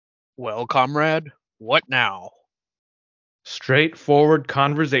Well, comrade, what now? Straightforward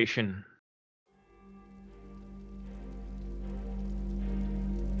conversation.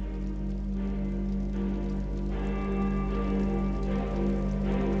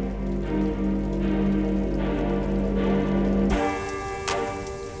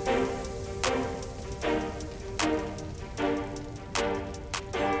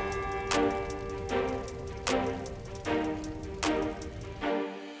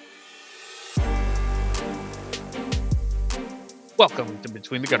 Welcome to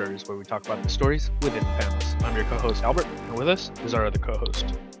Between the Gutters, where we talk about the stories within the panels. I'm your co-host Albert, and with us is our other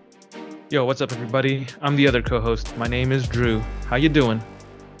co-host. Yo, what's up, everybody? I'm the other co-host. My name is Drew. How you doing?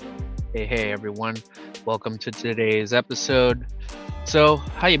 Hey, everyone! Welcome to today's episode. So,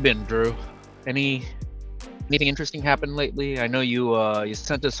 how you been, Drew? Anything interesting happened lately? I know you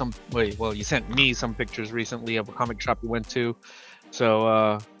sent us some. You sent me some pictures recently of a comic shop you went to.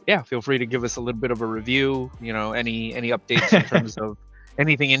 So yeah, feel free to give us a little bit of a review. You know, any updates in terms of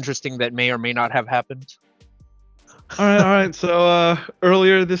anything interesting that may or may not have happened. All right. So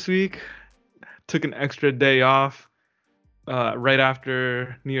earlier this week, took an extra day off right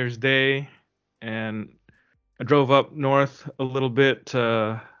after New Year's Day, and I drove up north a little bit to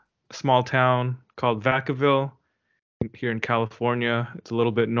a small town called Vacaville here in California. It's a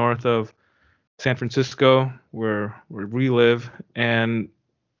little bit north of San Francisco, where we live. And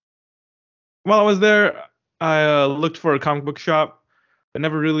while I was there, I looked for a comic book shop. I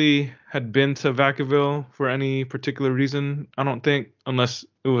never really had been to Vacaville for any particular reason, I don't think, unless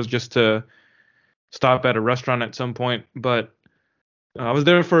it was just to stop at a restaurant at some point. But I was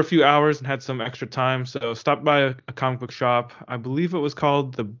there for a few hours and had some extra time, so stopped by a comic book shop. I believe it was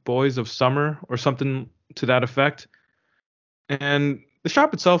called the Boys of Summer or something to that effect. And the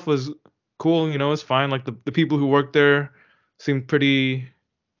shop itself was cool, it was fine. Like the people who worked there seemed pretty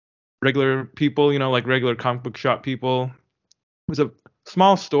regular people, like regular comic book shop people. It was a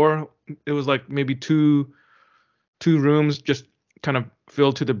small store. It was like maybe two rooms just kind of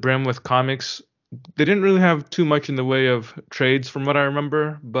filled to the brim with comics. They didn't really have too much in the way of trades from what I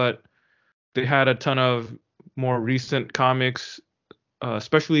remember, but they had a ton of more recent comics,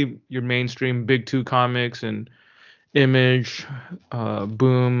 especially your mainstream Big Two comics and Image,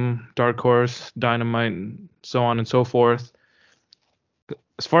 Boom, Dark Horse, Dynamite, and so on and so forth.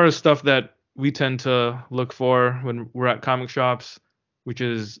 As far as stuff that we tend to look for when we're at comic shops, which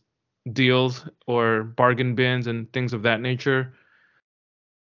is deals or bargain bins and things of that nature,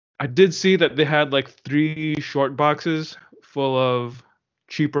 I did see that they had like three short boxes full of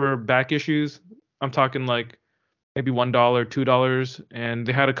cheaper back issues. I'm talking like maybe $1, $2, and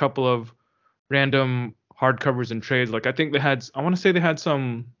they had a couple of random hardcovers and trades. Like I want to say they had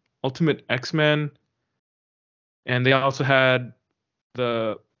some Ultimate X-Men, and they also had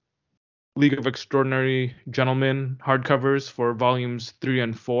the League of Extraordinary Gentlemen hardcovers for volumes 3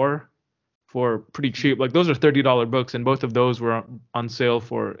 and 4 for pretty cheap. Like those are $30 books, and both of those were on sale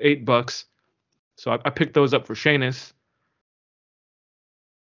for $8. So I picked those up for Shanus.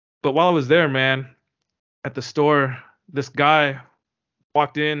 But while I was there, man, at the store, this guy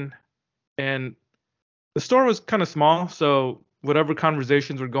walked in, and the store was kind of small. So whatever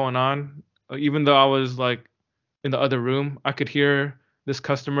conversations were going on, even though I was like in the other room, I could hear this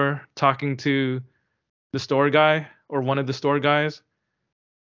customer talking to the store guy or one of the store guys.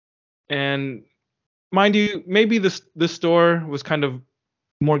 And mind you, maybe this store was kind of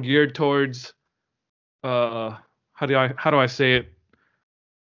more geared towards how do I say it,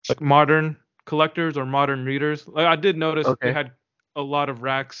 like modern collectors or modern readers. Like I did notice they Okay. had a lot of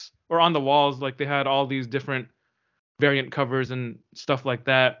racks or on the walls, like they had all these different variant covers and stuff like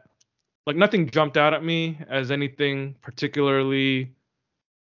that. Like nothing jumped out at me as anything particularly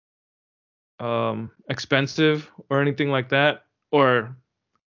expensive or anything like that. Or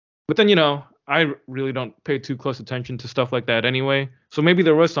but then I really don't pay too close attention to stuff like that anyway. So maybe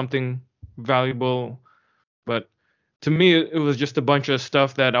there was something valuable, but to me it was just a bunch of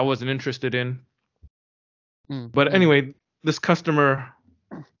stuff that I wasn't interested in. But Mm. anyway, this customer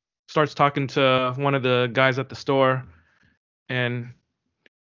starts talking to one of the guys at the store, and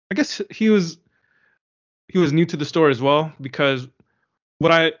I guess he was new to the store as well, because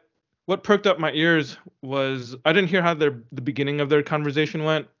what I what perked up my ears was I didn't hear how the beginning of their conversation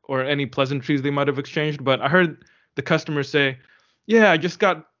went or any pleasantries they might have exchanged, but I heard the customer say, "Yeah, I just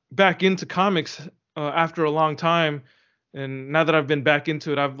got back into comics after a long time, and now that I've been back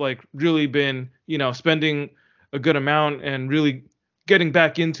into it, I've like really been, spending a good amount and really getting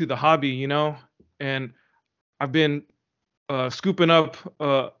back into the hobby, and I've been scooping up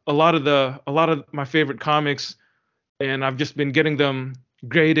a lot of my favorite comics, and I've just been getting them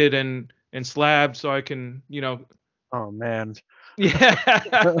graded and slabbed so I can, Oh man.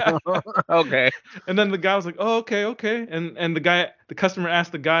 yeah. Okay. And then the guy was like, "Oh, okay, okay." And the customer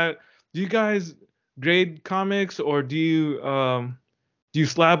asked the guy, "Do you guys grade comics or do you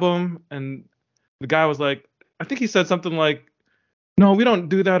slab them?" And the guy was like, I think he said something like, "No, we don't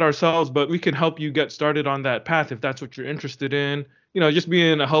do that ourselves, but we can help you get started on that path if that's what you're interested in." Just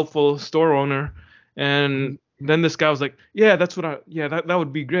being a helpful store owner. Mhm. And then this guy was like, "Yeah, yeah, that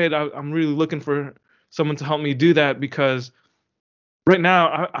would be great. I'm really looking for someone to help me do that because right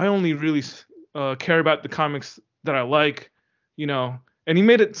now I only really care about the comics that I like, you know." And he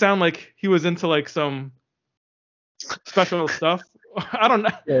made it sound like he was into like some special stuff. I don't know.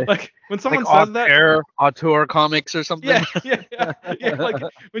 Yeah. Like when Like someone says that, auteur comics or something. yeah, yeah, yeah, yeah. Like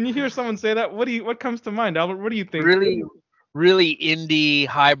when you hear someone say that, what comes to mind, Albert? What do you think? Really, really indie,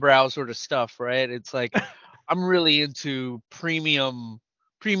 highbrow sort of stuff, right? It's like I'm really into premium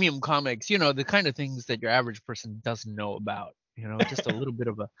comics, the kind of things that your average person doesn't know about, just a little bit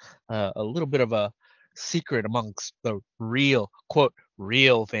of a secret amongst the real, quote,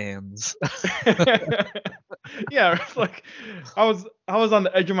 real fans. Yeah, it's like I was on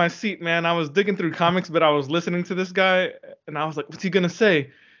the edge of my seat, man. I was digging through comics, but I was listening to this guy, and I was like, "What's he gonna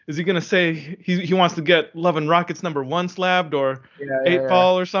say? Is he gonna say he wants to get Love and Rockets #1 slabbed or Yeah, yeah, Eight yeah.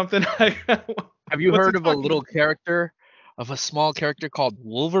 Ball or something?" Have you What's he heard talking of a small character called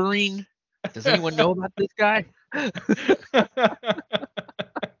Wolverine? Does anyone know about this guy? about?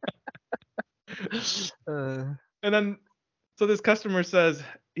 Uh, And then so this customer says,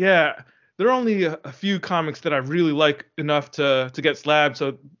 "Yeah, there are only a few comics that I really like enough to get slabbed,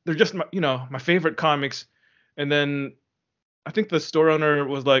 so they're just my favorite comics." And then I think the store owner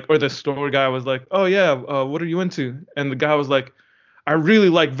was like, or the store guy was like, "Oh yeah, what are you into?" And the guy was like, "I really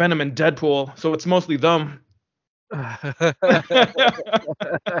like Venom and Deadpool, so it's mostly them."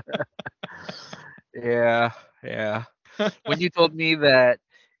 yeah, yeah. When you told me that,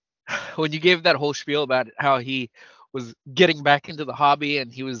 when you gave that whole spiel about how he was getting back into the hobby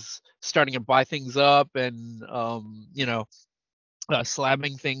and he was starting to buy things up and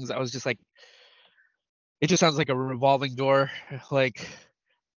slabbing things, I was just like, it just sounds like a revolving door. Like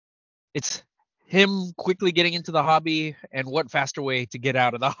it's him quickly getting into the hobby, and what faster way to get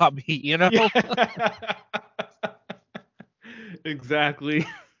out of the hobby? Yeah. Exactly.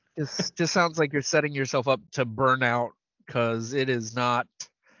 Just sounds like you're setting yourself up to burn out because it is not.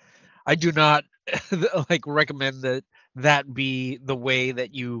 I do not like recommend that be the way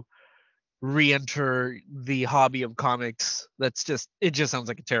that you re-enter the hobby of comics. It just sounds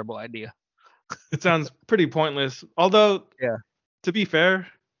like a terrible idea. It sounds pretty pointless. Although, Yeah. to be fair,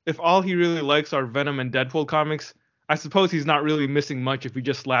 if all he really likes are Venom and Deadpool comics, I suppose he's not really missing much if he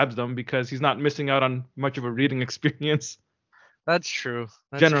just slabs them because he's not missing out on much of a reading experience, That's true.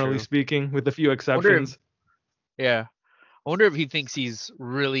 That's generally true. speaking, with a few I wonder if exceptions. yeah. I wonder if he thinks he's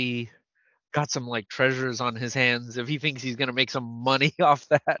really got some like treasures on his hands, if he thinks he's gonna make some money off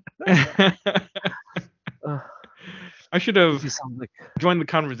that. Ugh, I should it have just sounds like joined the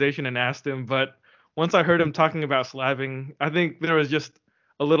conversation and asked him, but once I heard him talking about slabbing, I think there was just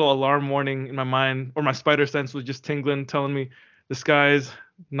a little alarm warning in my mind, or my spider sense was just tingling, telling me this guy's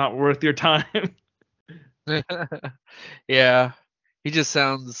not worth your time. yeah. He just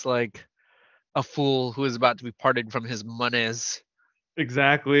sounds like a fool who is about to be parted from his monies.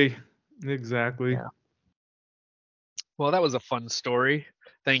 Exactly. Exactly. Yeah. Well, that was a fun story.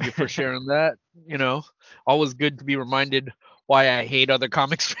 Thank you for sharing that. Always good to be reminded why I hate other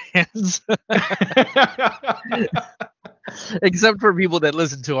comics fans, except for people that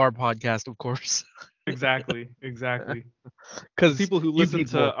listen to our podcast, of course. Exactly. Exactly. The Because people who you listen to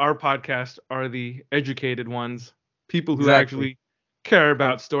people, our podcast are the educated ones, people who exactly, actually care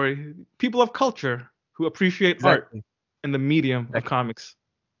about story, people of culture who appreciate art exactly, and the medium of exactly. comics.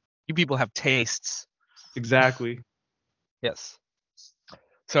 You people have tastes. Exactly. Yes.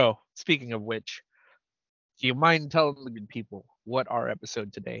 So, speaking of which, do you mind telling the good people what our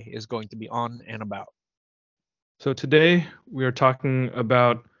episode today is going to be on and about? So today we are talking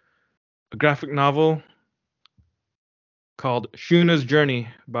about a graphic novel called Shuna's Journey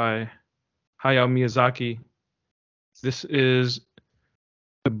by Hayao Miyazaki. This is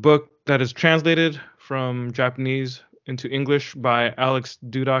a book that is translated from Japanese into English by Alex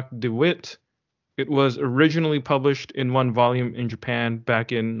Dudok DeWitt. It was originally published in one volume in Japan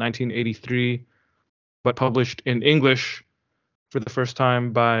back in 1983, but published in English for the first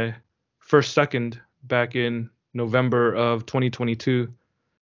time by First Second back in November of 2022.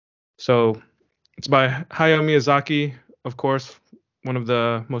 So it's by Hayao Miyazaki, of course, one of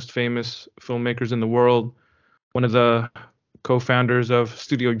the most famous filmmakers in the world, one of the co-founders of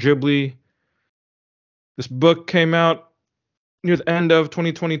Studio Ghibli. This book came out near the end of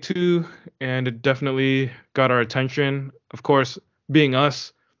 2022, and it definitely got our attention. Of course, being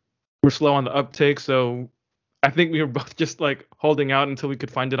us, we're slow on the uptake, so I think we were both just like holding out until we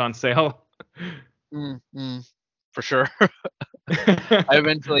could find it on sale. For sure. I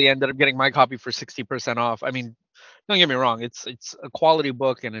eventually ended up getting my copy for 60% off. I mean, don't get me wrong, it's a quality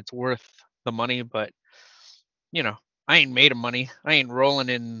book and it's worth the money, but I ain't made of money. I ain't rolling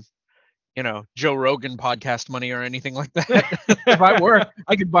in, Joe Rogan podcast money or anything like that. If I were,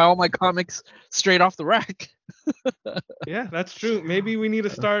 I could buy all my comics straight off the rack. Yeah, that's true. Maybe we need to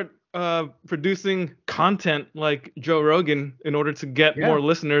start producing content like Joe Rogan in order to get Yeah, more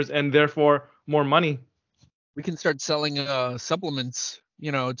listeners and therefore more money. we can start selling supplements,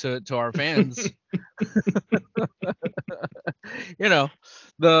 to our fans.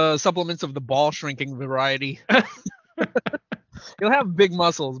 The supplements of the ball shrinking variety. You'll have big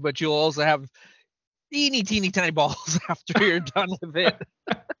muscles, but you'll also have teeny tiny balls after you're done with it.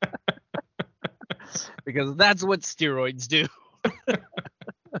 Because that's what steroids do.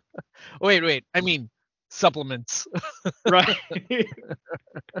 Wait. I mean, supplements. Right.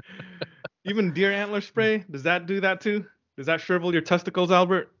 Even deer antler spray, does that do that too? Does that shrivel your testicles,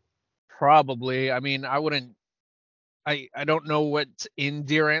 Albert? Probably. I mean, I wouldn't. I don't know what's in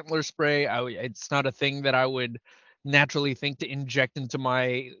deer antler spray. It's not a thing that I would naturally think to inject into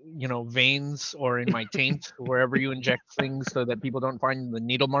my, veins or in my taint, wherever you inject things so that people don't find the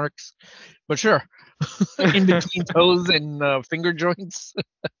needle marks. But sure, in between toes and finger joints.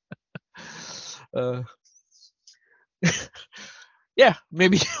 uh, yeah,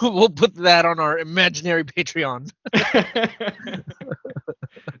 maybe we'll put that on our imaginary Patreon.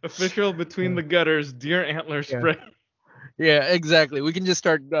 Official between the gutters deer antler Yeah. spray. Yeah, exactly. We can just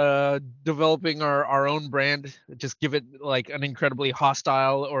start developing our own brand. Just give it like an incredibly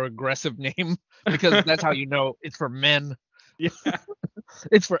hostile or aggressive name because that's how you know it's for men. Yeah.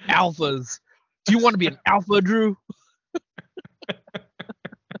 It's for alphas. Do you want to be an alpha, Drew?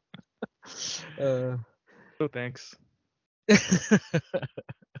 No thanks.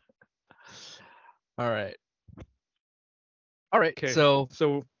 All right. All right. Okay. So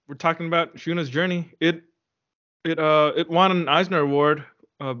So we're talking about Shuna's journey. It won an Eisner Award.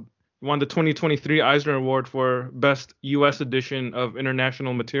 Won the 2023 Eisner Award for Best U.S. Edition of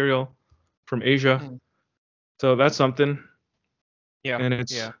International Material from Asia. mm, So that's something. yeah, And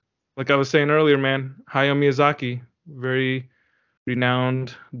it's yeah, like I was saying earlier, man. Hayao Miyazaki, very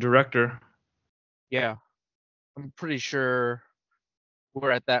renowned director. yeah. I'm pretty sure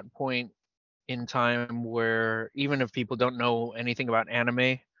we're at that point in time where even if people don't know anything about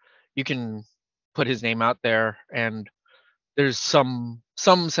anime, you can put his name out there and there's some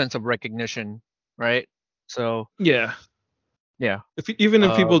sense of recognition, right? So Yeah. yeah, Even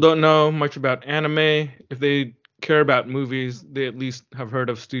if uh, people don't know much about anime, if they care about movies, they at least have heard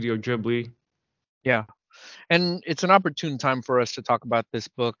of Studio Ghibli. yeah, and it's an opportune time for us to talk about this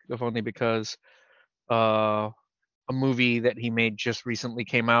book, if only because uh, a movie that he made just recently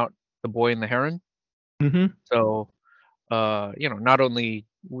came out, The Boy and the Heron. Mm-hmm. So not only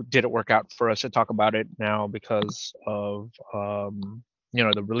did it work out for us to talk about it now because of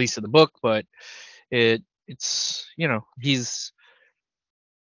the release of the book, but it's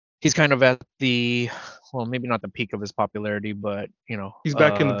he's kind of at the well, maybe not the peak of his popularity, but He's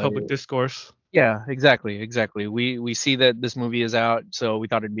back in the public discourse. yeah, exactly. We see that this movie is out, so we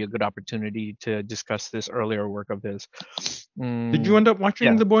thought it'd be a good opportunity to discuss this earlier work of his. Did you end up watching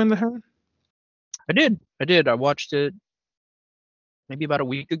Yeah, The Boy and the Heron? I did. I watched it maybe about a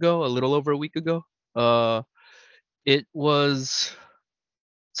week ago, a little over a week ago. Uh, it was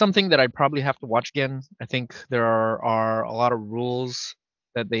something that I'd probably have to watch again. I think there are a lot of rules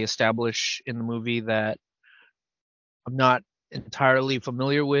that they establish in the movie that I'm not entirely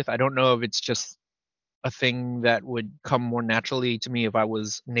familiar with. I don't know if it's just a thing that would come more naturally to me if I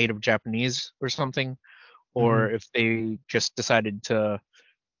was native Japanese or something, Mm-hmm. or if they just decided to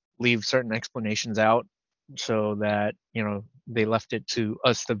leave certain explanations out so that, they left it to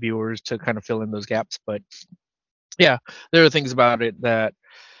us, the viewers, to kind of fill in those gaps. But yeah, there are things about it that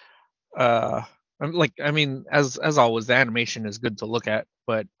uh I mean, as always, the animation is good to look at,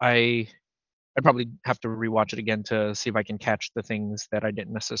 but I'd probably have to rewatch it again to see if I can catch the things that I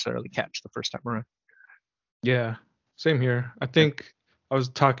didn't necessarily catch the first time around. Yeah, same here. I Yeah. think I was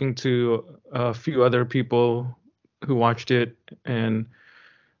talking to a few other people who watched it, and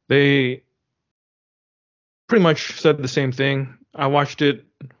they pretty much said the same thing. I watched it,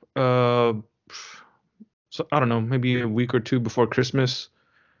 uh, so, I don't know, maybe a week or two before Christmas,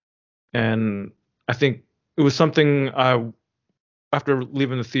 and I think it was something I after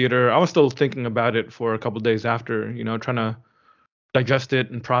leaving the theater, I was still thinking about it for a couple days after, trying to digest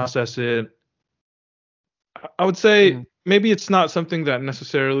it and process it. I would say Mm, maybe it's not something that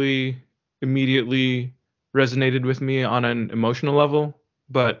necessarily immediately resonated with me on an emotional level,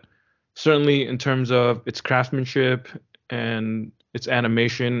 but certainly in terms of its craftsmanship and its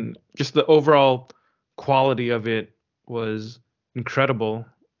animation, just the overall quality of it was incredible.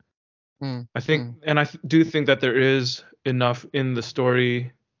 mm, I think, mm. and do think that there is enough in the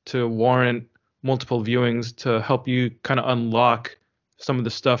story to warrant multiple viewings to help you kind of unlock some of the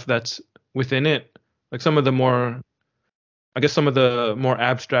stuff that's within it, like some of the more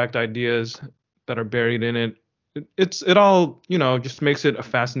abstract ideas that are buried in it. It all, just makes it a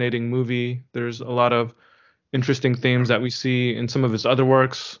fascinating movie. There's a lot of interesting themes that we see in some of his other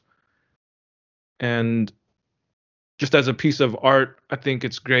works, and just as a piece of art, I think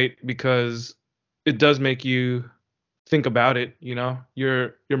it's great because it does make you think about it, your Yeah,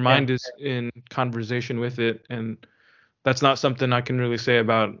 mind is in conversation with it, and that's not something I can really say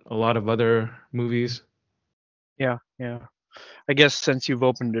about a lot of other movies. yeah, yeah. I guess since you've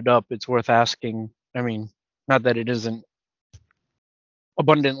opened it up, it's worth asking. I mean, not that it isn't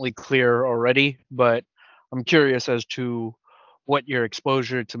abundantly clear already, but I'm curious as to what your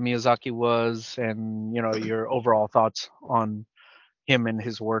exposure to Miyazaki was and, your overall thoughts on him and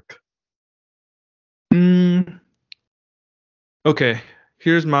his work. Mm, okay,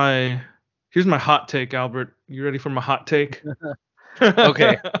 here's my here's my hot take, Albert. You ready for my hot take?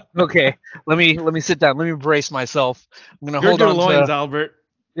 Okay. Okay. Let me sit down. Let me brace myself. I'm going to Gird hold your on loins, to. Albert.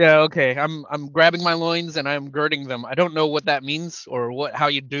 Yeah, okay. I'm grabbing my loins and I'm girding them. I don't know what that means or how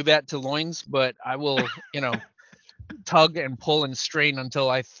you do that to loins, but I will, tug and pull and strain until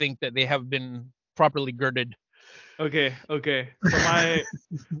I think that they have been properly girded. Okay, okay. So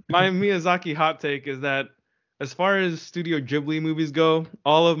my Miyazaki hot take is that as far as Studio Ghibli movies go,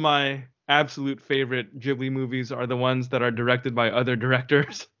 all of my absolute favorite Ghibli movies are the ones that are directed by other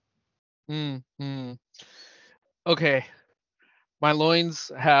directors. Mm, mm. Okay. My loins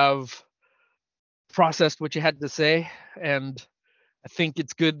have processed what you had to say, and I think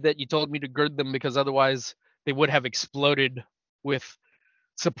it's good that you told me to gird them because otherwise they would have exploded with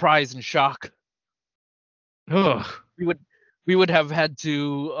surprise and shock. Ugh. We would we would have had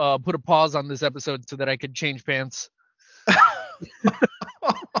to put a pause on this episode so that I could change pants.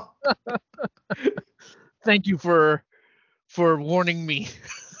 Thank you for warning me.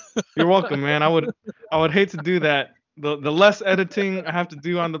 You're welcome, man. I would hate to do that. The less editing I have to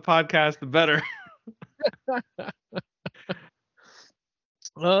do on the podcast, the better.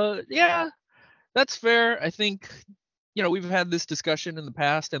 Yeah, that's fair. I think we've had this discussion in the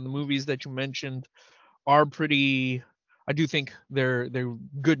past, and the movies that you mentioned are pretty. I do think they're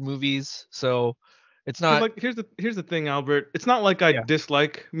good movies. So it's Cause not. like here's the thing, Albert. It's not like I Yeah.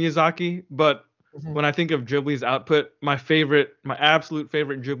 dislike Miyazaki, but Mhm. when I think of Ghibli's output, my absolute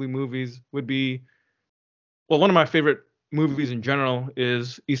favorite Ghibli movies would be, well, one of my favorite movies in general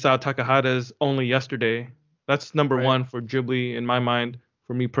is Isao Takahata's Only Yesterday. That's number Right. one for Ghibli in my mind,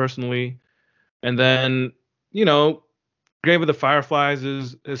 for me personally. And then, you know, Grave of the Fireflies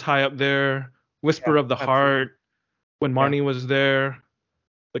is high up there. Yeah. Whisper of the Absolutely. Heart, when Yeah. Marnie was there.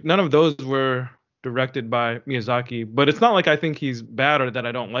 Like none of those were directed by Miyazaki, but it's not like I think he's bad or that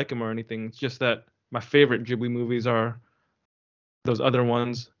I don't like him or anything. It's just that my favorite Ghibli movies are those other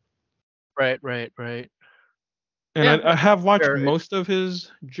ones. Right. Right. Right. And Yeah. I have watched Fair. most of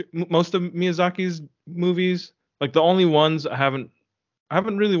Miyazaki's movies. Like the only ones I haven't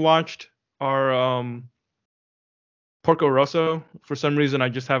really watched are Porco Rosso. For some reason, I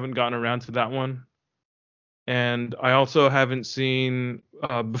just haven't gotten around to that one. And I also haven't seen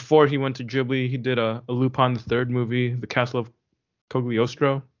before he went to Ghibli, he did a Lupin the Third movie, The Castle of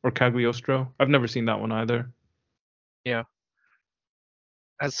Cagliostro. I've never seen that one either. Yeah.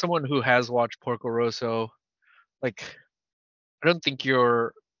 As someone who has watched Porco Rosso, like I don't think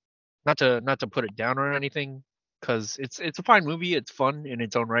you're not to put it down or anything, because it's a fine movie. It's fun in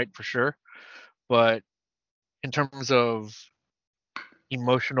its own right for sure. But in terms of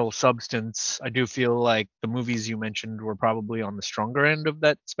emotional substance, I do feel like the movies you mentioned were probably on the stronger end of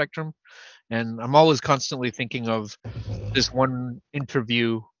that spectrum. And I'm always constantly thinking of this one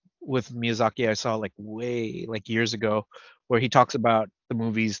interview with Miyazaki I saw like years ago, where he talks about the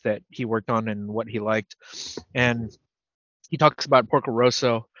movies that he worked on and what he liked. And he talks about Porco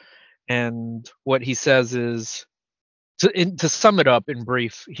Rosso, and what he says is, to sum it up in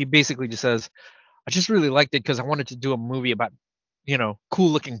brief, he basically just says, I just really liked it because I wanted to do a movie about, cool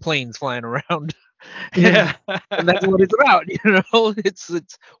looking planes flying around. and Yeah. and that's what it's about,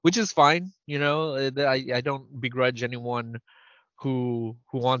 It's which is fine, I don't begrudge anyone who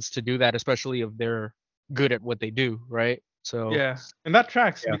wants to do that, especially if they're good at what they do, right? So Yeah, and that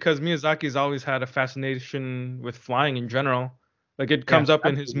tracks yeah, because Miyazaki's always had a fascination with flying in general. Like it yeah, comes up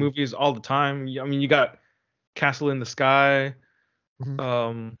in his absolutely. movies all the time. I mean, you got Castle in the Sky. Hmm.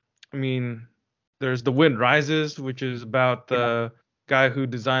 Um, I mean, there's The Wind Rises, which is about Yeah. the guy who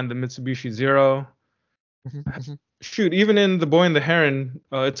designed the Mitsubishi Zero. Hmm. Hmm. Shoot, even in The Boy and the Heron,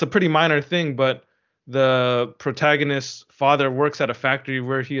 it's a pretty minor thing, but the protagonist's father works at a factory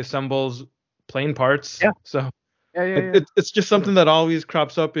where he assembles plane parts. Yeah, So yeah, yeah, it, yeah. it it's just Totally. something that always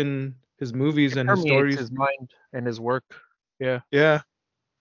crops up in his movies It and his permeates stories. his mind and his work. Yeah, Yeah.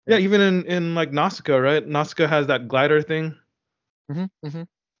 Yeah, yeah. even in like Nausicaa, right? Nausicaa has that glider thing. Hmm. Hmm.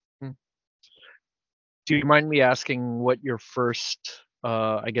 Do you mind me asking what your first,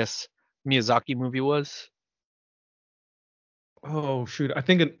 I guess, Miyazaki movie was? Oh shoot, I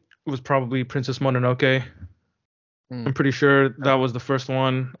think it was probably Princess Mononoke. I'm Mm. pretty sure Okay. that was the first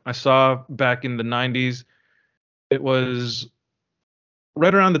one I saw back in the 90s. It was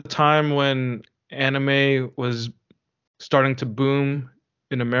right around the time when anime was starting to boom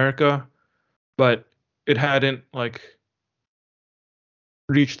in America, but it hadn't like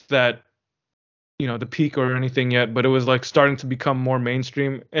reached that, the peak or anything yet, but it was like starting to become more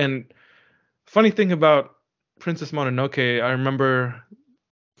mainstream. And funny thing about Princess Mononoke, I remember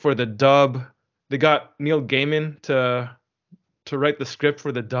for the dub, they got Neil Gaiman to write the script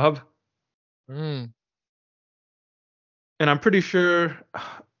for the dub, Mm. and I'm pretty sure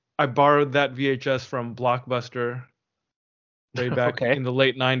I borrowed that VHS from Blockbuster way back Okay. in the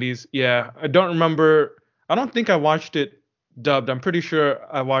late 90s. Yeah, I don't remember. I don't think I watched it dubbed. I'm pretty sure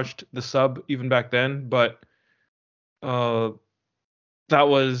I watched the sub even back then, but uh that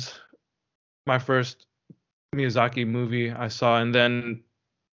was my first Miyazaki movie I saw, and then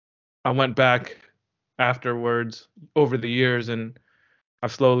I went back afterwards over the years, and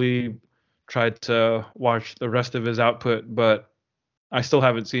I've slowly tried to watch the rest of his output, but I still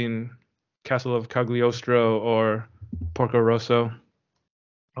haven't seen Castle of Cagliostro or Porco Rosso.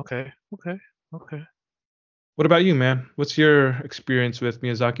 Okay. Okay. Okay. What about you, man? What's your experience with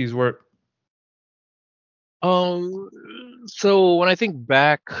Miyazaki's work? Um, so when I think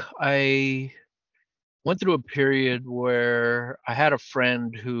back, I went through a period where I had a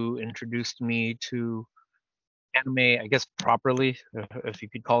friend who introduced me to anime, I guess properly, if you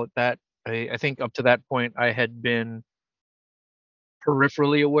could call it that. I think up to that point I had been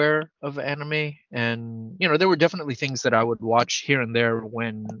peripherally aware of anime, and there were definitely things that I would watch here and there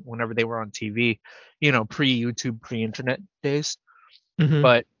whenever they were on TV, pre YouTube, pre internet days. Hmm.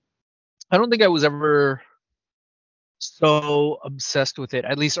 But I don't think I was ever so obsessed with it,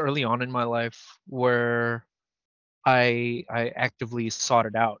 at least early on in my life, where I actively sought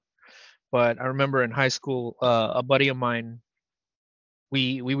it out. But I remember in high school, a buddy of mine,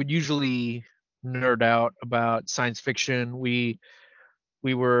 we would usually nerd out about science fiction. We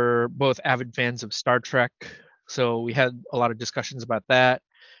were both avid fans of Star Trek, so we had a lot of discussions about that.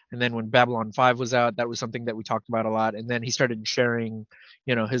 And then when Babylon 5 was out, that was something that we talked about a lot. And then he started sharing,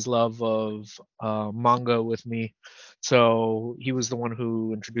 his love of manga with me. So he was the one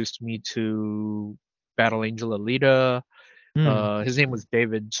who introduced me to Battle Angel Alita. Mm. His name was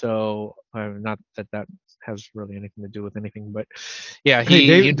David, so not that that has really anything to do with anything, but yeah, Hey, he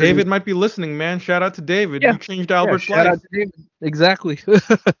David introduced. might be listening, man. Shout out to David. Yeah, You changed yeah. Albert's Shout out life. to David. Exactly.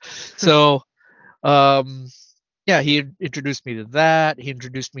 So um, yeah, he introduced me to that. He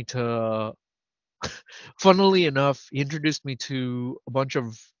introduced me to, funnily enough, he introduced me to a bunch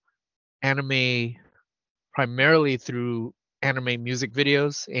of anime primarily through anime music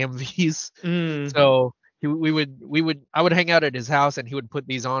videos, AMVs. Mm. So I would hang out at his house and he would put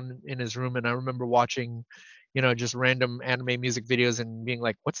these on in his room, and I remember watching, just random anime music videos and being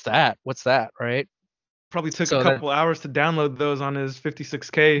like, "What's that? What's that?" Right? Probably took a So that couple hours to download those on his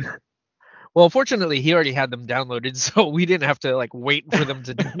 56K. well, fortunately, he already had them downloaded, so we didn't have to like wait for them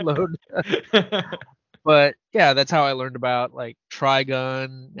to download. But yeah, that's how I learned about like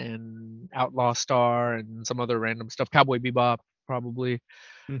Trigun and Outlaw Star and some other random stuff. Cowboy Bebop, probably.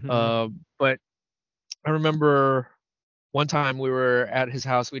 Hmm. Uh, but I remember one time we were at his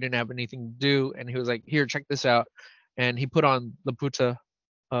house. We didn't have anything to do, and he was like, "Here, check this out." And he put on Laputa,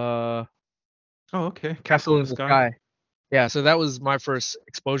 uh, Oh, okay. Castle Castle in the in the Sky. Sky. Yeah, so that was my first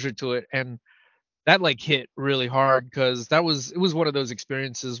exposure to it, and that like hit really hard because it was one of those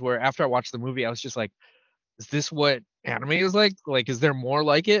experiences where after I watched the movie, I was just like, is this what anime is like? Like, is there more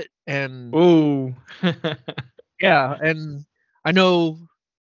like it? And Ooh. yeah, and I know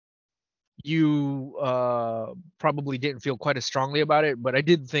you probably didn't feel quite as strongly about it, but I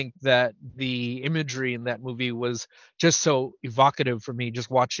did think that the imagery in that movie was just so evocative for me. Just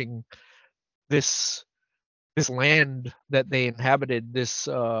watching this this land that they inhabited, this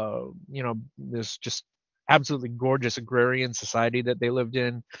this just absolutely gorgeous agrarian society that they lived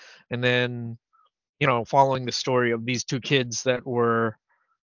in, and then following the story of these two kids that were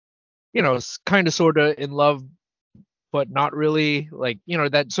kind of sort of in love but not really, like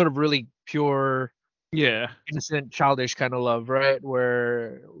that sort of really pure Yeah. innocent childish kind of love, right,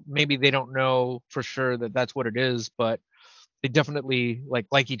 where maybe they don't know for sure that that's what it is, but they definitely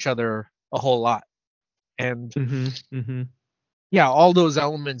like each other a whole lot. And Mhm. Mhm. yeah, all those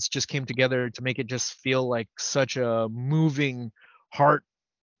elements just came together to make it just feel like such a moving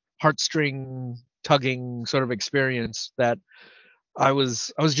heartstring tugging sort of experience that I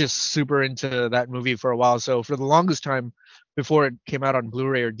was just super into that movie for a while. So for the longest time before it came out on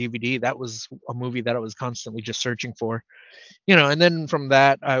Blu-ray or DVD, that was a movie that I was constantly just searching for. And then from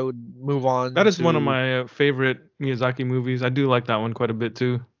that I would move That on is one of to my favorite Miyazaki movies. I do like that one quite a bit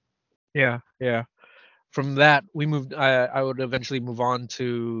too. yeah, yeah. From that we moved I would eventually move on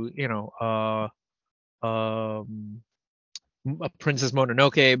to, um Princess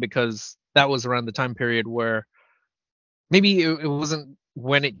Mononoke, because that was around the time period where maybe it wasn't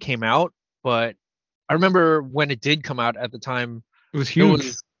when it came out, but I remember when it did come out at the time, It was it huge.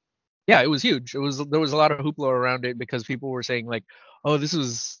 was yeah, it was huge. There was a lot of hoopla around it because people were saying like, "Oh, this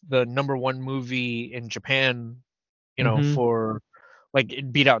was the number one movie in Japan," Mhm. for like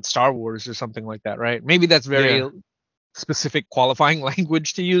it beat out Star Wars or something like that, right? Maybe that's very Yeah. specific qualifying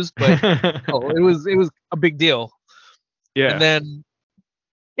language to use, but still, it was a big deal. And Yeah. then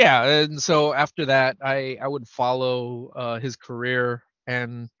yeah, and so after that, I would follow his career,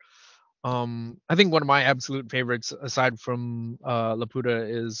 and I think one of my absolute favorites, aside from Laputa,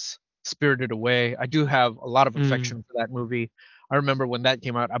 is Spirited Away. I do have a lot of Mm. affection for that movie. I remember when that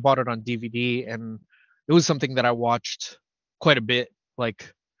came out, I bought it on DVD, and it was something that I watched quite a bit,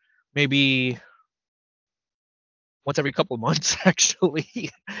 like maybe once every couple of months, actually.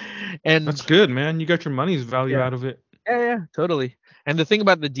 That's And good, man. You got your money's value yeah, out of it. yeah, yeah, totally. And the thing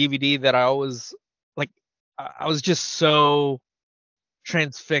about the DVD that I always like, I was just so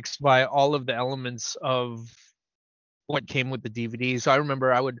transfixed by all of the elements of what came with the DVD. So I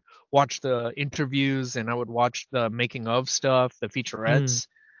remember I would watch the interviews and I would watch the making of stuff, the Mm. featurettes,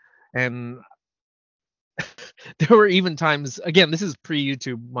 and there were even times, again, this is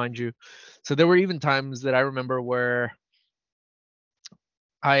pre-YouTube, mind you. So there were even times that I remember where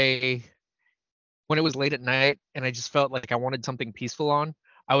I when it was late at night and I just felt like I wanted something peaceful on,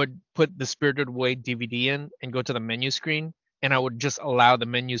 I would put the Spirited Away DVD in and go to the menu screen, and I would just allow the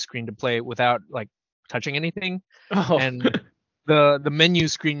menu screen to play without like touching anything. Oh, And the menu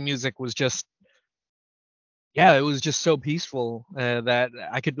screen music was just yeah, it was just so peaceful that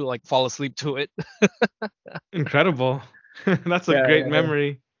I could like fall asleep to it. incredible. That's a Yeah, great yeah,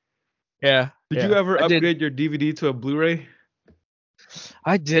 memory. yeah, Did you yeah. ever I did. upgrade your DVD to a Blu-ray?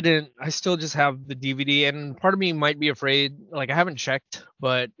 I didn't. I still just have the DVD, and part of me might be afraid. Like I haven't checked,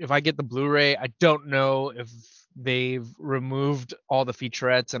 but if I get the Blu-ray, I don't know if they've removed all the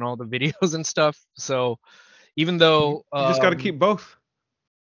featurettes and all the videos and stuff. So even You, though, you just got to keep both.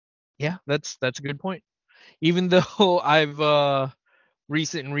 yeah, that's a good point. Even though I've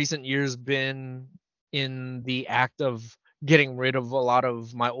in recent years been in the act of getting rid of a lot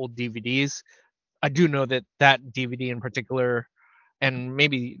of my old DVDs, I do know that that DVD in particular, and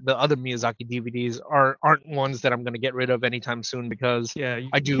maybe the other Miyazaki DVDs aren't ones that I'm gonna get rid of anytime soon because Yeah,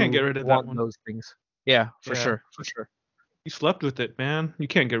 I you can't get do rid of that want one. those things. Yeah, for Yeah, sure, for sure. you slept with it, man. You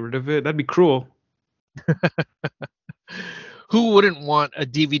can't get rid of it. That'd be cruel. Who wouldn't want a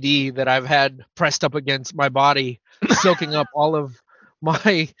DVD that I've had pressed up against my body, soaking up all of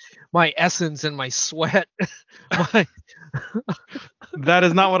my my essence and my sweat, my That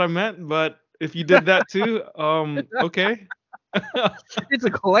is not what I meant, but if you did that too, okay. it's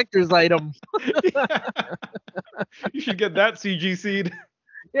a collector's item. Yeah. You should get that CG seed.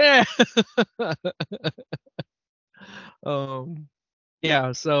 Yeah. Um,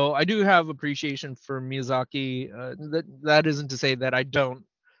 yeah, so I do have appreciation for Miyazaki. That isn't to say that I don't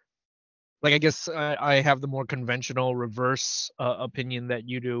like. I guess I have the more conventional reverse opinion that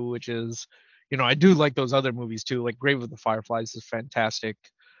you do, which is, I do like those other movies too. Like Grave of the Fireflies is fantastic,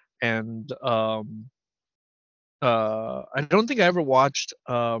 and I don't think I ever watched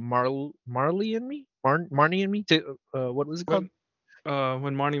Marley and Me, Marnie and Me. What was it called? When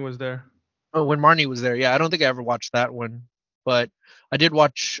when Marnie was there. Oh, when Marnie was there. Yeah, I don't think I ever watched that one, but I did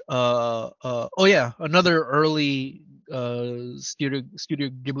watch. Oh yeah, another early Studio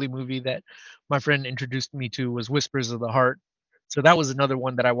Ghibli movie that my friend introduced me to was Whispers of the Heart. So that was another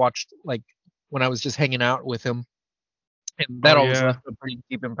one that I watched like when I was just hanging out with him, and Oh that always yeah. left a pretty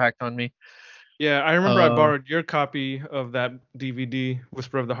deep impact on me. Yeah, I remember I Uh, borrowed your copy of that DVD,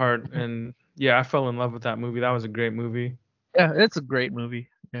 Whisper of the Heart, and yeah, I fell in love with that movie. That was a great movie. yeah, it's a great movie.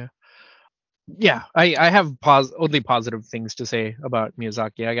 Yeah. Yeah, I have only positive things to say about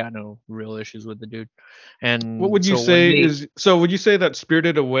Miyazaki. I got no real issues with the dude. What And would you so when say they is so would you say that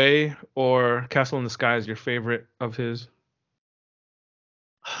Spirited Away or Castle in the Sky is your favorite of his?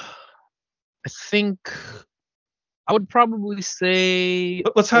 I think I would probably say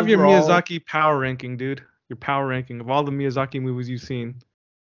Let's have your overall Miyazaki power ranking, dude. Your power ranking of all the Miyazaki movies you've seen.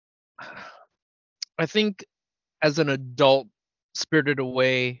 I think as an adult, Spirited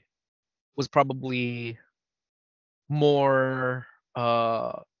Away was probably more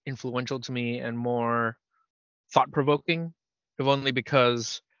influential to me and more thought provoking, if only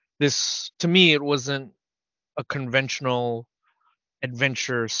because this to me it wasn't a conventional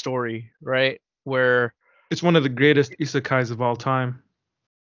adventure story, right? Where It's one of the greatest isekais of all time.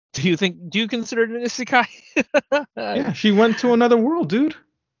 do you consider it an isekai? Yeah, she went to another world, dude.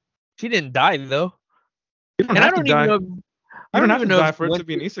 She didn't die though. You don't And have to die. I You don't don't have even to know if die she for it to went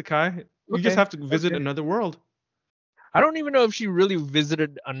be an to isekai. You just okay, have to visit okay. another world. I don't even know if she really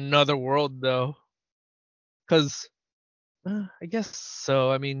visited another world though, cuz I guess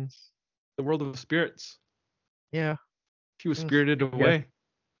so. I mean, The world of spirits. yeah, She was mm, spirited I guess. away.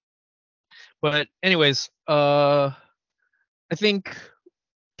 But anyways, I think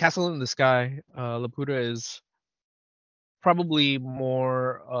Castle in the Sky, Laputa is probably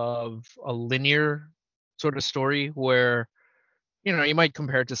more of a linear sort of story where you might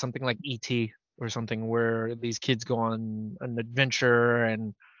compare it to something like ET or something where these kids go on an adventure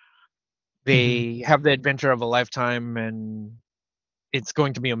and Hmm. they have the adventure of a lifetime and it's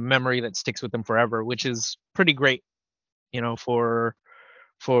going to be a memory that sticks with them forever, which is pretty great,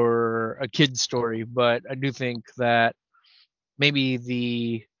 for a kid's story. But I do think that maybe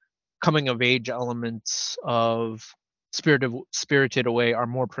the coming of age elements of Spirited Away are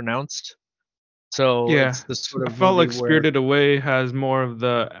more pronounced. So Yeah, it's the sort I of felt movie like where Spirited Away has more of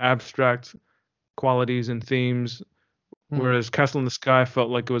the abstract qualities and themes, hmm, whereas Castle in the Sky felt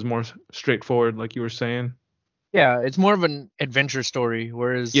like it was more straightforward, like you were saying. yeah, it's more of an adventure story,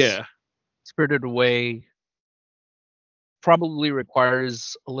 whereas Yeah. Spirited Away probably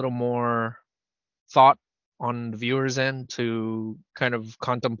requires a little more thought on the viewer's end to kind of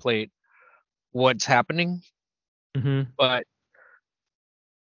contemplate what's happening. Hmm. But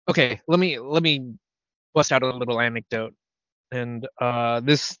okay, let me bust out a little anecdote. And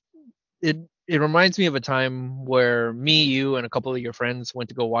this it reminds me of a time where me, you, and a couple of your friends went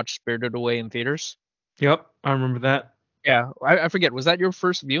to go watch Spirited Away in theaters. Yep, I remember that. Yeah, I forget. Was that your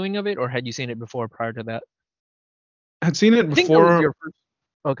first viewing of it, or had you seen it before prior to that? I'd seen it I think that was before. your first.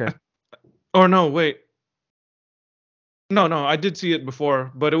 Okay. Or no, wait. No, no, I did see it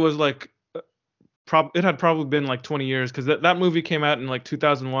before, but it was like it had probably been like 20 years because that movie came out in like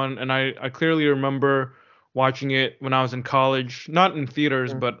 2001, and I clearly remember watching it when I was in college, not in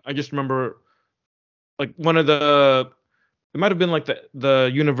theaters, Mm, but I just remember like one of the it might have been like the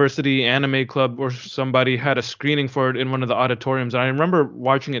university anime club or somebody had a screening for it in one of the auditoriums. And I remember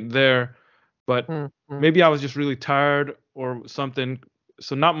watching it there, but mm, mm. maybe I was just really tired or something.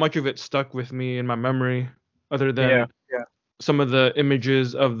 So not much of it stuck with me in my memory, other Yeah, than yeah, some of the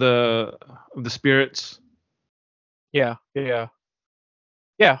images of the spirits. yeah, yeah,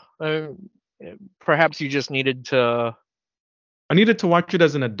 yeah. Perhaps you just needed to I needed to watch it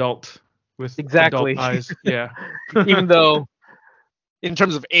as an adult with adult exactly, eyes. Yeah. even though in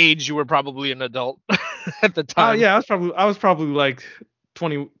terms of age you were probably an adult at the Oh time. yeah, I was probably like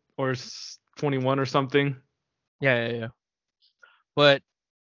 20 or 21 or something. Yeah, yeah, yeah. But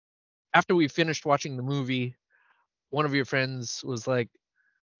after we finished watching the movie, one of your friends was like,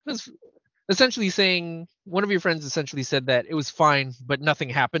 was essentially saying one of your friends essentially said that it was fine, but nothing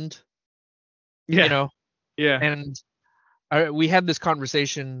happened, you Yeah. know. Yeah. And we had this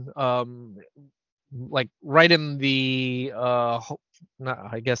conversation, like right in the not,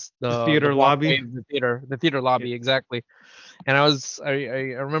 I guess The the theater walkway lobby. of the theater Yeah. lobby exactly. And I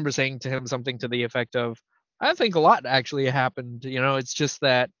remember saying to him something to the effect of, I think a lot actually happened. It's just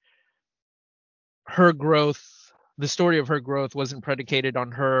that her growth, the story of her growth, wasn't predicated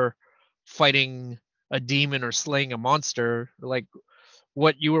on her fighting a demon or slaying a monster. Like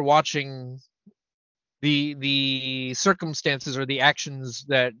what you were watching, the circumstances or the actions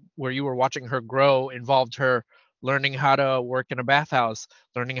that where you were watching her grow involved her learning how to work in a bathhouse,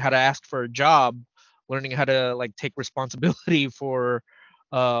 learning how to ask for a job, learning how to like take responsibility for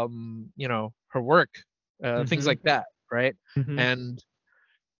her work, things Mhm. like that, right? Mhm. And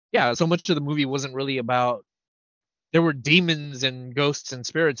yeah, so much of the movie wasn't really about, there were demons and ghosts and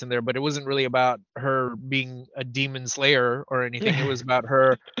spirits in there, but it wasn't really about her being a demon slayer or anything. It was about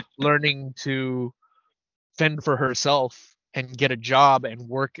her learning to fend for herself and get a job and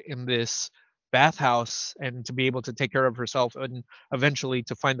work in this bathhouse and to be able to take care of herself and eventually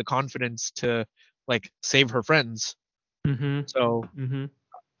to find the confidence to like save her friends. Mhm. So, Mhm.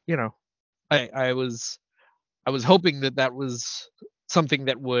 you know, I was hoping that that was something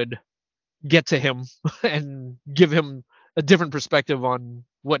that would get to him and give him a different perspective on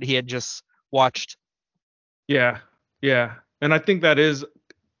what he had just watched. Yeah. Yeah. And I think that is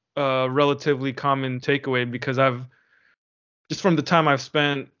a relatively common takeaway because I've just from the time I've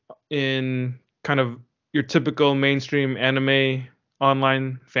spent in kind of your typical mainstream anime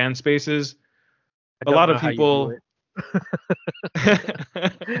online fan spaces, I a don't lot know of how you do people it.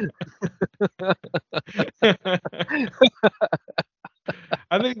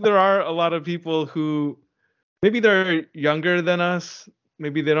 I think there are a lot of people who maybe they're younger than us,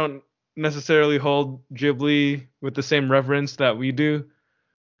 maybe they don't necessarily hold Ghibli with the same reverence that we do.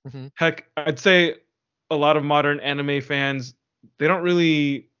 Mhm. Heck, I'd say a lot of modern anime fans, they don't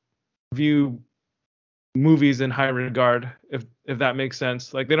really view movies in high regard, if that makes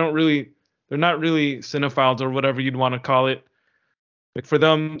sense. Like they're not really cinephiles or whatever you'd want to call it. Like for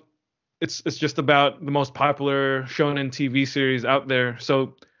them, it's just about the most popular shonen TV series out there.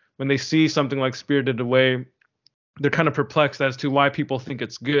 So when they see something like Spirited Away, they're kind of perplexed as to why people think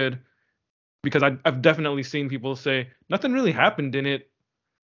it's good. Because I've definitely seen people say nothing really happened in it,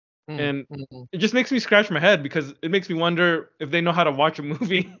 Mm, and mhm. it just makes me scratch my head because it makes me wonder if they know how to watch a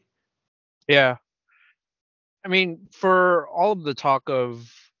movie. Yeah. I mean, for all of the talk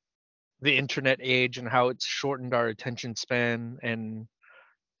of the internet age and how it's shortened our attention span and,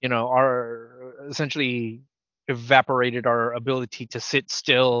 our essentially evaporated our ability to sit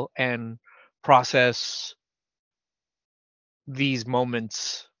still and process these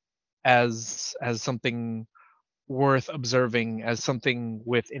moments as something worth observing, as something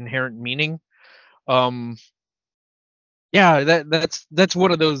with inherent meaning. Um yeah, that's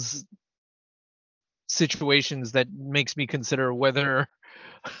one of those situations that makes me consider whether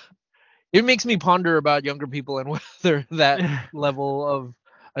it makes me ponder about younger people and whether that level of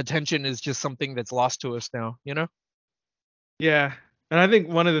attention is just something that's lost to us now. Yeah, and I think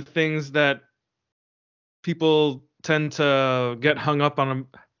one of the things that people tend to get hung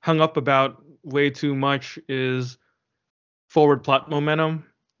up about way too much is forward plot momentum.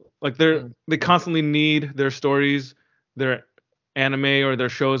 Like Mm, they mm, constantly need their stories, their anime or their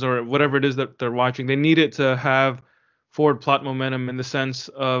shows or whatever it is that they're watching. They need it to have forward plot momentum in the sense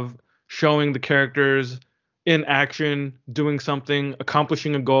of showing the characters in action, doing something,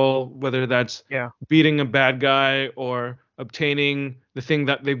 accomplishing a goal, whether that's yeah, beating a bad guy or obtaining the thing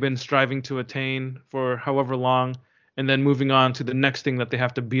that they've been striving to attain for however long, and then moving on to the next thing that they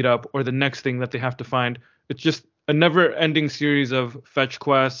have to beat up or the next thing that they have to find. It's just a never-ending series of fetch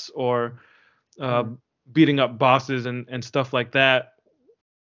quests or uh, mm, beating up bosses and stuff like that,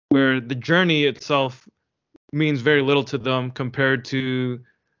 where the journey itself means very little to them compared to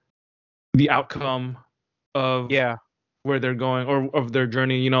the outcome of yeah, where they're going or of their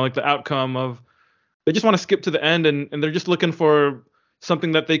journey. Like the outcome of they just want to skip to the end and they're just looking for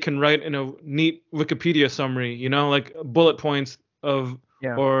something that they can write in a neat Wikipedia summary, like bullet points of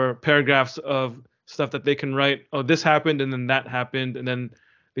yeah, or paragraphs of stuff that they can write. Oh, this happened and then that happened and then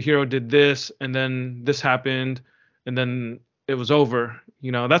the hero did this and then this happened and then it was over.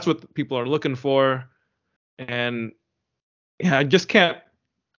 That's what people are looking for. And yeah,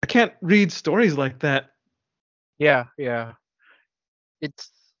 I can't read stories like that. yeah.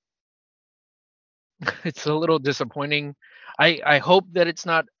 It's it's a little disappointing. I hope that it's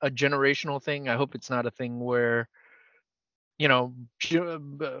not a generational thing. I hope it's not a thing where, you know,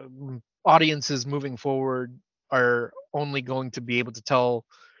 audiences moving forward are only going to be able to tell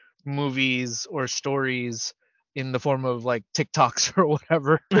movies or stories in the form of like TikToks or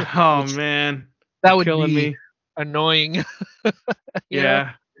whatever, Oh which man, you're that would killing be me. annoying, you know?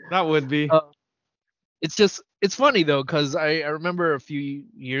 Yeah, that would be. Uh, it's funny though, because I remember a few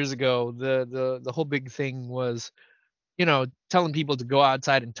years ago, the whole big thing was, telling people to go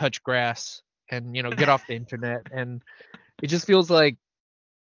outside and touch grass and, get off the internet. And it just feels like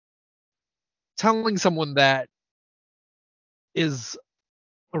telling someone that is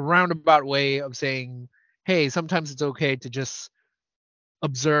a roundabout way of saying, hey, sometimes it's okay to just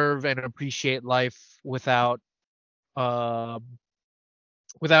observe and appreciate life without uh,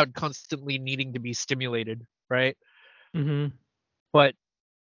 without constantly needing to be stimulated, right? Mhm.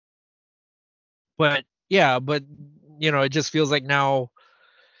 But yeah, but it just feels like now,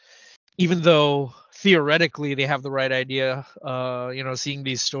 even though theoretically they have the right idea, seeing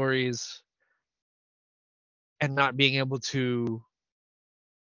these stories and not being able to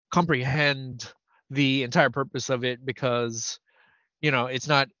comprehend the entire purpose of it, because it's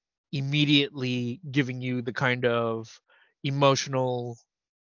not immediately giving you the kind of emotional,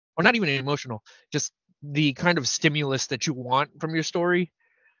 or not even emotional, just the kind of stimulus that you want from your story.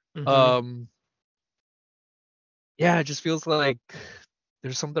 Mhm. um yeah, it just feels like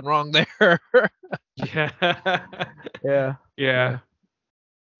there's something wrong there. Yeah. Yeah, Yeah. yeah,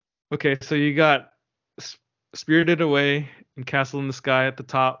 Okay, so you got S- Spirited Away and Castle in the Sky at the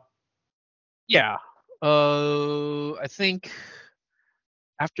top. yeah. I think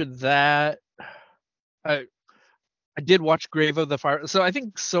after that, I I did watch Grave of the Fire. So I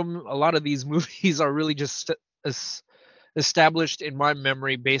think a lot of these movies are really just es- established in my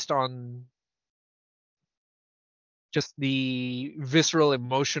memory based on just the visceral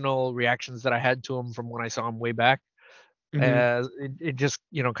emotional reactions that I had to them from when I saw them way back. Mhm. It just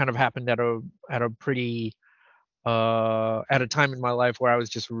kind of happened at a pretty at a time in my life where I was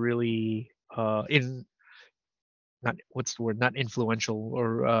just really in not what's the word, not influential,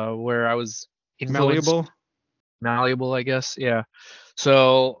 or where I was influenced, Malleable. malleable, I guess. Yeah.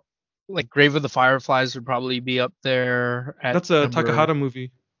 So like Grave of the Fireflies would probably be up there at That's a number. Takahata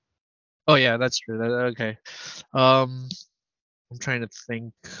movie. Oh yeah, that's true. Okay. Um, I'm trying to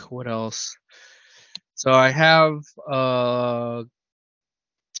think what else. So I have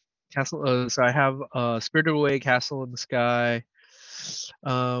Castle. So I have Spirited Away, Castle in the Sky.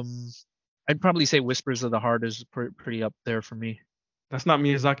 Um, I'd probably say Whispers of the Heart is pretty up there for me. That's not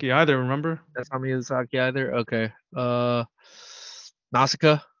Miyazaki either, remember? That's not Miyazaki either. Okay.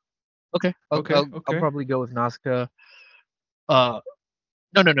 Nausicaa. Okay, Okay, I'll okay. probably go with Nausicaa. Uh,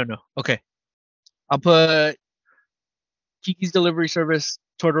 no, no, no, no. Okay, I'll put Kiki's Delivery Service,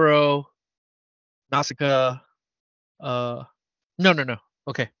 Totoro, Nausicaa. No, no, no.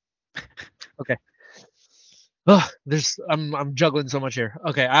 Okay, okay. Ugh, I'm juggling so much here.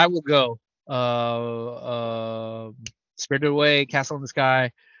 Okay, I will go. Spirited Away, Castle in the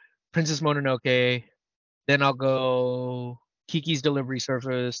Sky, Princess Mononoke. Then I'll go Kiki's Delivery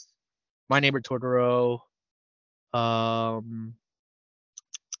Service, My Neighbor Totoro. Um,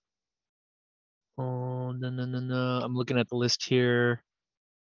 oh no no no no! I'm looking at the list here.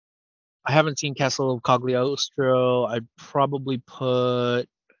 I haven't seen Castle of Cagliostro. I'd probably put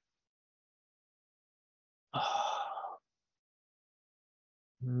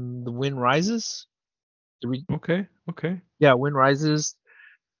The Wind Rises. Did we? Okay, okay. Yeah, Wind Rises.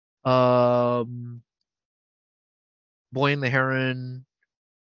 Um, Boy and the Heron.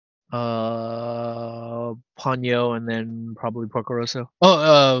 Ponyo, and then probably Porco Rosso.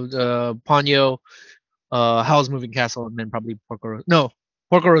 Oh, Ponyo, Howl's Moving Castle, and then probably Porco Rosso. No,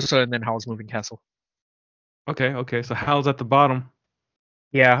 Porco Rosso, and then Howl's Moving Castle. Okay, okay. So Hal's at the bottom.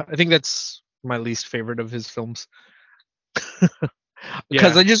 Yeah, I think that's my least favorite of his films, because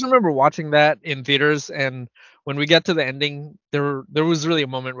Yeah. I just remember watching that in theaters, and when we get to the ending, there was really a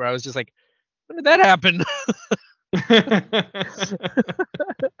moment where I was just like, when did that happen?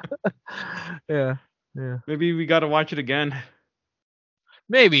 Yeah, yeah. Maybe we got to watch it again.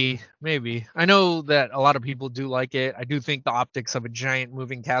 Maybe. I know that a lot of people do like it. I do think the optics of a giant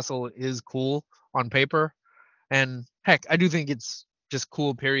moving castle is cool on paper. And heck, I do think it's just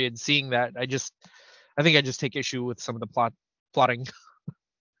cool, period, seeing that. I think I just take issue with some of the plotting.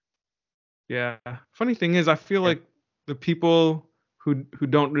 Yeah. Funny thing is, I feel Yeah. like the people who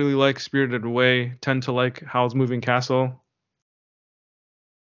don't really like Spirited Away tend to like Howl's Moving Castle.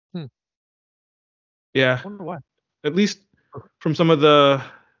 Hmm. Yeah. Wonder why. At least from some of the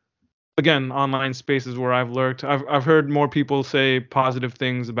again online spaces where I've lurked, I've heard more people say positive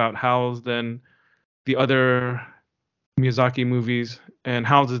things about Howl's than the other Miyazaki movies, and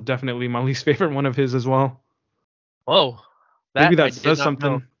Howl's is definitely my least favorite one of his as well. Whoa. Maybe That I that did says not know.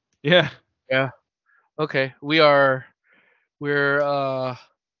 something. Yeah. Yeah. Okay. We're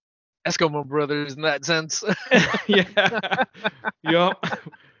Eskimo brothers in that sense. Yeah. Yup.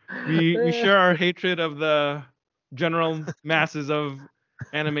 We share our hatred of the general masses of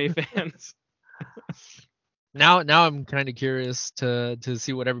anime fans. Now I'm kind of curious to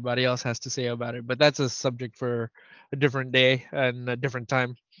see what everybody else has to say about it, but that's a subject for a different day and a different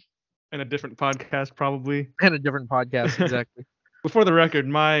time In a different podcast probably. and a different podcast. Exactly. Before the record,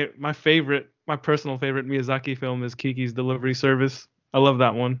 my personal favorite Miyazaki film is Kiki's Delivery Service. I love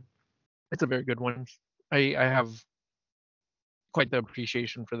that one. It's a very good one. I have quite the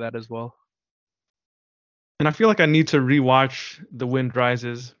appreciation for that as well. And I feel like I need to rewatch The Wind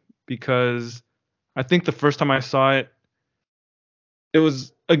Rises because I think the first time I saw it, it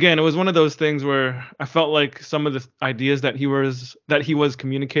was one of those things where I felt like some of the ideas that he was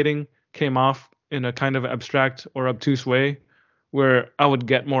communicating came off in a kind of abstract or obtuse way where I would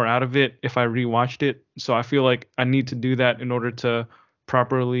get more out of it if I rewatched it. So I feel like I need to do that in order to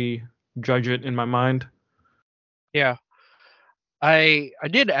properly judge it in my mind. Yeah, I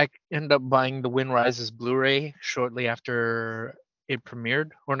did end up buying the Wind Rises Blu-ray shortly after it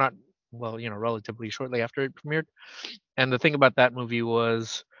premiered, or not. Well, relatively shortly after it premiered. And the thing about that movie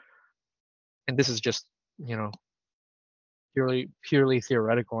was, and this is just you know purely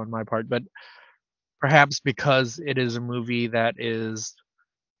theoretical on my part, but perhaps because it is a movie that is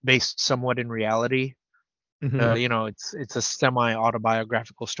based somewhat in reality. Hmm. It's a semi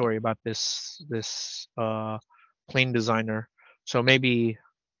autobiographical story about this plane designer. So maybe,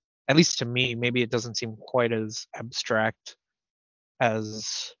 at least to me, maybe it doesn't seem quite as abstract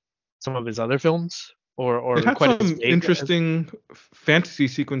as some of his other films, It or had quite as some vague as. interesting fantasy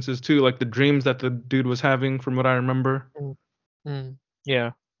sequences too, like the dreams that the dude was having, from what I remember. Mm, mm,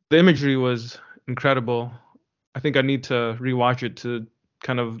 yeah, The imagery was incredible. I think I need to rewatch it to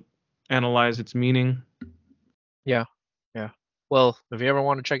kind of analyze its meaning. yeah, yeah. Well, if you ever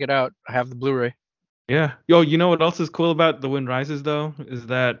want to check it out, I have the Blu-ray. Yeah. Yo, you know what else is cool about The Wind Rises though? Is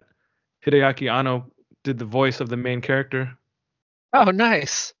that Hideaki Anno did the voice of the main character. Oh,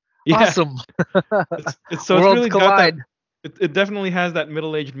 nice, Yeah. awesome. It's Worlds really got that. collide. It definitely has that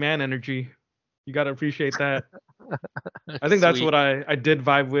middle-aged man energy. You got to appreciate that. I think that's Sweet. what I did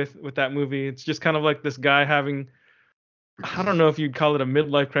vibe with that movie. It's just kind of like this guy having, I don't know if you'd call it a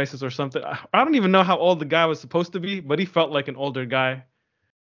midlife crisis or something. I don't even know how old the guy was supposed to be, but he felt like an older guy,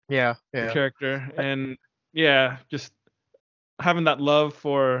 Yeah, the yeah, character. And yeah, just having that love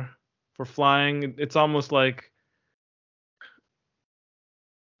for flying. It's almost like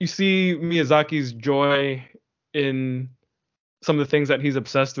you see Miyazaki's joy in some of the things that he's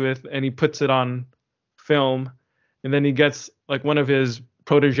obsessed with, and he puts it on film, and then he gets like one of his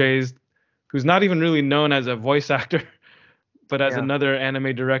proteges, who's not even really known as a voice actor, but as yeah, another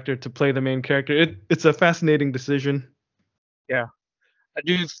anime director to play the main character. It's a fascinating decision. yeah. I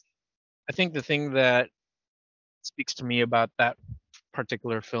do. I think the thing that speaks to me about that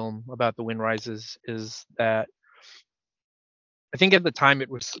particular film, about The Wind Rises, is that I think at the time it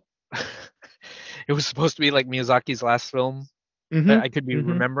was it was supposed to be like Miyazaki's last film. I Mhm. could be Mhm.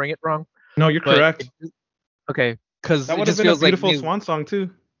 remembering it wrong, No, you're but correct. okay, because That it would have just been a feels like beautiful swan song too,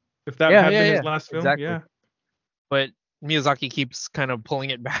 if that yeah, had yeah, been his yeah, last film. exactly. Yeah. But Miyazaki keeps kind of pulling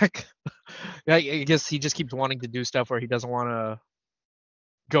it back. I guess he just keeps wanting to do stuff where he doesn't want to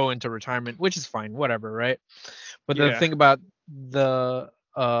go into retirement, which is fine, whatever, right? But the Yeah. thing about the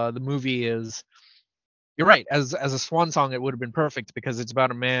movie is, you're right. As a swan song, it would have been perfect because it's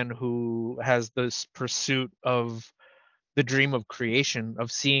about a man who has this pursuit of the dream of creation,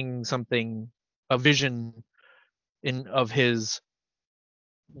 of seeing something, a vision in of his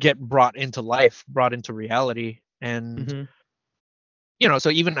get brought into life, brought into reality, and Mhm. so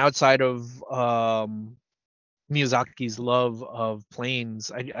even outside of Miyazaki's love of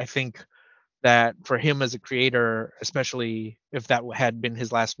planes, I think that for him as a creator, especially if that had been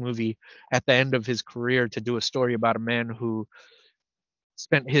his last movie, at the end of his career, to do a story about a man who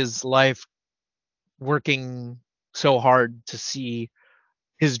spent his life working so hard to see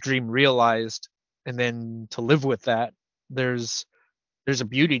his dream realized and then to live with that, there's there's a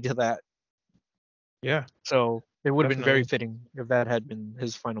beauty to that. Yeah, So it would have been very definitely. fitting if that had been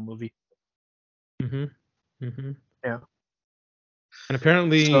his final movie. Mhm. Mhm. Yeah. And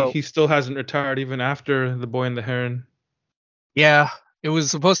apparently So he still hasn't retired even after The Boy and the Heron. yeah, it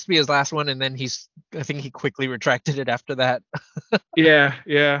was supposed to be his last one, and then I think he quickly retracted it after that. Yeah,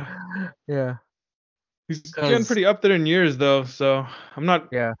 yeah. Yeah. He's getting Cause pretty up there in years though, so I'm not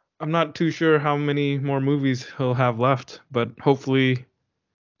yeah, I'm not too sure how many more movies he'll have left, but hopefully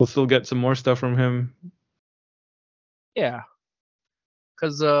we'll still get some more stuff from him. yeah.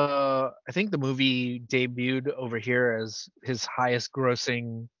 Cause I think the movie debuted over here as his highest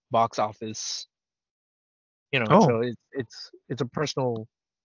grossing box office. Oh, So it's a personal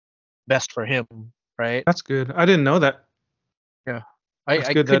best for him, right? that's good. I didn't know that. Yeah. I That's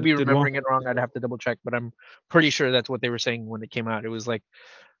I good could that be it did well. remembering it wrong. I'd have to double check, but I'm pretty sure that's what they were saying when it came out. It was like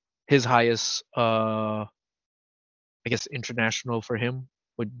his highest, I guess international for him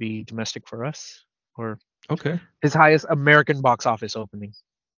would be domestic for us, or Okay. his highest American box office opening.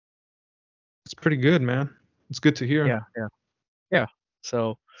 It's pretty good, man. It's good to hear. Yeah, yeah, yeah.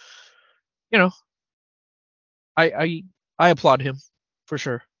 So, you know, I I applaud him for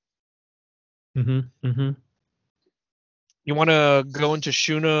sure. Mm-hmm. You want to go into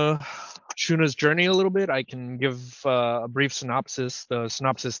Shuna's journey a little bit? I can give a brief synopsis, the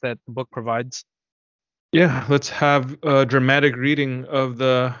synopsis that the book provides. Yeah, let's have a dramatic reading of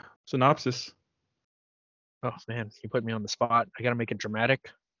the synopsis. Oh man, you put me on the spot. I gotta make it dramatic.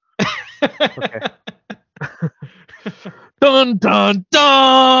 Okay. Dun dun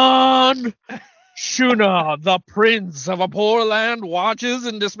dun! Shuna, the prince of a poor land, watches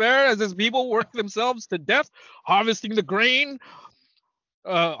in despair as his people work themselves to death, harvesting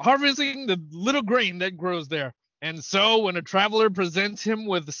harvesting the little grain that grows there. And so, when a traveler presents him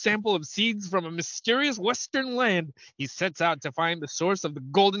with a sample of seeds from a mysterious western land, he sets out to find the source of the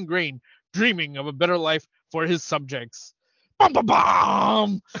golden grain, dreaming of a better life for his subjects. Bum, bum,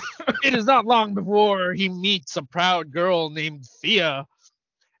 bum! It is not long before he meets a proud girl named Thea.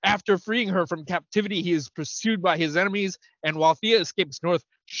 After freeing her from captivity, he is pursued by his enemies, and while Thea escapes north,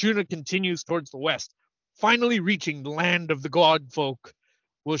 Shuna continues towards the west, finally reaching the land of the god folk.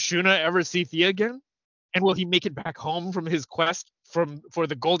 Will Shuna ever see Thea again? And will he make it back home from his quest for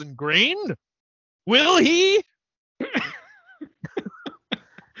the golden grain? Will he?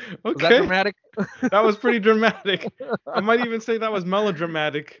 Was that Okay, dramatic? that was pretty dramatic. I might even say that was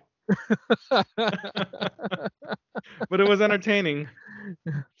melodramatic, but it was entertaining.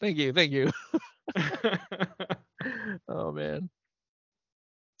 Thank you, thank you. Oh man.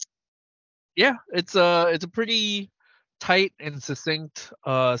 Yeah, it's a pretty tight and succinct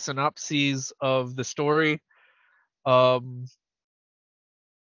synopsis of the story. Um,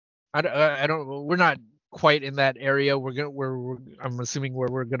 I don't. We're not quite in that area. I'm assuming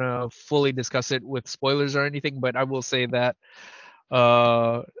we're gonna fully discuss it with spoilers or anything. But I will say that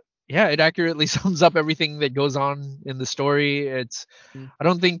uh, yeah, it accurately sums up everything that goes on in the story. It's I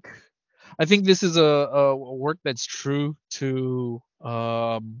don't think I think this is a work that's true to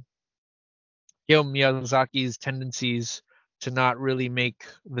Hayao Miyazaki's tendencies to not really make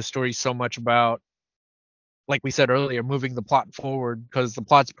the story so much about, like we said earlier, moving the plot forward, because the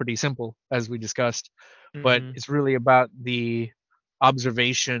plot's pretty simple as we discussed, but Mm-hmm. it's really about the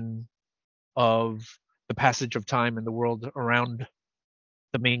observation of the passage of time in the world around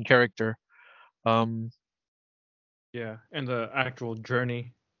the main character, um, Yeah, and the actual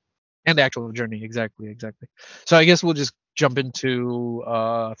journey. and the actual journey. Exactly. So I guess we'll just jump into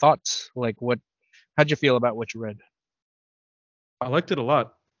thoughts. Like, how'd you feel about what you read? I liked it a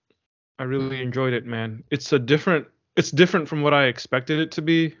lot. I really enjoyed it, man. It's different from what I expected it to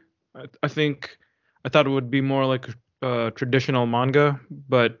be. I think I thought it would be more like a traditional manga,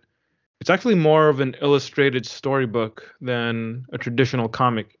 but it's actually more of an illustrated storybook than a traditional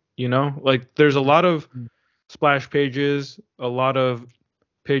comic, you know? Like there's a lot of splash pages, a lot of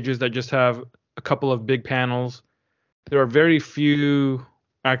pages that just have a couple of big panels. There are very few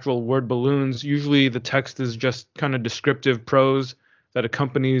actual word balloons. Usually the text is just kind of descriptive prose that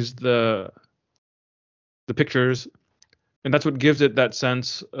accompanies the pictures, and that's what gives it that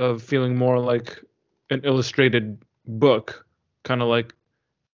sense of feeling more like an illustrated book, kind of like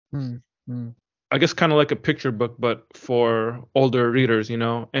Mm, mm, I guess kind of like a picture book but for older readers, you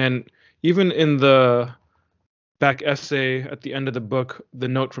know. And even in the back essay at the end of the book, the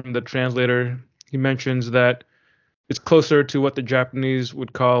note from the translator, he mentions that it's closer to what the Japanese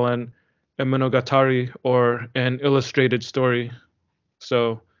would call an a monogatari or an illustrated story.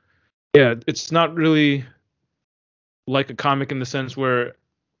 So, yeah, it's not really like a comic in the sense where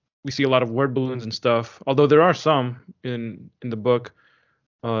we see a lot of word balloons and stuff. Although there are some in the book,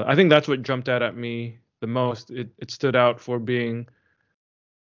 I think that's what jumped out at me the most. It stood out for being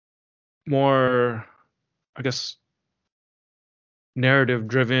more, I guess, narrative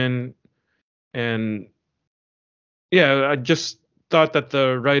driven, and yeah, I just thought that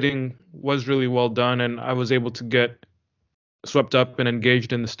the writing was really well done, and I was able to get swept up and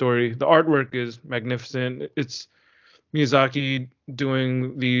engaged in the story. The artwork is magnificent. It's Miyazaki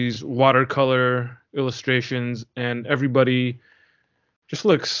doing these watercolor illustrations, and everybody just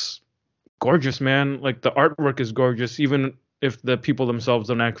looks gorgeous, man. Like the artwork is gorgeous, even if the people themselves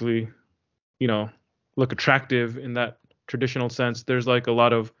don't actually, you know, look attractive in that traditional sense. There's like a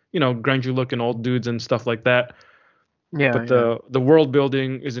lot of, grungy looking old dudes and stuff like that. yeah, But yeah. the world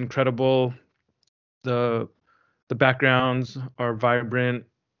building is incredible. The the backgrounds are vibrant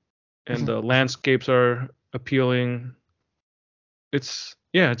and the landscapes are appealing. It's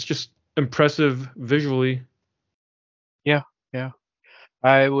just impressive visually. Yeah, yeah.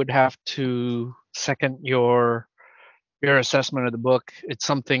 I would have to second your assessment of the book. It's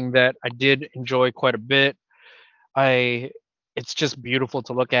something that I did enjoy quite a bit. I It's just beautiful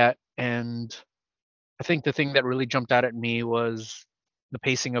to look at, and I think the thing that really jumped out at me was the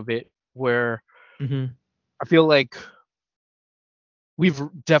pacing of it, where Mm-hmm. I feel like we've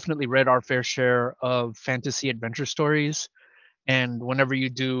definitely read our fair share of fantasy adventure stories, and whenever you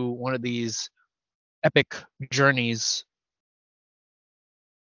do one of these epic journeys,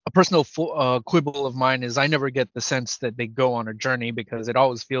 a personal quibble of mine is I never get the sense that they go on a journey, because it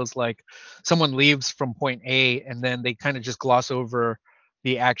always feels like someone leaves from point A and then they kind of just gloss over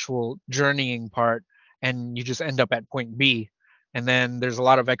the actual journeying part, and you just end up at point B. And then there's a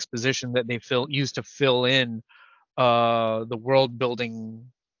lot of exposition that they fill use to fill in the world building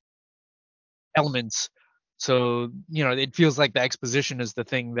elements. So, it feels like the exposition is the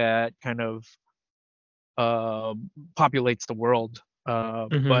thing that kind of uh, populates the world.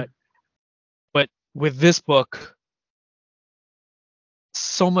 Mm-hmm. But with this book,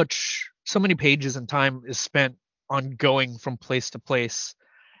 so many pages and time is spent on going from place to place,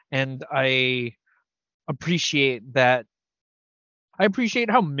 and appreciate that I appreciate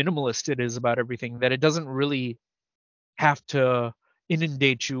how minimalist it is about everything, that it doesn't really have to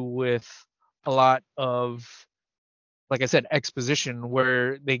inundate you with a lot of, like I said, exposition,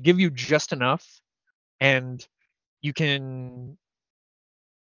 where they give you just enough, and you can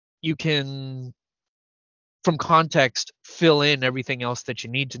you can from context fill in everything else that you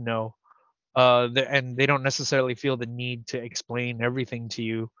need to know. And they don't necessarily feel the need to explain everything to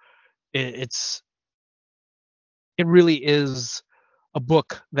you. It's it really is a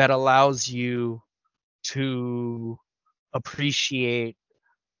book that allows you to appreciate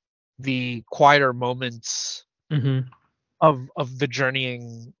the quieter moments Mm-hmm. of the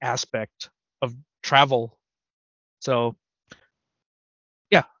journeying aspect of travel. So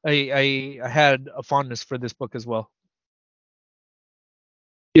yeah, I had a fondness for this book as well.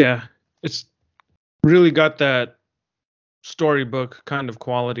 Yeah, it's really got that storybook kind of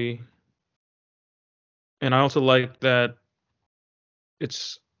quality, and I also like that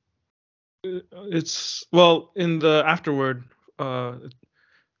it's it's well in the afterword.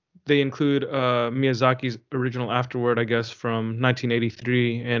 They include Miyazaki's original afterword, I guess, from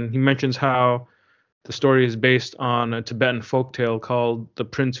 1983, and he mentions how the story is based on a Tibetan folktale called "The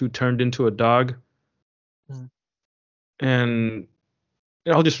Prince Who Turned into a Dog." Mm, And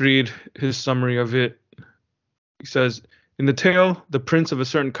I'll just read his summary of it. He says, "In the tale, the prince of a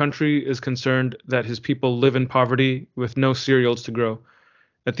certain country is concerned that his people live in poverty with no cereals to grow.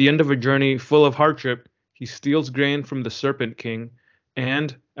 At the end of a journey full of hardship, he steals grain from the Serpent King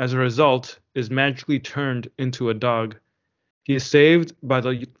and, as a result, is magically turned into a dog. He is saved by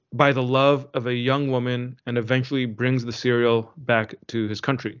the love of a young woman and eventually brings the cereal back to his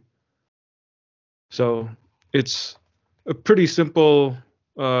country." So it's a pretty simple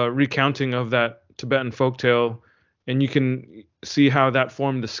recounting of that Tibetan folktale, and you can see how that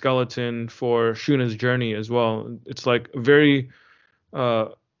formed the skeleton for Shuna's journey as well. It's like a very uh,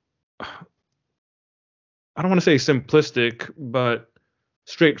 I don't want to say simplistic, but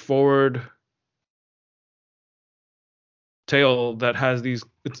straightforward tale that has these.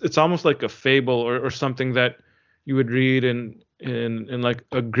 It's almost like a fable or something that you would read in like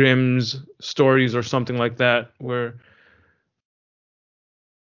a Grimm's stories or something like that, where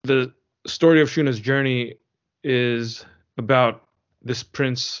the story of Shuna's journey is about this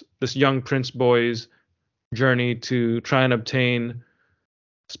young prince boy's journey to try and obtain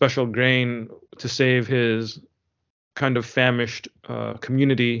special grain to save his kind of famished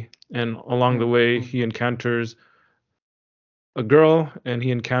community. And along the mm, way, mm, he encounters a girl, and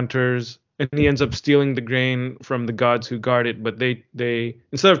he ends up stealing the grain from the gods who guard it. But they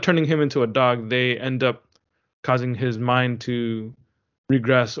instead of turning him into a dog, they end up causing his mind to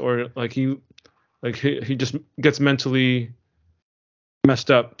regress, or he just gets mentally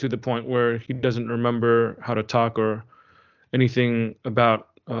messed up to the point where he doesn't remember how to talk or anything about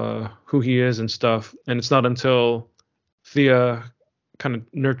who he is and stuff. And it's not until Thea kind of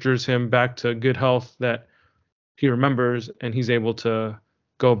nurtures him back to good health that he remembers, and he's able to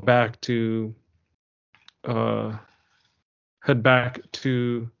go back to uh, head back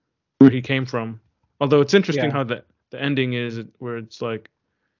to where he came from. Although it's interesting yeah, how the ending is, where it's like,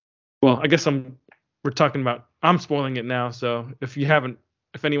 well, I guess we're talking about, I'm spoiling it now. So if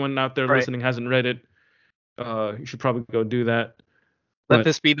anyone out there right. listening hasn't read it, you should probably go do that. Let But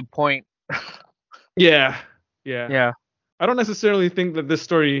this be the point. yeah, yeah, Yeah, I don't necessarily think that this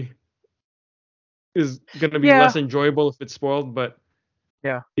story is gonna be yeah, less enjoyable if it's spoiled, but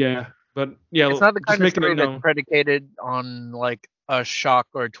yeah. yeah, but yeah, It's not the just kind of making it story that's known. predicated on like a shock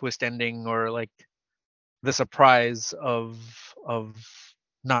or a twist ending, or like the surprise of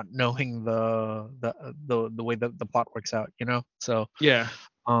not knowing the way that the plot works out. So Yeah,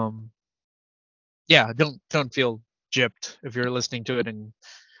 um yeah, don't feel gypped if you're listening to it and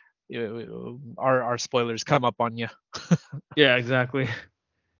our spoilers come up on you. Yeah, exactly.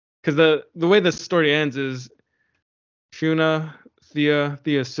 Because the way the story ends is Shuna,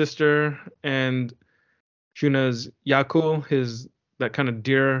 Thea's sister, and Shuna's Yakul, his that kind of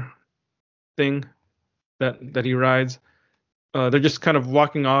deer thing that he rides. They're just kind of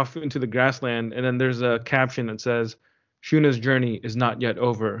walking off into the grassland, and then there's a caption that says, "Shuna's journey is not yet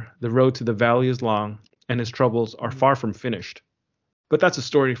over. The road to the valley is long, and his troubles are far from finished." But that's a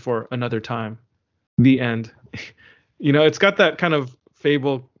story for another time. The end. It's got that kind of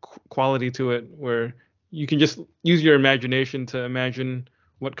fable quality to it where you can just use your imagination to imagine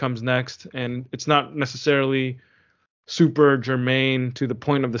what comes next, and it's not necessarily super germane to the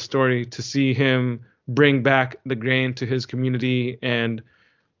point of the story to see him bring back the grain to his community and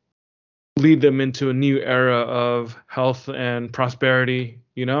lead them into a new era of health and prosperity.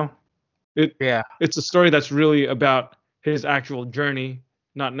 it Yeah, it's a story that's really about his actual journey,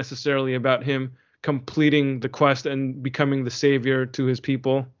 not necessarily about him completing the quest and becoming the savior to his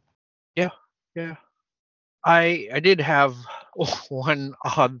people. yeah, yeah. I did have one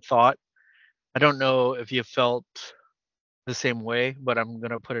odd thought. I don't know if you felt the same way, but I'm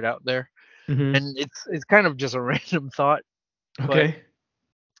gonna put it out there. Hmm. And it's kind of just a random thought, but Okay.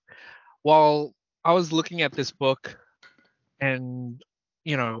 while I was looking at this book and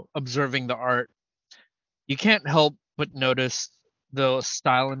observing the art, you can't help but notice the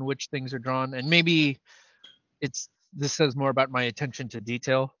style in which things are drawn. And maybe it's this says more about my attention to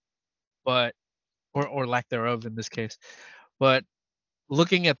detail, but or lack thereof in this case. But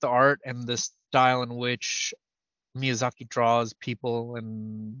looking at the art and the style in which Miyazaki draws people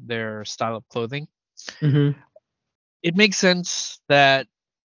and their style of clothing, Hmm. it makes sense that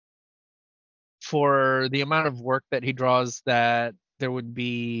for the amount of work that he draws that there would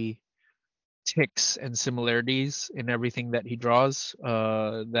be ticks and similarities in everything that he draws,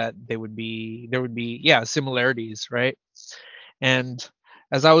 that there would be, yeah, similarities, right? And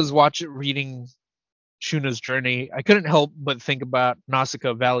as I was watching reading Shuna's journey, I couldn't help but think about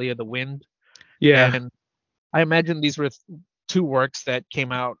Nausicaa Valley of the Wind. Yeah. And I imagine these were two works that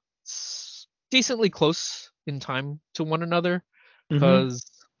came out decently close in time to one another, Hmm. because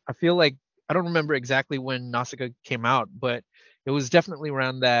I feel like I don't remember exactly when Nausicaa came out, but it was definitely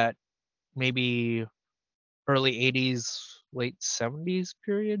around that maybe early 80s, late 70s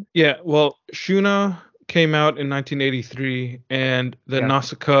period. Yeah, well, Shuna came out in 1983, and the Yeah.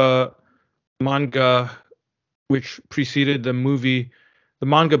 Nausicaa manga, which preceded the movie, the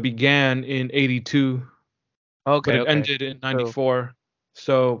manga began in 82, but Okay, it okay. ended in So, 94.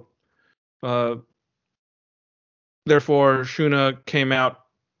 So, uh, therefore, Shuna came out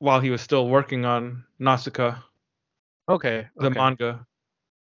while he was still working on Nausicaa, okay, the okay. manga.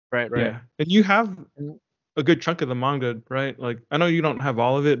 Right, right. Yeah. And you have And, a good chunk of the manga, right? Like, I know you don't have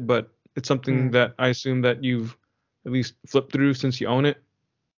all of it, but it's something mm, that I assume that you've at least flipped through since you own it.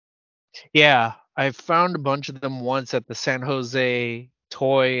 yeah, I found a bunch of them once at the San Jose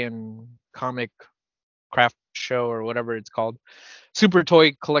toy and comic craft show or whatever it's called. Super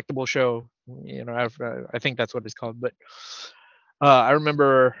toy collectible show. I think that's what it's called. But I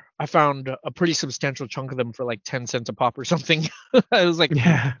remember I found a pretty substantial chunk of them for like 10 cents a pop or something. I was like,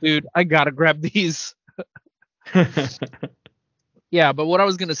 Yeah. dude, I gotta grab these. Yeah, but what I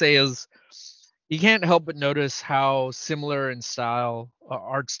was gonna say is you can't help but notice how similar in style,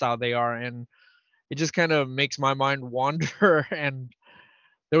 art style they are, and it just kind of makes my mind wander. And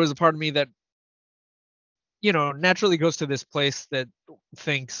there was a part of me that naturally goes to this place that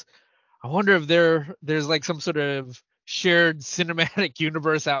thinks, I wonder if there's like some sort of shared cinematic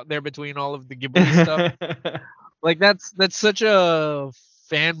universe out there between all of the Ghibli stuff. Like that's such a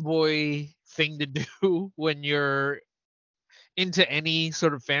fanboy thing to do when you're into any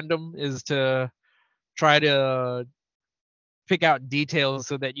sort of fandom, is to try to pick out details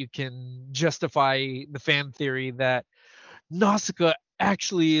so that you can justify the fan theory that Nausicaa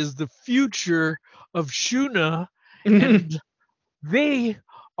actually is the future of Shuna, and they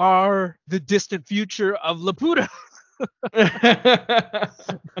are the distant future of Laputa,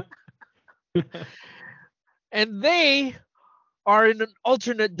 and they are in an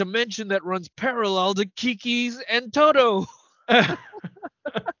alternate dimension that runs parallel to Kiki's and Toto. Do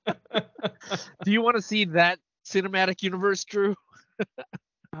you want to see that cinematic universe, Drew?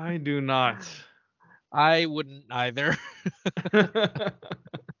 I do not. I wouldn't either.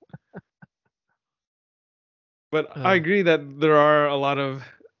 But I Uh, agree that there are a lot of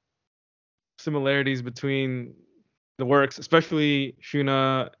similarities between the works, especially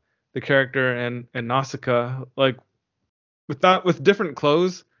Shuna, the character, and Nausicaa. Like with different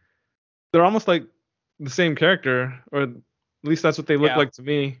clothes, they're almost like the same character, or at least that's what they look Yeah, like to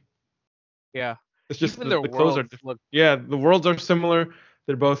me. yeah. It's just Even their the clothes are worlds different. look. Yeah, the worlds are similar.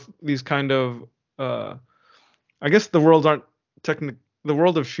 They're both these kind of uh I guess the worlds aren't technic the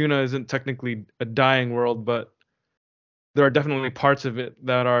world of Shuna isn't technically a dying world, but there are definitely parts of it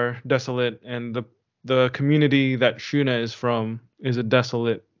that are desolate, and the community that Shuna is from is a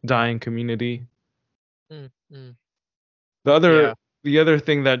desolate, dying community. Mm, mm, The yeah, other the other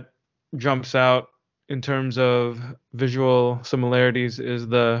thing that jumps out in terms of visual similarities is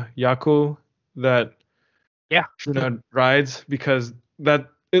the Yaku that yeah. Shuna rides, because that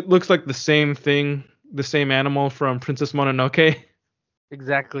it looks like the same thing, the same animal from Princess Mononoke.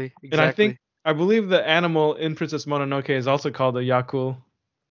 Exactly, And exactly. I believe the animal in Princess Mononoke is also called a Yaku.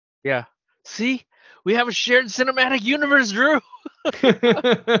 Yeah. See, we have a shared cinematic universe, Drew.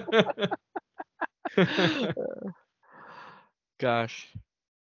 Gosh,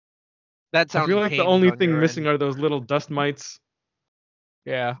 that I feel sounded like the pained only on thing your missing end. are those little dust mites.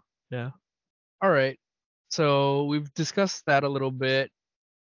 Yeah, yeah. All right. So we've discussed that a little bit.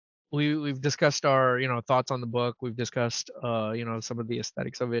 We've discussed our thoughts on the book. We've discussed some of the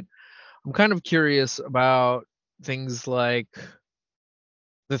aesthetics of it. I'm kind of curious about things like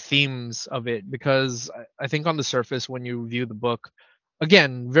the themes of it, because I think on the surface when you view the book,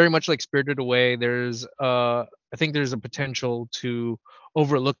 again, very much like Spirited Away, there's I think there's a potential to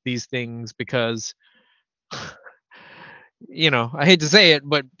overlook these things because I hate to say it,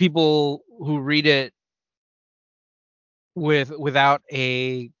 but people who read it without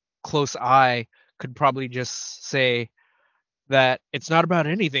a close eye could probably just say that it's not about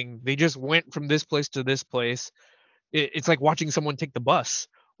anything. They just went from this place to this place. It's like watching someone take the bus.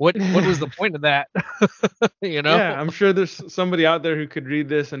 What was the point of that? you know? Yeah, I'm sure there's somebody out there who could read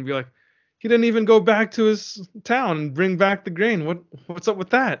this and be like, he didn't even go back to his town and bring back the grain. What's up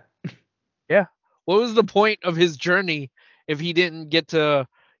with that? Yeah. What was the point of his journey if he didn't get to,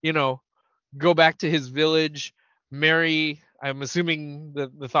 you know, go back to his village, marry? I'm assuming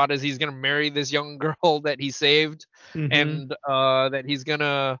the thought is he's gonna marry this young girl that he saved, Mm-hmm. and that he's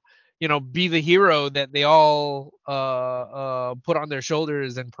gonna, be the hero that they all put on their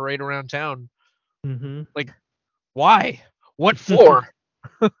shoulders and parade around town. Mm-hmm. Like, why? What for?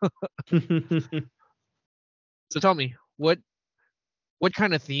 So tell me, what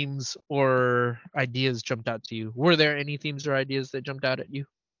kind of themes or ideas jumped out to you? Were there any themes or ideas that jumped out at you?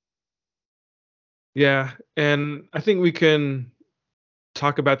 Yeah, and I think we can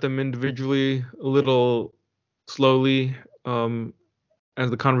talk about them individually a little slowly, um, as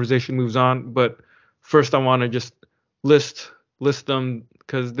the conversation moves on. But first, I want to just list list them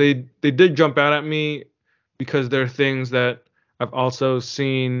because they did jump out at me, because they're things that I've also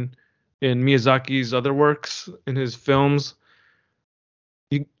seen in Miyazaki's other works, in his films.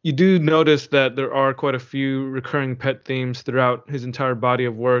 You do notice that there are quite a few recurring pet themes throughout his entire body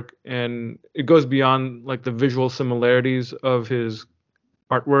of work, and it goes beyond like the visual similarities of his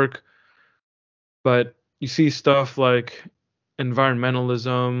artwork, but you see stuff like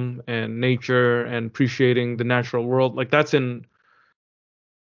environmentalism and nature and appreciating the natural world. Like that's in,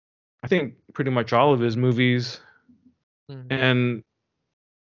 I think, pretty much all of his movies. Mm, And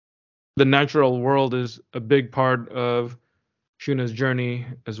the natural world is a big part of Shuna's journey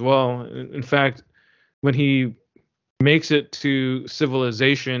as well. In fact, when he makes it to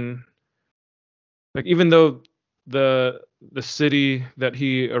civilization, like even though the city that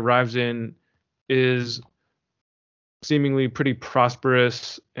he arrives in is seemingly pretty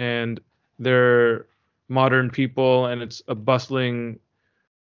prosperous and they're modern people and it's a bustling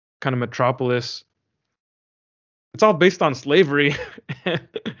kind of metropolis, it's all based on slavery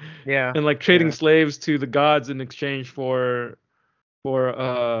yeah, and like trading yeah, slaves to the gods in exchange for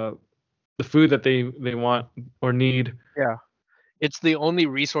the food that they want or need. yeah. It's the only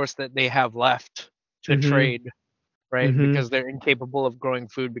resource that they have left to Mhm. trade, right? Mhm. Because they're incapable of growing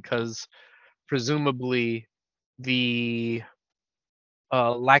food because presumably the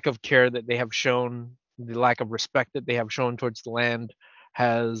lack of care that they have shown, the lack of respect that they have shown towards the land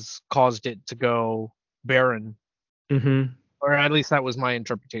has caused it to go barren, Mhm. or at least that was my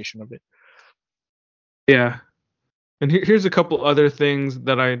interpretation of it. Yeah. And here's a couple other things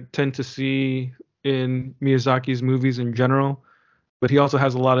that I tend to see in Miyazaki's movies in general, but he also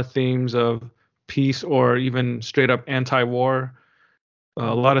has a lot of themes of peace or even straight up anti-war. A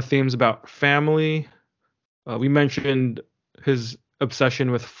Mm, lot of themes about family. We mentioned his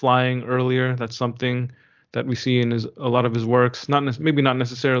obsession with flying earlier. That's something that we see in a lot of his works. Maybe not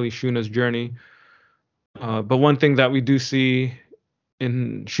necessarily Shuna's journey, but one thing that we do see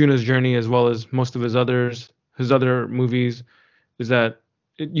in Shuna's journey, as well as most of his other movies, is that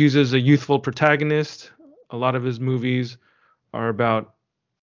it uses a youthful protagonist. A lot of his movies are about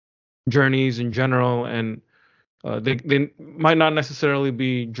journeys in general, and they might not necessarily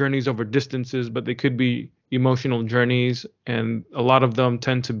be journeys over distances, but they could be emotional journeys, and a lot of them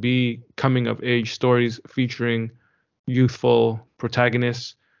tend to be coming of age stories featuring youthful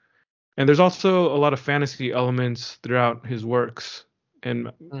protagonists. And there's also a lot of fantasy elements throughout his works. And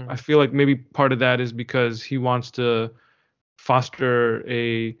I Mm. feel like maybe part of that is because he wants to foster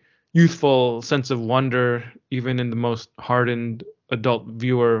a youthful sense of wonder, even in the most hardened adult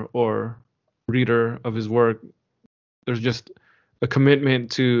viewer or reader of his work. There's just a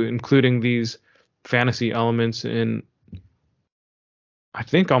commitment to including these fantasy elements in, I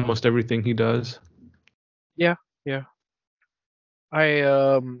think, almost everything he does. Yeah, yeah.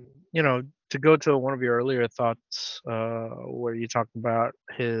 I you know, to go to one of your earlier thoughts, where you talked about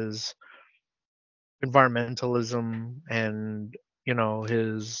his environmentalism and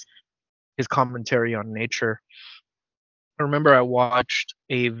his commentary on nature. I remember I watched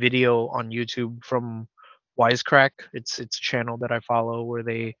a video on YouTube from Wisecrack. It's a channel that I follow where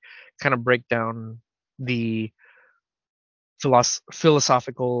they kind of break down the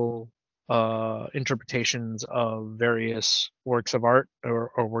philosophical interpretations of various works of art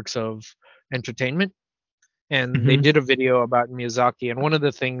or works of entertainment. And they Hmm. did a video about Miyazaki, and one of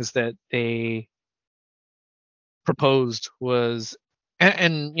the things that they proposed was,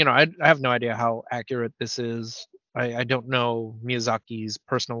 and I have no idea how accurate this is. I don't know Miyazaki's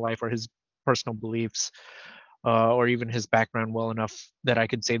personal life or his personal beliefs, or even his background well enough that I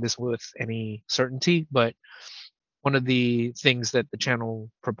could say this with any certainty. But one of the things that the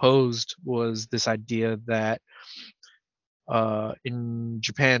channel proposed was this idea that in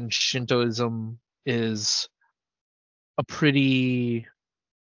Japan, Shintoism is a pretty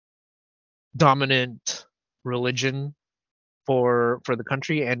dominant religion for the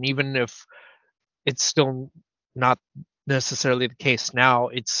country, and even if it's still not necessarily the case now,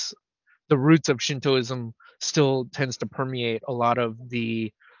 it's the roots of Shintoism still tends to permeate a lot of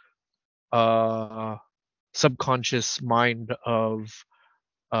the uh, subconscious mind of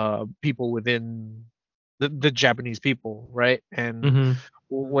people within the Japanese people, right? And Hmm.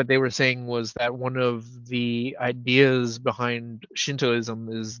 what they were saying was that one of the ideas behind Shintoism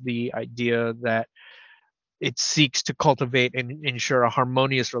is the idea that it seeks to cultivate and ensure a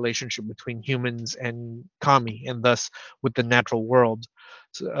harmonious relationship between humans and kami, and thus with the natural world.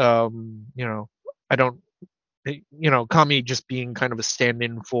 So, I don't, kami just being kind of a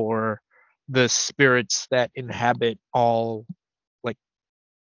stand-in for the spirits that inhabit all like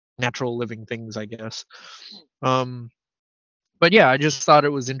natural living things, I guess. Um, but yeah, I just thought it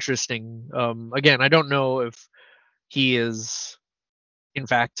was interesting. Again, I don't know if he is in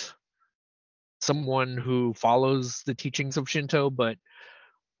fact someone who follows the teachings of Shinto, but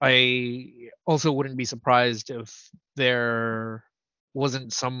I also wouldn't be surprised if there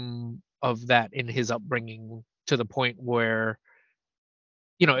wasn't some of that in his upbringing, to the point where,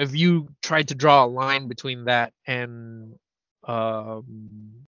 if you tried to draw a line between that and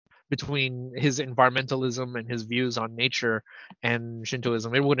between his environmentalism and his views on nature and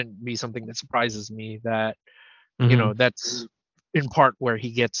Shintoism, it wouldn't be something that surprises me that, Hmm. that's in part where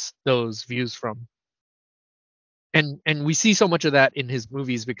he gets those views from. And we see so much of that in his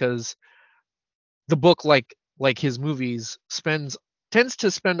movies, because the book, like his movies, spends tends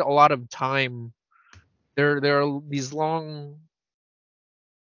to spend a lot of time. There are these long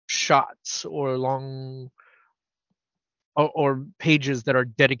shots or long or pages that are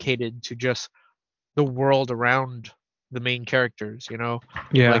dedicated to just the world around the main characters. Like,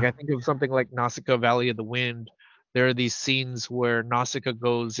 Yeah. I think of something like Nausicaa Valley of the Wind. There are these scenes where Nausicaa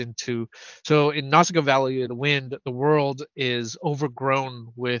goes into, so in Nausicaa Valley of the Wind, the world is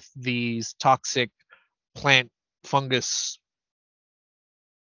overgrown with these toxic plant fungus,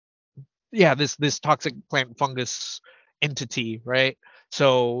 yeah, this toxic plant fungus entity, right?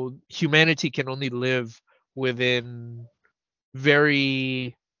 So humanity can only live within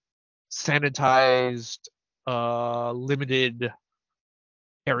very sanitized, limited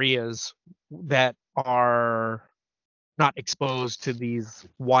areas that are not exposed to these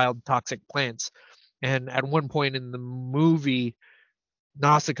wild toxic plants. And at one point in the movie,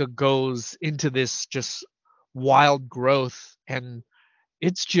 Nausicaa goes into this just wild growth, and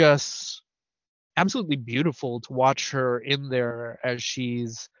it's just absolutely beautiful to watch her in there as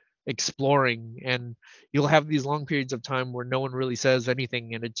she's exploring. And you'll have these long periods of time where no one really says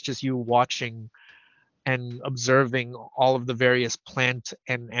anything, and it's just you watching and observing all of the various plant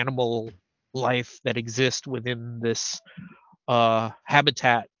and animal life that exist within this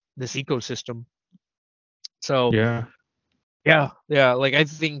habitat, this ecosystem. So Yeah. Yeah. Like I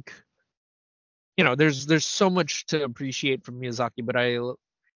think there's so much to appreciate from Miyazaki, but I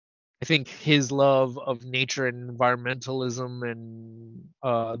think his love of nature and environmentalism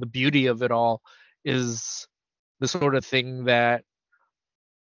and the beauty of it all is the sort of thing that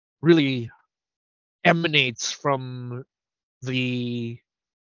really emanates from the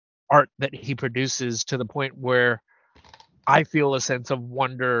art that he produces to the point where I feel a sense of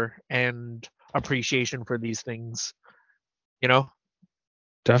wonder and appreciation for these things, you know?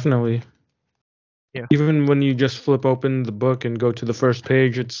 Definitely. Yeah. Even when you just flip open the book and go to the first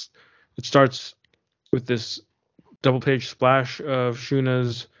page, it starts with this double page splash of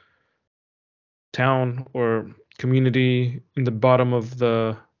Shuna's town or community in the bottom of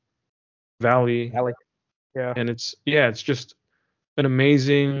the valley, Alec. Yeah. and it's just an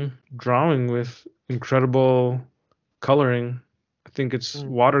amazing drawing with incredible coloring. I think it's Mm,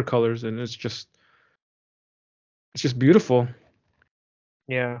 watercolors, and it's just beautiful.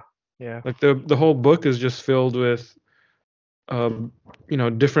 yeah. Yeah. Like the whole book is just filled with um,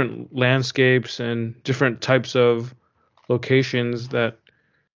 different landscapes and different types of locations that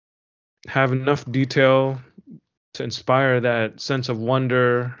have enough detail to inspire that sense of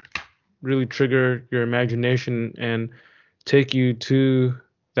wonder, really trigger your imagination and take you to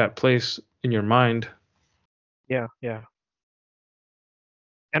that place in your mind. Yeah.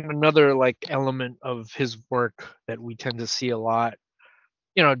 And another like element of his work that we tend to see a lot,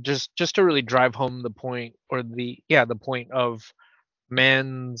 just to really drive home the point or the point of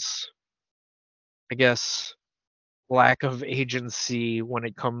man's, I guess, lack of agency when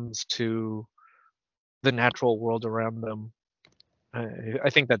it comes to the natural world around them. I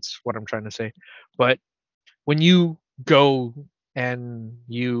think that's what I'm trying to say. But when you go and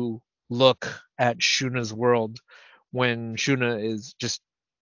you look at Shuna's world, when Shuna is just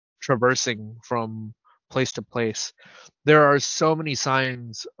traversing from place to place, there are so many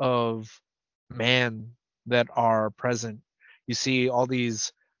signs of man that are present. You see all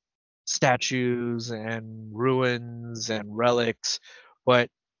these statues and ruins and relics, but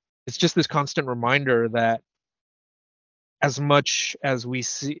it's just this constant reminder that as much as we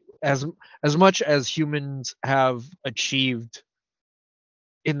see as much as humans have achieved,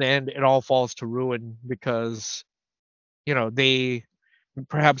 in the end it all falls to ruin because they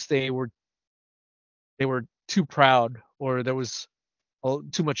perhaps they were too proud, or there was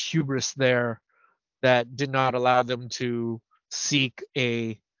too much hubris there that did not allow them to seek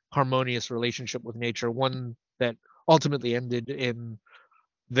a harmonious relationship with nature, one that ultimately ended in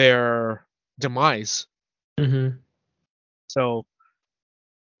their demise. Hmm. So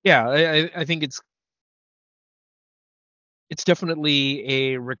yeah, I think it's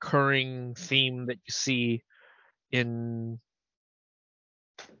definitely a recurring theme that you see in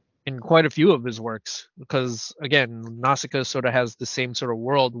in quite a few of his works, because again Nausicaa sort of has the same sort of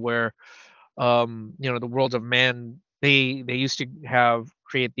world where the world of man, they used to have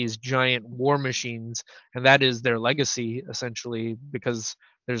create these giant war machines, and that is their legacy essentially, because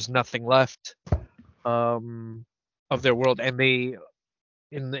there's nothing left um of their world. And they,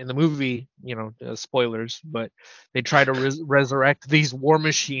 in the movie, spoilers, but they try to resurrect these war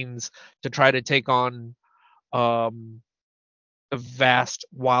machines to try to take on um the vast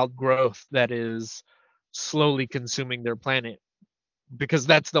wild growth that is slowly consuming their planet, because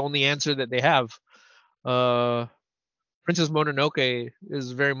that's the only answer that they have. uh Princess Mononoke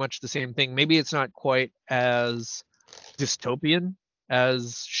is very much the same thing. Maybe it's not quite as dystopian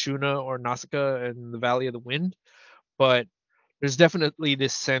as Shuna or Nausicaa and the Valley of the Wind, but there's definitely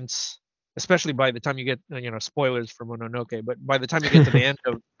this sense, especially by the time you get, spoilers for Mononoke, but by the time you get to the end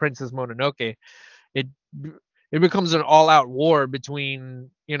of Princess Mononoke, it it becomes an all-out war between,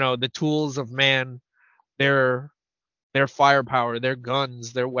 the tools of man, their their firepower, their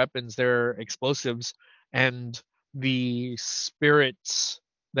guns, their weapons, their explosives, and the spirits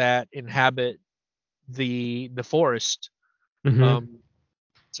that inhabit the forest. Hmm. Um,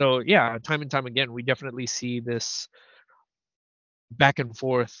 so yeah, time and time again, we definitely see this back and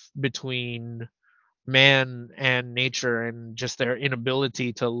forth between man and nature, and just their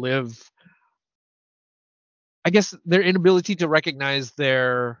inability to live. I guess their inability to recognize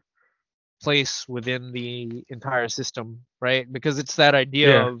their place within the entire system, right? Because it's that idea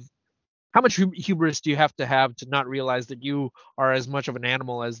Yeah. of how much hubris do you have to not realize that you are as much of an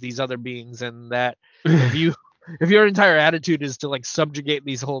animal as these other beings, and that if you if your entire attitude is to like subjugate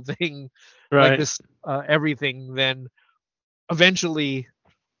these whole thing, like Right. this, everything, then eventually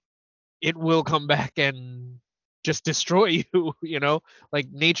it will come back and just destroy you. Like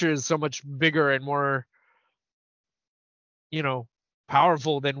nature is so much bigger and more, you know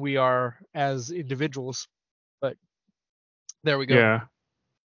powerful than we are as individuals. But There we go. Yeah.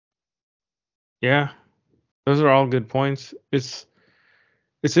 Yeah. Those are all good points. It's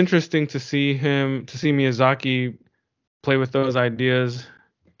interesting to see Miyazaki play with those ideas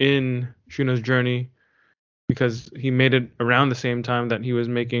in Shuna's journey because he made it around the same time that he was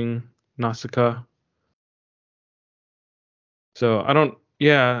making Nausicaa. So I don't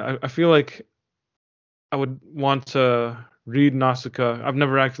yeah, I feel like I would want to read Nausicaa. I've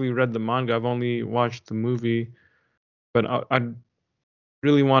never actually read the manga. I've only watched the movie, but I'd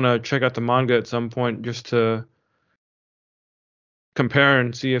really want to check out the manga at some point just to compare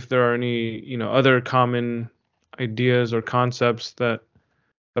and see if there are any, other common ideas or concepts that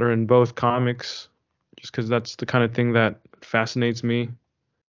are in both comics, just because that's the kind of thing that fascinates me.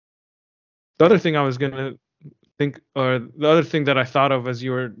 The other thing I was gonna think, or the other thing that I thought of as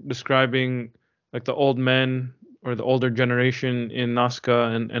you were describing, like the old men or the older generation in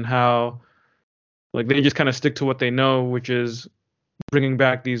Nazca, and how like they just kind of stick to what they know, which is bringing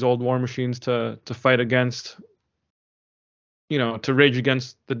back these old war machines to fight against, to rage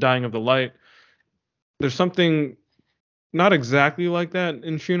against the dying of the light. There's something not exactly like that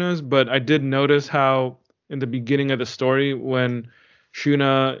in Shuna's, but I did notice how in the beginning of the story, when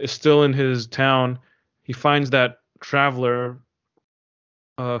Shuna is still in his town, he finds that traveler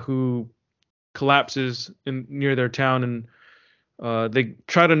who collapses in near their town, and they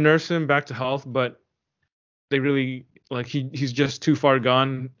try to nurse him back to health, but they really like he's just too far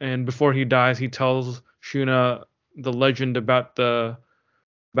gone. And before he dies, he tells Shuna the legend about the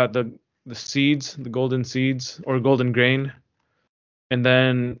seeds, the golden seeds or golden grain. And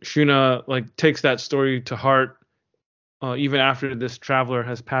then Shuna like takes that story to heart, even after this traveler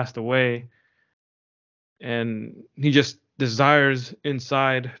has passed away, and he just desires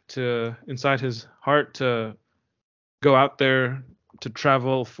inside his heart to go out there, to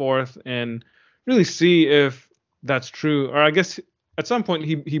travel forth and really see if that's true. Or I guess at some point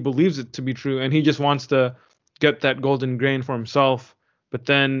he believes it to be true, and he just wants to get that golden grain for himself. But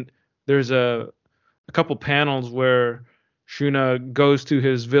then there's a couple panels where Shuna goes to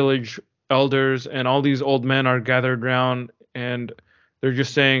his village elders, and all these old men are gathered round, and they're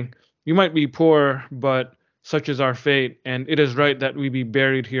just saying, "You might be poor, but such is our fate, and it is right that we be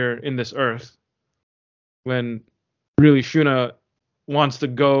buried here in this earth." When really Shuna wants to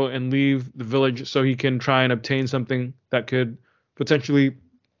go and leave the village so he can try and obtain something that could potentially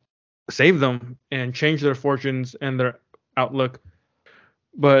save them and change their fortunes and their outlook.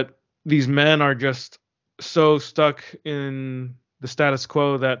 But these men are just so stuck in the status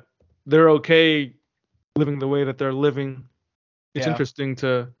quo that they're okay living the way that they're living. It's Yeah. interesting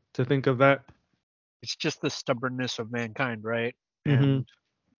to think of that. It's just the stubbornness of mankind, right? Hmm.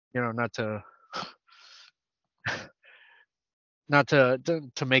 And not to not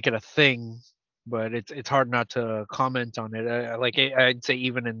to make it a thing, but it's hard not to comment on it. I'd say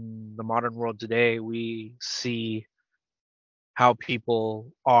even in the modern world today, we see how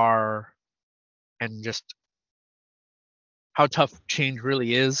people are and just how tough change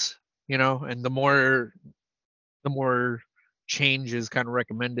really is, and the more change is kind of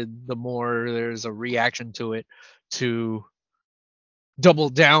recommended, the more there's a reaction to it to double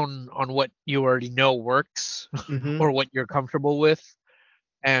down on what you already know works Hmm. or what you're comfortable with.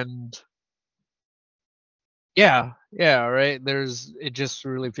 And yeah, right. It just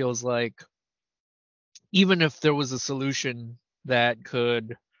really feels like even if there was a solution that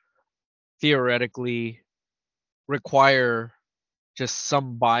could theoretically require just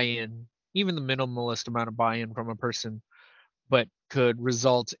some buy-in, even the minimalist amount of buy-in from a person, but could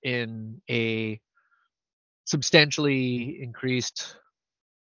result in a substantially increased,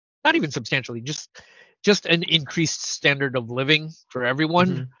 not even substantially, just an increased standard of living for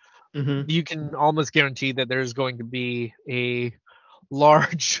everyone, Hmm. Hmm. you can almost guarantee that there's going to be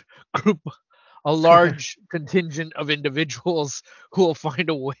large group a large contingent of individuals who will find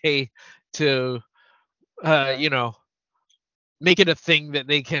a way to uh, you know make it a thing that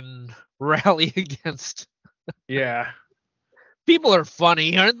they can rally against. Yeah. People are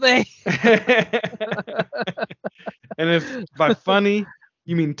funny, aren't they? And if by funny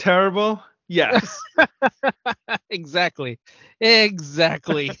you mean terrible, yes. Exactly.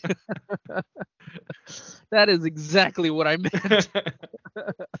 Exactly. That is exactly what I meant.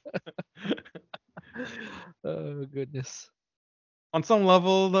 Oh goodness. On some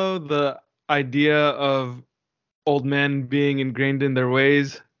level, though, the idea of old men being ingrained in their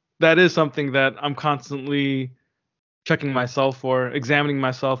ways, that is something that I'm constantly checking myself for, examining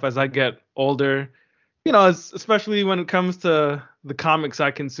myself as I get older. Especially when it comes to the comics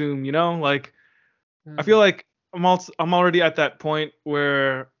I consume, like I feel Hmm. like I'm already at that point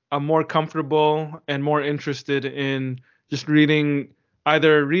where I'm more comfortable and more interested in just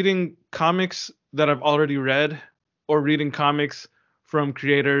either reading comics that I've already read or reading comics from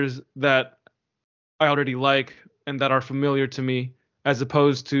creators that I already like and that are familiar to me, as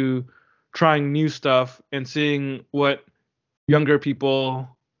opposed to trying new stuff and seeing what younger people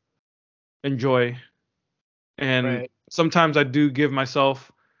enjoy. And Right. sometimes I do give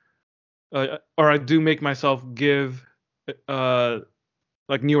myself, or I do make myself give, uh,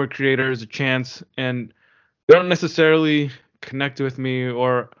 like newer creators a chance, and they don't necessarily connect with me,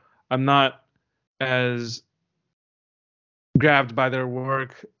 or I'm not as grabbed by their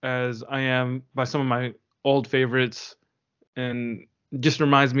work as I am by some of my old favorites, and it just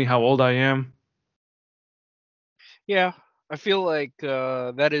reminds me how old I am. Yeah, I feel like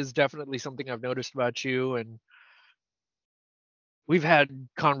that is definitely something I've noticed about you, and we've had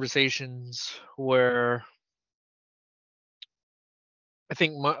conversations where I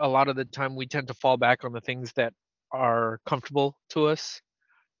think a lot of the time we tend to fall back on the things that are comfortable to us,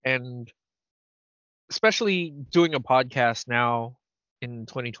 and especially doing a podcast now in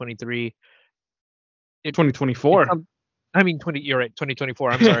 2023, it's 2024. I mean 20 you're right,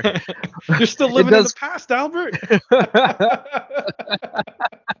 2024, I'm sorry. You're still It living in the does. past, Albert.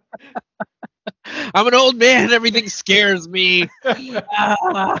 I'm an old man, everything scares me.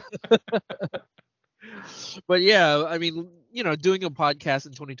 Ah. But yeah, I mean, doing a podcast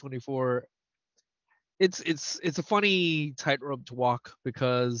in 2024, it's a funny tightrope to walk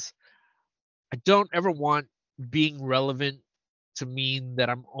because I don't ever want being relevant to mean that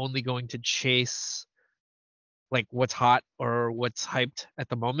I'm only going to chase like what's hot or what's hyped at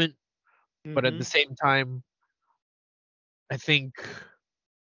the moment. But at the Hmm. same time, I think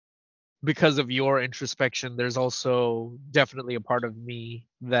because of your introspection, there's also definitely a part of me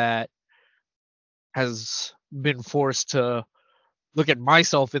that has been forced to look at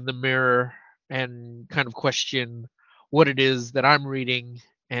myself in the mirror and kind of question what it is that I'm reading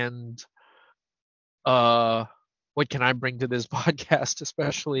and uh what can I bring to this podcast,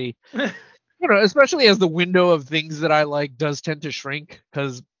 especially especially as the window of things that I like does tend to shrink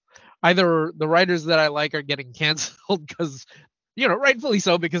because either the writers that I like are getting canceled because rightfully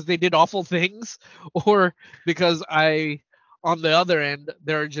so because they did awful things, or because on the other end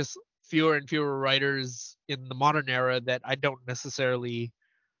there are just fewer and fewer writers in the modern era that I don't necessarily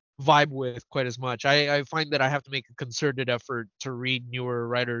vibe with quite as much. I find that I have to make a concerted effort to read newer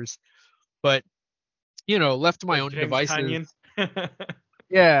writers, but left to my Like own James devices. Canyon,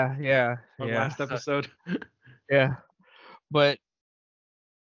 Yeah, yeah, our yeah, last episode. yeah. But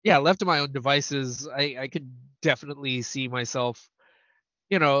yeah, left to my own devices, I could definitely see myself.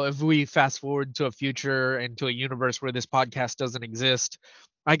 If we fast forward to a future and to a universe where this podcast doesn't exist,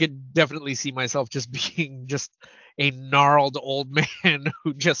 I could definitely see myself just being just a gnarled old man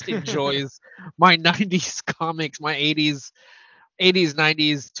who just enjoys my 90s comics, my 80s,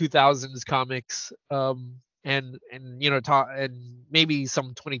 90s, 2000s comics, and talk and maybe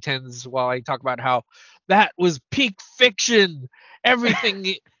some 2010s while I talk about how that was peak fiction.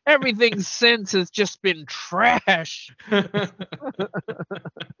 Everything since has just been trash.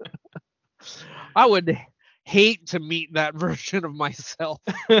 I would hate to meet that version of myself.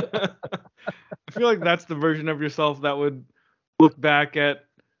 I feel like that's the version of yourself that would look back at,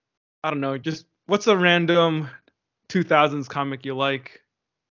 I don't know, just what's a random 2000s comic you like?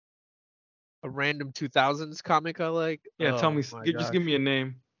 A random 2000s comic I like. Yeah, tell me, Oh my just gosh. give me a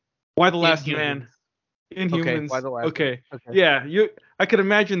name. Why the Last Man? Inhumans. Okay, why Inhumans. the last one? Okay. Okay. Yeah, I could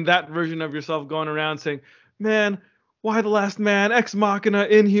imagine that version of yourself going around saying, "Man, Why the Last Man, Ex Machina,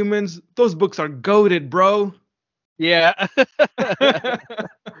 Inhumans, those books are goated, bro." Yeah.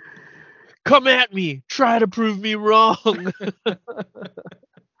 Come at me. Try to prove me wrong.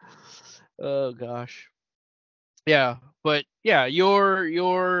 Oh gosh. Yeah, but yeah, your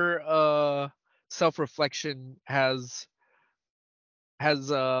self-reflection has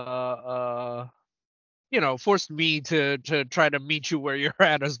forced me to try to meet you where you're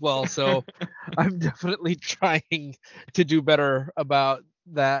at as well. So I'm definitely trying to do better about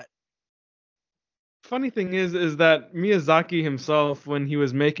that. Funny thing is that Miyazaki himself, when he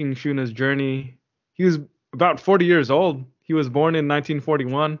was making Shuna's journey, he was about 40 years old. He was born in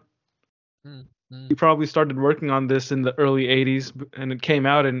 1941. Mm, mm. He probably started working on this in the early 80s, and it came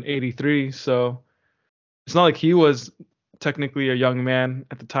out in 83. So it's not like he was technically a young man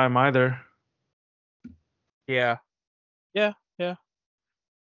at the time either. Yeah. Yeah, yeah.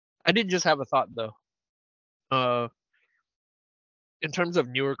 I did just have a thought though. Uh in terms of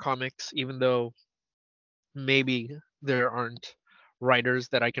newer comics, even though maybe there aren't writers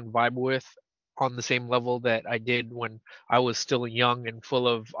that I can vibe with, on the same level that I did when I was still young and full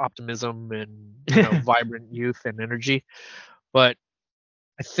of optimism and, you know, vibrant youth and energy. But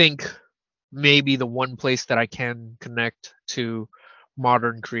I think maybe the one place that I can connect to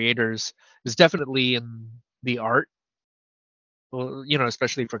modern creators is definitely in the art. Well, you know,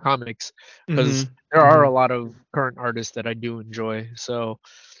 especially for comics, because Mhm. there are a Mhm. lot of current artists that I do enjoy. So,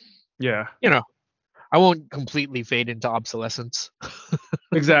 Yeah. you know, I won't completely fade into obsolescence.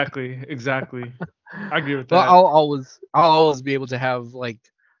 Exactly. Exactly. I agree with But that. I'll always be able to have like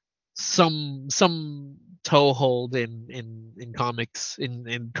some toehold in comics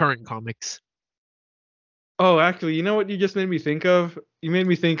in current comics. Oh, actually, you know what you just made me think of? You made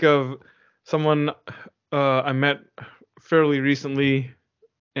me think of someone I met fairly recently,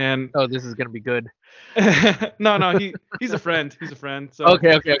 and Oh, this is gonna be good. no, no, he's a friend. He's a friend. So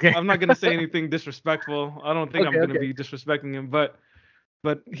Okay, okay, okay. I'm not gonna say anything disrespectful. I don't think I'm Okay, gonna okay. be disrespecting him, but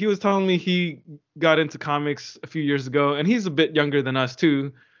he was telling me he got into comics a few years ago, and he's a bit younger than us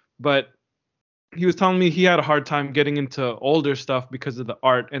too. But he was telling me he had a hard time getting into older stuff because of the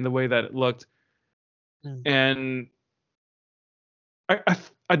art and the way that it looked. Mm, And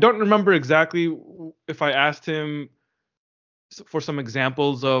I don't remember exactly if I asked him for some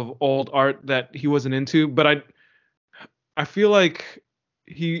examples of old art that he wasn't into, but I feel like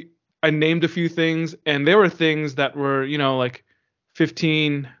he I named a few things, and there were things that were, like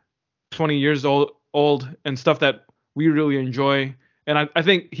 15, 20 years old and stuff that we really enjoy. And I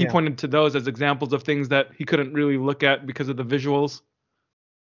think he yeah. pointed to those as examples of things that he couldn't really look at because of the visuals.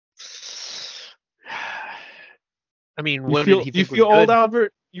 I mean, You what did feel he you think was feel old, good?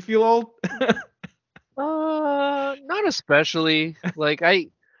 Albert? You feel old? Not especially. Like I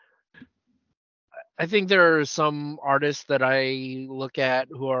think there are some artists that I look at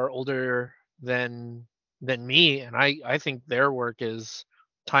who are older than me, and I think their work is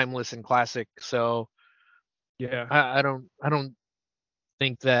timeless and classic. So Yeah. I don't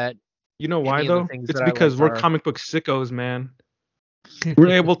think that You know why any of the though? things It's that I like because we're are. comic book sickos, man.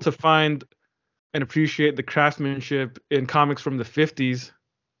 We're able to find and appreciate the craftsmanship in comics from the 50s,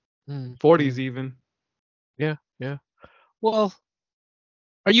 Mm, 40s mm, even. yeah, yeah. Well,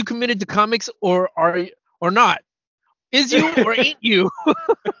 are you committed to comics or not? Is you or ain't you?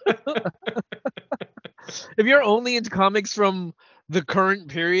 If you're only into comics from the current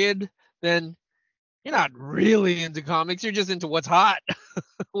period, then you're not really into comics. You're just into what's hot,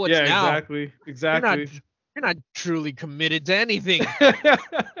 what's Yeah, now. exactly. You're not Exactly. you're not truly committed to anything.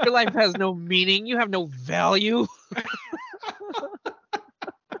 Your life has no meaning. You have no value.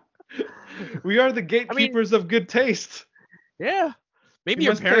 We are the I mean, gatekeepers of good taste. yeah. You Maybe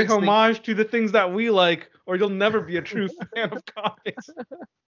your must pay parents think, homage to the things that we like, or you'll never be a true fan of comics.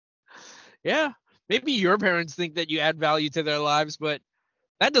 yeah. Maybe your parents think that you add value to their lives, but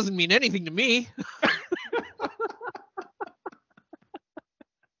that doesn't mean anything to me.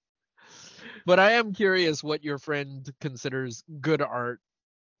 But I am curious what your friend considers good art.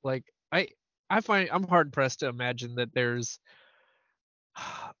 Like I find I'm hard pressed to imagine that there's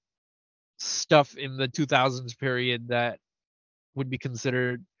stuff in the 2000s period that would be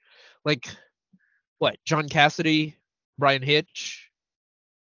considered like what John Cassidy, Brian Hitch.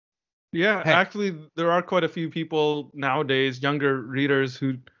 Yeah, Heck, actually, there are quite a few people nowadays, younger readers,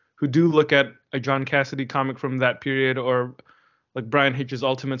 who do look at a John Cassidy comic from that period, or like Brian Hitch's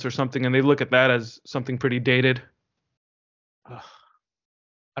Ultimates or something, and they look at that as something pretty dated. ugh,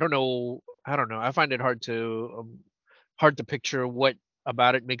 I don't know. I don't know. I find it hard to picture what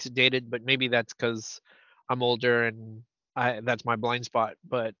about it makes it dated, but maybe that's because I'm older and I that's my blind spot.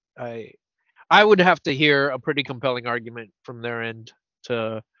 But I would have to hear a pretty compelling argument from their end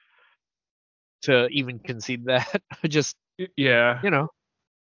to even concede that. Just Yeah. you know,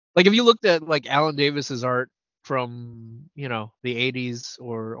 like if you looked at like Alan Davis's art from the 80s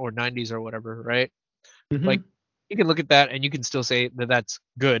or 90s or whatever, right? Like Hmm. you can look at that and you can still say that that's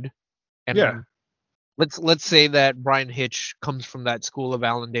good. Yeah. And let's say that Brian Hitch comes from that school of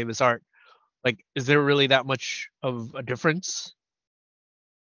Alan Davis art. Like, is there really that much of a difference?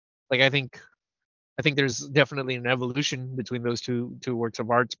 Like, I think there's definitely an evolution between those two works of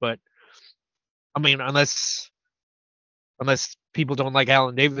arts, but I mean, unless people don't like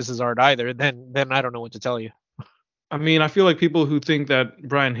Alan Davis's art either, then I don't know what to tell you. I mean, I feel like people who think that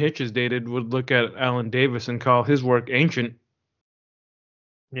Brian Hitch is dated would look at Alan Davis and call his work ancient.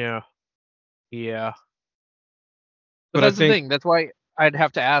 Yeah, yeah. But But I that's the think, thing. That's why I'd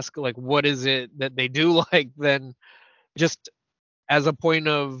have to ask, like, what is it that they do like then, just as a point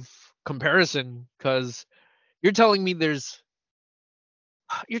of comparison? Because you're telling me there's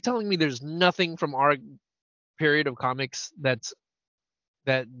you're telling me there's nothing from our period of comics that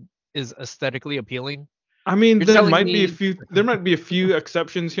is aesthetically appealing. I mean, You're telling me, there might be a few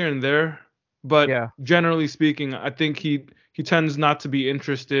exceptions here and there, but yeah, generally speaking, I think he tends not to be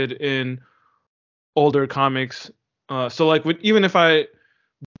interested in older comics. So like even if I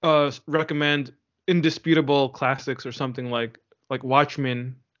recommend indisputable classics or something like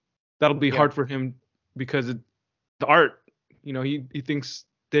Watchmen, that'll be yeah. hard for him because the art, he thinks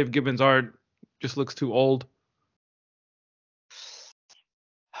Dave Gibbons' art just looks too old.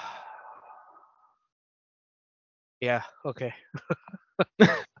 Yeah, okay.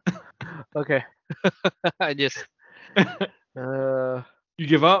 Okay. I just uh You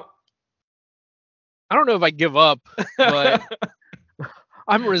give up? I don't know if I give up, but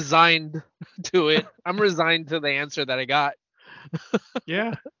I'm resigned to it. I'm resigned to the answer that I got.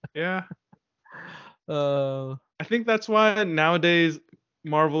 Yeah, yeah. Uh I think that's why nowadays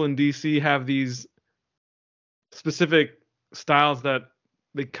Marvel and DC have these specific styles that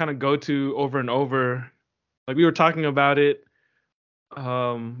they kind of go to over and over. Like we were talking about it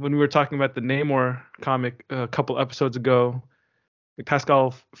when we were talking about the Namor comic a couple episodes ago. Like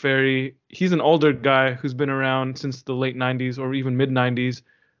Pascal Ferry, he's an older guy who's been around since the late 90s or even mid 90s,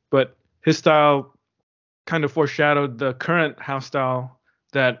 but his style kind of foreshadowed the current house style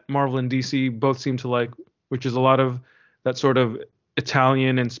that Marvel and DC both seem to like, which is a lot of that sort of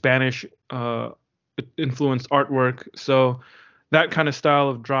Italian and Spanish influenced artwork. So that kind of style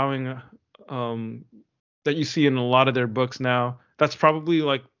of drawing um, that you see in a lot of their books now, that's probably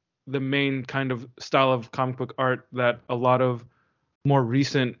like the main kind of style of comic book art that a lot of more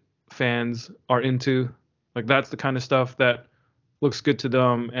recent fans are into. Like that's the kind of stuff that looks good to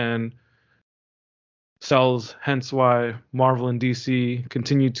them and sells, hence why Marvel and DC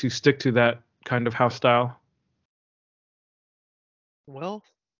continue to stick to that kind of house style. well,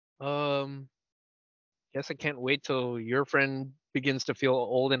 um guess I can't wait till your friend begins to feel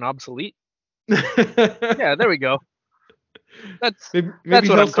old and obsolete. Yeah, there we go. That's Maybe that's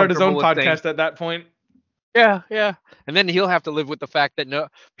what he'll I'm start his comfortable own with saying. podcast at that point. Yeah, yeah. And then he'll have to live with the fact that no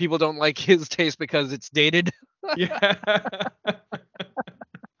people don't like his taste because it's dated. Yeah.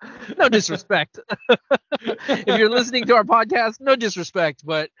 No disrespect. If you're listening to our podcast, no disrespect,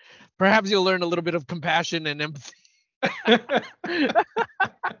 but perhaps you'll learn a little bit of compassion and empathy.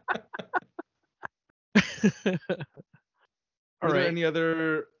 All Were there right. any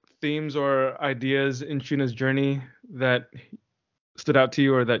other themes or ideas in Shuna's journey that stood out to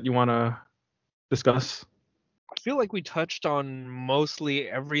you or that you want to discuss? I feel like we touched on mostly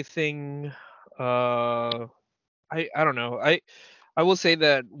everything. Uh I don't know. I will say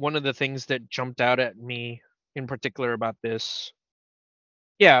that one of the things that jumped out at me in particular about this,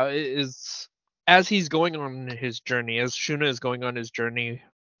 yeah, is as he's going on his journey, as Shuna is going on his journey,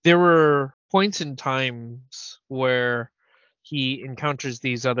 there were points in times where he encounters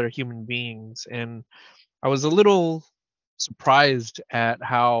these other human beings, and I was a little surprised at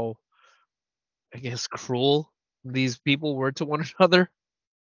how, I guess, cruel these people were to one another.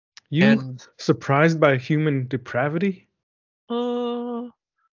 You And surprised by human depravity? uh,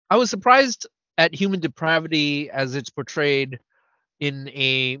 I was surprised at human depravity as it's portrayed in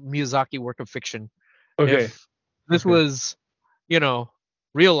a Miyazaki work of fiction. Okay. If this Okay. was, you know,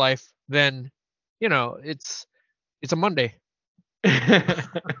 real life, then it's a Monday.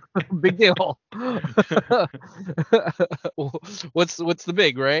 Big deal. What's the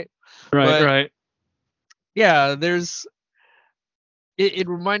big, right? Right, But right. yeah, it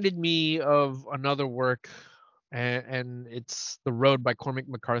reminded me of another work, and it's The Road by Cormac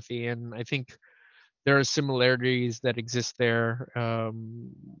McCarthy, and I think there are similarities that exist there.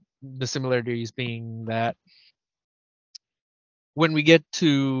 The similarities being that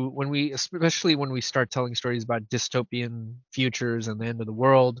especially when we start telling stories about dystopian futures and the end of the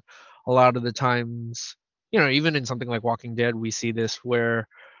world, a lot of the times, even in something like Walking Dead, we see this where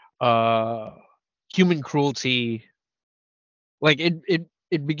uh human cruelty, like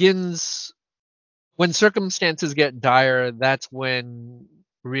it begins when circumstances get dire. That's when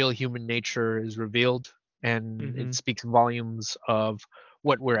real human nature is revealed, and it Hmm. speaks volumes of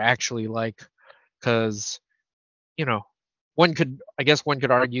what we're actually like. Because you know one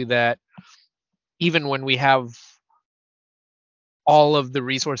could argue that even when we have all of the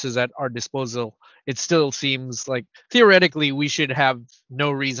resources at our disposal, it still seems like theoretically we should have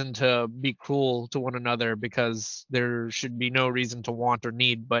no reason to be cruel to one another, because there should be no reason to want or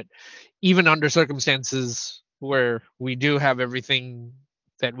need. But even under circumstances where we do have everything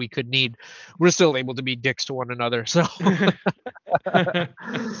that we could need, we're still able to be dicks to one another. So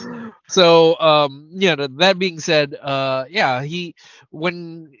yeah, that being said, yeah, he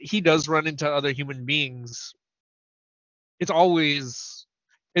when he does run into other human beings, it's always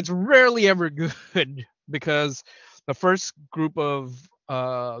it's rarely ever good because the first group of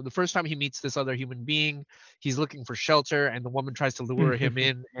the first time he meets this other human being, he's looking for shelter and the woman tries to lure him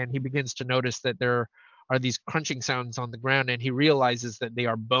in and he begins to notice that there are these crunching sounds on the ground and he realizes that they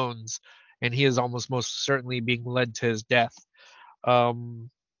are bones and he is almost most certainly being led to his death. Um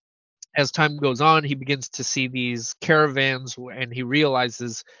as time goes on, he begins to see these caravans and he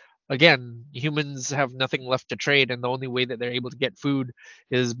realizes again, humans have nothing left to trade and the only way that they're able to get food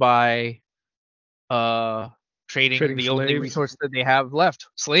is by uh trading Trading the only slaves. resource that they have left,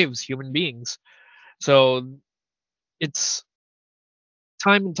 slaves, human beings. So it's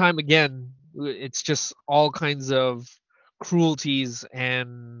time and time again, it's just all kinds of cruelties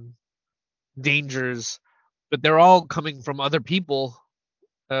and dangers, but they're all coming from other people.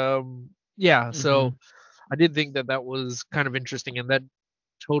 Yeah, Hmm. so I did think that that was kind of interesting, and that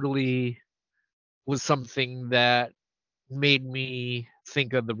totally was something that made me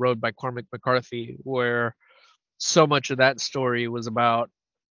think of The Road by Cormac McCarthy, where so much of that story was about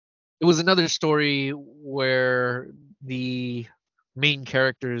it was another story where the main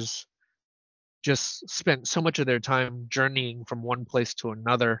characters just spent so much of their time journeying from one place to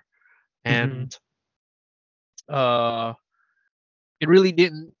another, Hmm. and uh, it really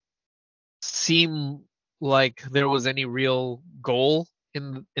didn't seem like there was any real goal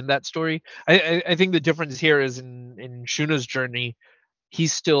in that story. I think the difference here is in Shuna's journey, he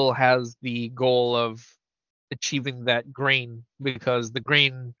still has the goal of achieving that grain because the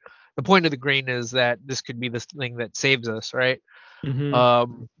point of the grain is that this could be this thing that saves us, right?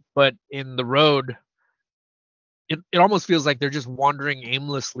 Hmm. But in the road, it almost feels like they're just wandering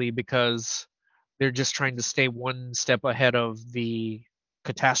aimlessly because they're just trying to stay one step ahead of the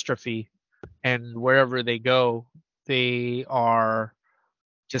catastrophe and wherever they go, they are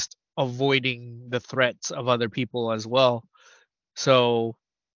just avoiding the threats of other people as well. So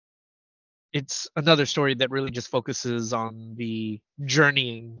it's another story that really just focuses on the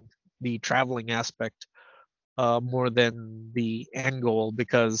journeying, the traveling aspect, more than the end goal.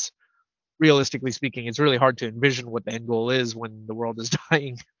 Because realistically speaking, it's really hard to envision what the end goal is when the world is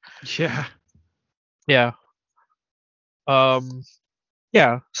dying. Yeah. Yeah. Um,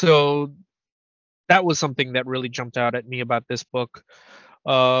 yeah. So that was something that really jumped out at me about this book.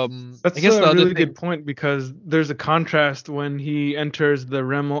 I That's guess a the other really good thing, point because there's a contrast when he enters the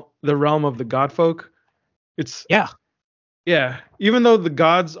realm of the godfolk. It's yeah, Yeah, even though the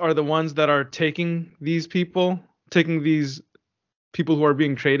gods are the ones that are taking these people who are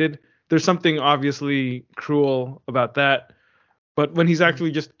being traded, there's something obviously cruel about that. But when he's mm,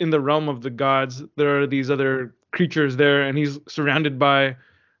 actually just in the realm of the gods, there are these other creatures there, and he's surrounded by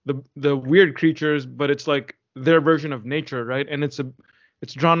the weird creatures, but it's like their version of nature, right? And it's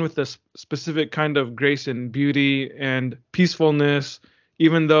drawn with this specific kind of grace and beauty and peacefulness,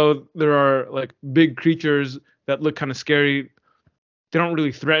 even though there are like big creatures that look kind of scary. They don't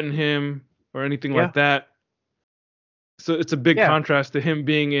really threaten him or anything yeah, like that. So it's a big yeah, contrast to him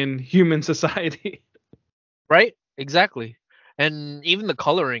being in human society. right, exactly. And even the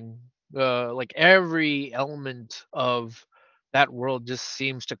coloring, like every element of that world just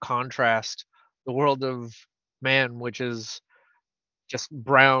seems to contrast the world of man, which is just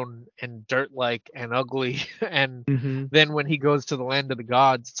brown and dirt-like and ugly. And Hmm. then when he goes to the land of the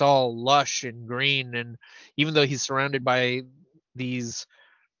gods, it's all lush and green. And even though he's surrounded by these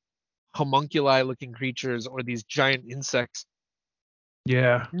homunculi-looking creatures or these giant insects,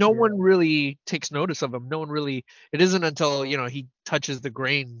 Yeah. no one really takes notice of him. No one really. It isn't until he touches the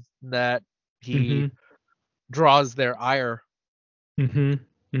grain that he Hmm. draws their ire. Hmm.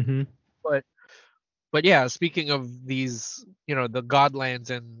 Hmm. But yeah, speaking of these, the godlands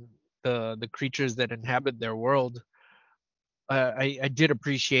and the creatures that inhabit their world, I did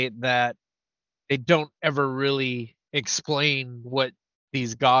appreciate that they don't ever really explain what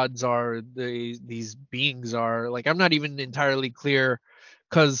these gods are, these beings are. Like I'm not even entirely clear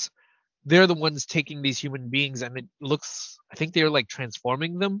because they're the ones taking these human beings, and it looks. I think they're like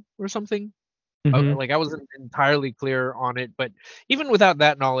transforming them or something. Hmm. Like I wasn't entirely clear on it, but even without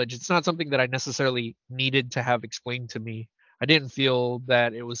that knowledge, it's not something that I necessarily needed to have explained to me. I didn't feel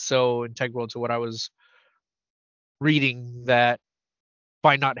that it was so integral to what I was reading that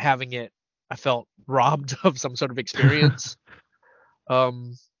by not having it, I felt robbed of some sort of experience.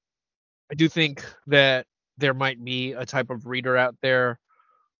 Um, I do think that there might be a type of reader out there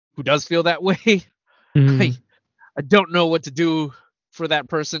who does feel that way. I Hmm. I don't know what to do for that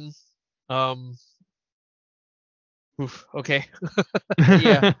person. Um, oof, okay,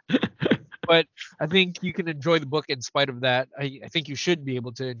 yeah, but I think you can enjoy the book in spite of that. I think you should be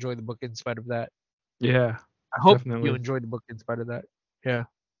able to enjoy the book in spite of that. Yeah, I hope you definitely. enjoy the book in spite of that. Yeah.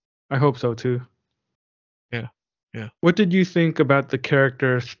 I hope so too. Yeah. Yeah. What did you think about the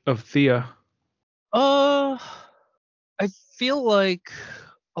character of Thea? Uh, I feel like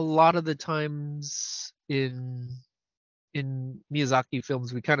a lot of the times in Miyazaki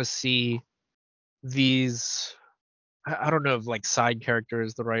films, we kind of see these. I don't know if like side character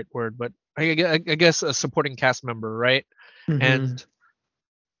is the right word, but I guess a supporting cast member, right? Mm-hmm. And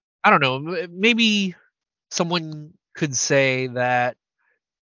I don't know, maybe someone could say that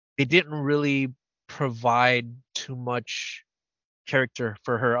they didn't really provide too much character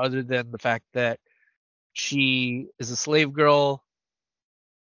for her other than the fact that she is a slave girl.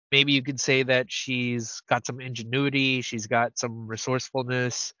 Maybe you could say that she's got some ingenuity, she's got some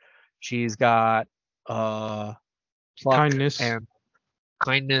resourcefulness, she's got uh pluck Kindness. and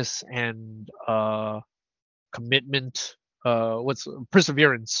kindness and commitment, what's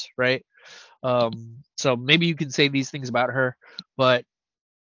perseverance, right? So maybe you can say these things about her, but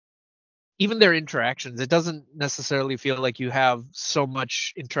even their interactions, it doesn't necessarily feel like you have so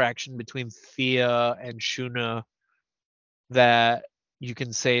much interaction between Thea and Shuna that you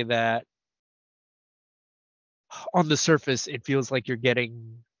can say that on the surface it feels like you're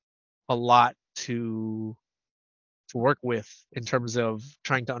getting a lot to work with in terms of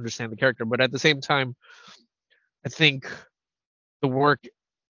trying to understand the character. But at the same time, I think the work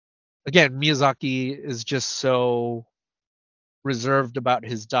again, Miyazaki is just so reserved about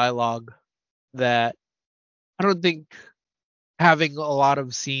his dialogue that I don't think having a lot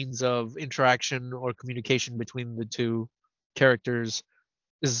of scenes of interaction or communication between the two characters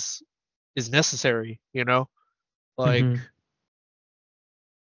is is necessary, you know? Like Mm-hmm.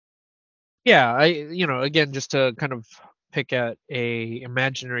 yeah, again just to kind of pick at a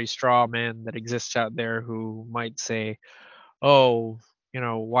imaginary straw man that exists out there who might say, "Oh,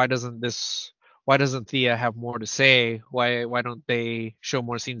 why doesn't Thea have more to say? Why don't they show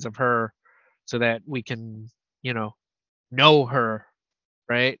more scenes of her so that we can, you know her,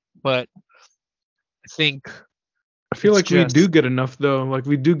 right?" But I think I feel it's like we do just get enough though. Like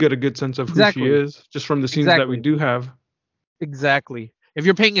we do get a good sense of who she exactly, is just from the scenes that we exactly, do have. exactly. If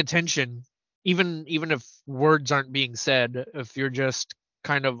you're paying attention, even if words aren't being said, if you're just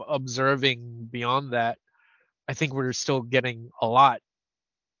kind of observing beyond that, I think we're still getting a lot,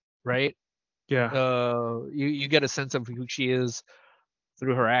 right? Yeah. You get a sense of who she is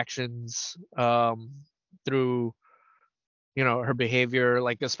through her actions, through her behavior,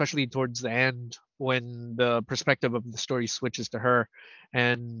 like especially towards the end when the perspective of the story switches to her,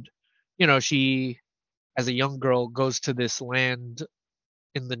 and she as a young girl goes to this land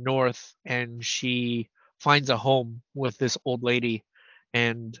in the north and she finds a home with this old lady,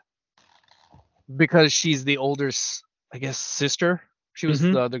 and because she's the older I guess sister. She was the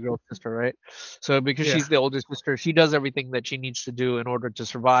Mm-hmm. other girl's sister, right? So because Yeah. she's the older sister, she does everything that she needs to do in order to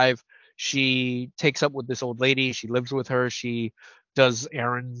survive. She takes up with this old lady, she lives with her, she does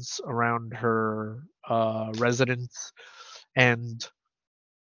errands around her residence, and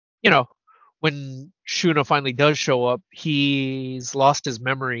you know when Shuna finally does show up, he's lost his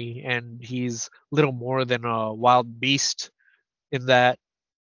memory and he's little more than a wild beast in that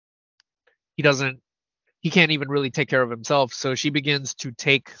he doesn't he can't even really take care of himself. So she begins to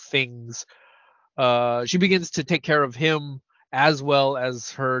take care of him as well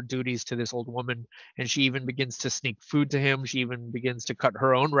as her duties to this old woman. And she even begins to sneak food to him. She even begins to cut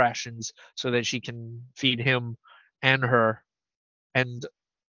her own rations so that she can feed him and her. And,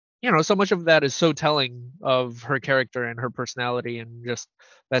 so much of that is so telling of her character and her personality and just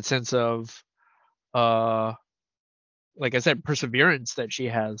that sense of, uh, like I said, perseverance that she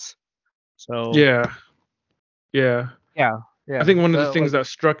has. So, Yeah. Yeah. yeah, I yeah. think one of the So, things like, that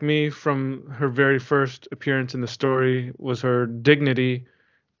struck me from her very first appearance in the story was her dignity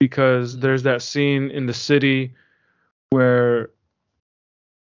because mm, there's that scene in the city where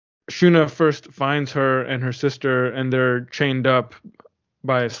Shuna first finds her and her sister and they're chained up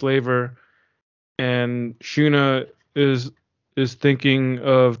by a slaver and Shuna is is thinking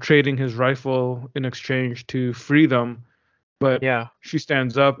of trading his rifle in exchange to free them, but yeah, she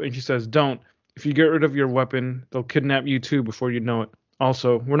stands up and she says, "Don't. If you get rid of your weapon, they'll kidnap you too before you know it.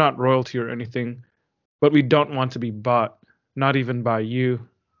 Also, we're not royalty or anything, but we don't want to be bought, not even by you."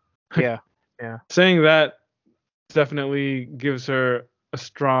 yeah, yeah, Saying that definitely gives her a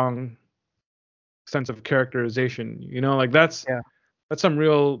strong sense of characterization. Like yeah, that's some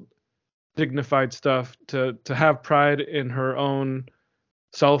real dignified stuff to have pride in her own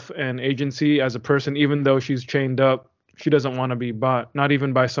self and agency as a person, even though she's chained up. She doesn't want to be bought, not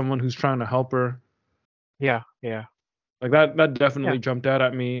even by someone who's trying to help her. yeah, yeah, Like that yeah, definitely jumped out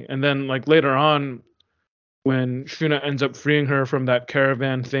at me. And then like later on, when Shuna ends up freeing her from that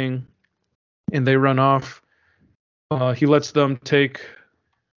caravan thing and they run off. He lets them take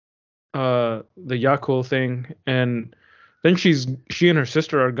the Yakul thing, and then she and her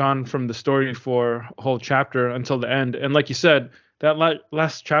sister are gone from the story for a whole chapter until the end. And like you said, that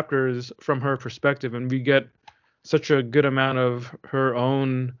last chapter is from her perspective, and we get such a good amount of her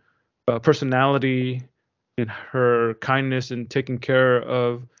own personality and her kindness and taking care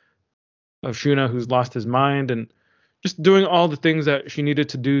of Shuna, who's lost his mind, and just doing all the things that she needed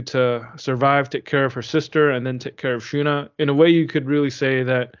to do to survive, take care of her sister, and then take care of Shuna. In a way, you could really say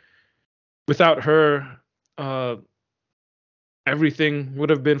that without her, uh, everything would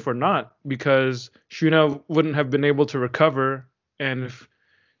have been for naught because Shuna wouldn't have been able to recover. And if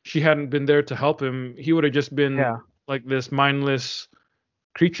she hadn't been there to help him, he would have just Yeah, been like this mindless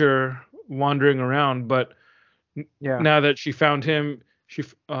creature wandering around. But yeah, now that she found him, she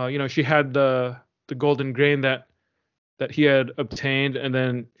had the golden grain that he had obtained, and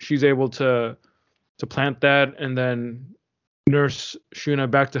then she's able to plant that and then nurse Shuna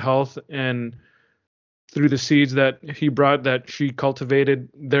back to health. And through the seeds that he brought that she cultivated,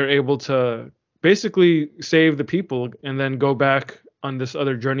 they're able to basically save the people and then go back on this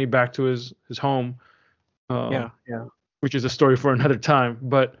other journey back to his home, uh, yeah, yeah. which is a story for another time.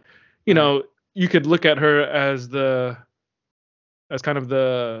 But you Right. know, you could look at her as kind of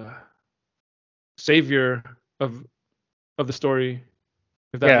the savior of of the story,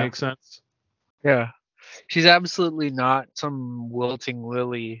 if that Yeah, makes sense. yeah. She's absolutely not some wilting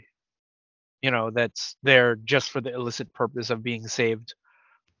lily, that's there just for the illicit purpose of being saved,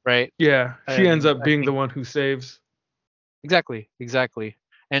 right? Yeah, she ends And up I being the think one who saves. exactly, exactly.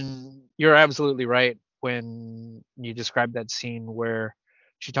 And you're absolutely right when you describe that scene where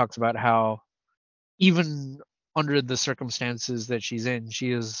she talks about how even under the circumstances that she's in,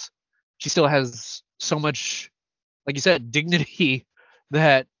 she still has so much, like you said, dignity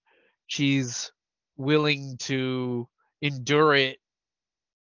that she's willing to endure it,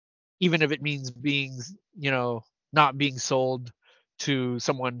 even if it means being, you know, not being sold to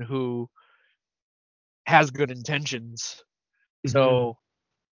someone who has good intentions. Hmm. So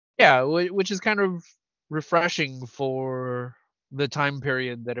yeah, which is kind of refreshing for the time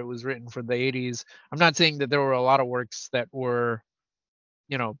period that it was written for the 80s. I'm not saying that there were a lot of works that were,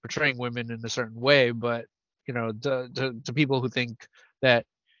 portraying women in a certain way, but to people who think that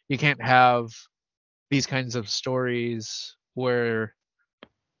you can't have these kinds of stories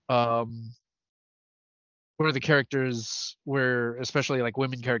um where the characters, where especially like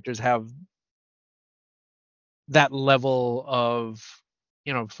women characters, have that level of,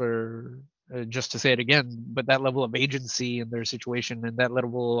 for just to say it again, but that level of agency in their situation and that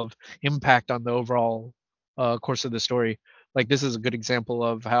level of impact on the overall course of the story. Like this is a good example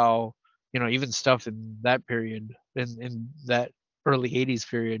of how, even stuff in that period, in that early 80s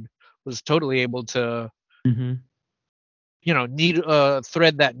period, was totally able to, Hmm. need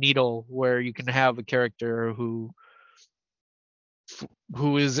thread that needle where you can have a character who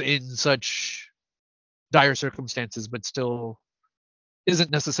is in such dire circumstances but still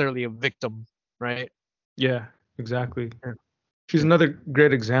isn't necessarily a victim, right? Yeah, exactly. Yeah. She's Yeah. another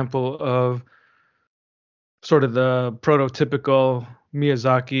great example of sort of the prototypical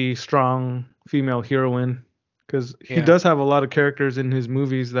Miyazaki strong female heroine, because he Yeah. does have a lot of characters in his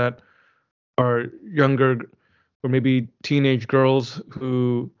movies that are younger or maybe teenage girls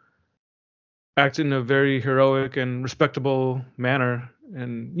who act in a very heroic and respectable manner.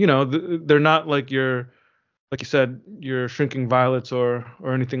 And they're not like you said, your shrinking violets or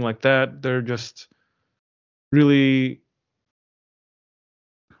anything like that. They're just really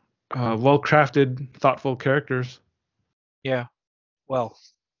well crafted, thoughtful characters. Yeah. Well,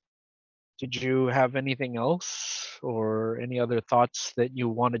 did you have anything else or any other thoughts that you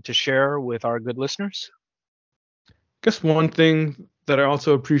wanted to share with our good listeners? Guess one thing that I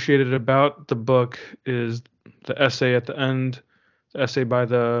also appreciated about the book is the essay at the end, the essay by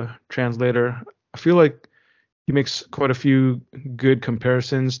the translator. I feel like he makes quite a few good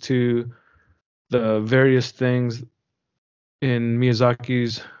comparisons to the various things in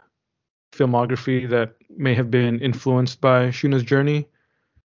Miyazaki's filmography that may have been influenced by Shuna's journey.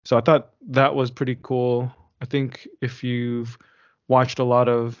 So I thought that was pretty cool. I think if you've watched a lot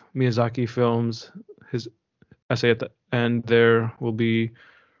of Miyazaki films, his essay at the end there will be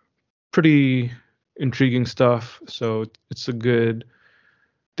pretty intriguing stuff. So it's a good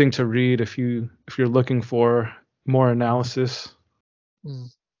thing to read if you're looking for more analysis.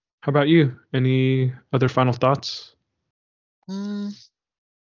 Mm. How about you? Any other final thoughts? Mm,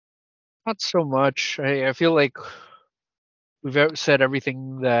 not so much. I feel like we've said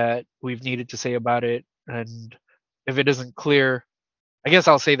everything that we've needed to say about it. And if it isn't clear, I guess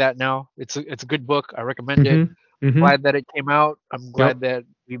I'll say that now. It's a good book. I recommend it. Mhm. Mhm. Glad that it came out. I'm Yep. glad that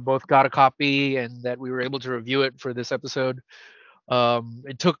we both got a copy and that we were able to review it for this episode.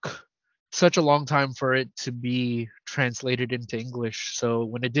 It took such a long time for it to be translated into English. So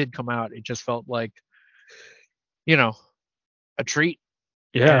when it did come out, it just felt like, you know, a treat.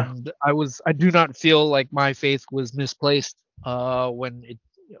 Yeah. And I do not feel like my faith was misplaced when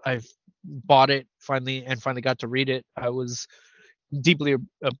I bought it finally got to read it. I was deeply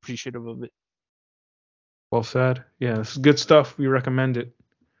appreciative of it. Well said. Yeah, this is good stuff. We recommend it.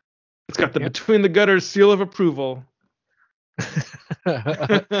 It's got the Yep. between the gutters seal of approval.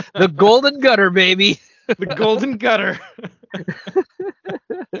 The golden gutter, baby. The golden gutter.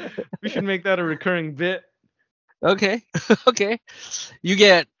 We should make that a recurring bit. Okay. Okay. You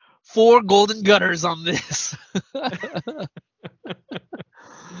get 4 golden gutters on this.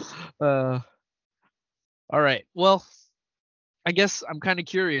 uh, all right. Well, I guess I'm kind of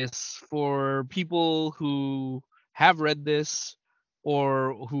curious for people who have read this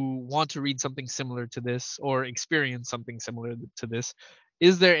or who want to read something similar to this or experience something similar to this.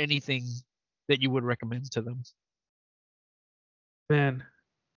 Is there anything that you would recommend to them? Man,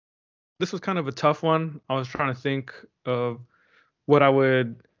 this was kind of a tough one. I was trying to think of what I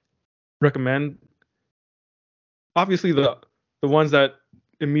would recommend. Obviously, the ones that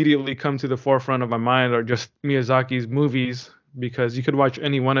immediately come to the forefront of my mind are just Miyazaki's movies because you could watch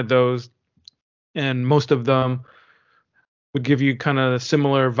any one of those, and most of them would give you kind of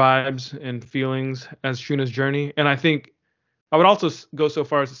similar vibes and feelings as Shuna's journey. And I think I would also go so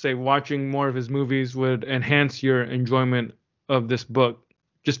far as to say watching more of his movies would enhance your enjoyment of this book,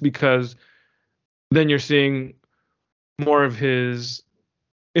 just because then you're seeing more of his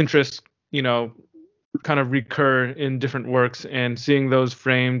interests, kind of recur in different works, and seeing those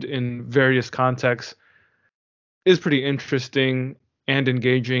framed in various contexts is pretty interesting and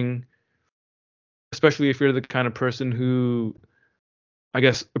engaging, especially if you're the kind of person who, I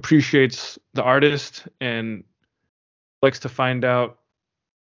guess, appreciates the artist and likes to find out,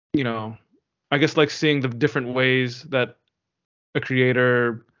 you know, I guess like seeing the different ways that a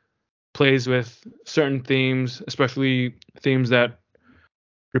creator plays with certain themes, especially themes that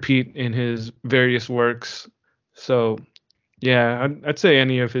repeat in his various works. So, yeah, I'd say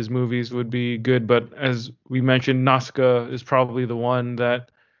any of his movies would be good, but as we mentioned, Nazca is probably the one that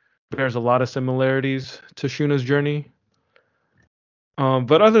bears a lot of similarities to Shuna's journey.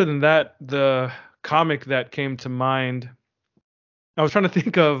 But other than that, the comic that came to mind, I was trying to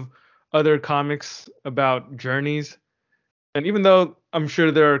think of other comics about journeys, and even though I'm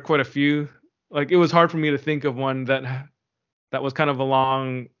sure there are quite a few, like it was hard for me to think of one that was kind of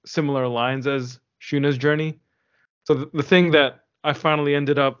along similar lines as Shuna's journey. So the thing that I finally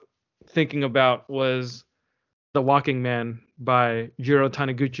ended up thinking about was The Walking Man by Jiro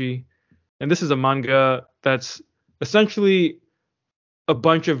Taniguchi. And this is a manga that's essentially a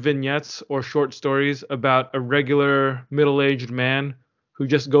bunch of vignettes or short stories about a regular middle-aged man who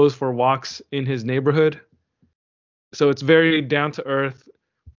just goes for walks in his neighborhood. So it's very down to earth.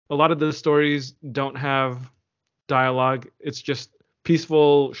 A lot of the stories don't have dialogue. It's just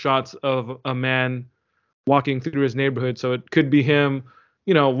peaceful shots of a man walking through his neighborhood. So it could be him,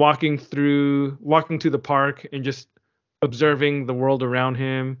 walking to the park and just observing the world around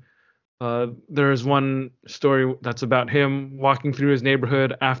him. There's one story that's about him walking through his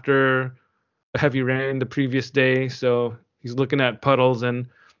neighborhood after a heavy rain the previous day. So he's looking at puddles and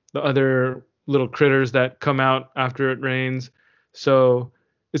the other little critters that come out after it rains. So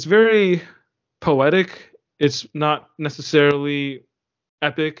it's very poetic. It's not necessarily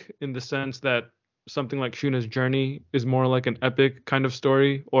epic in the sense that something like Shuna's journey is more like an epic kind of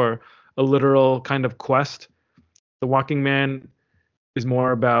story or a literal kind of quest. The Walking Man is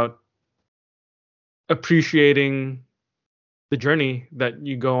more about appreciating the journey that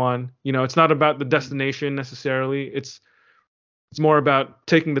you go on. It's not about the destination necessarily. It's more about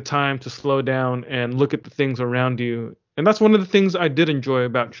taking the time to slow down and look at the things around you. And that's one of the things I did enjoy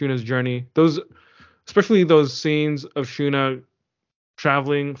about Shuna's journey. Especially those scenes of Shuna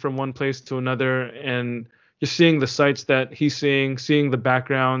traveling from one place to another and just seeing the sights that he's seeing the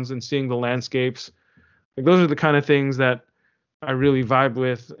backgrounds and seeing the landscapes. Like those are the kind of things that I really vibe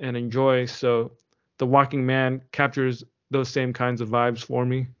with and enjoy. So The Walking Man captures those same kinds of vibes for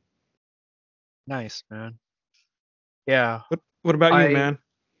me. Nice, man. Yeah. What about you, I man?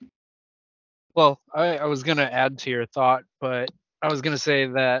 I was gonna add to your thought, but I was gonna say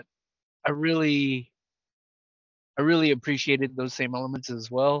that I really I really appreciated those same elements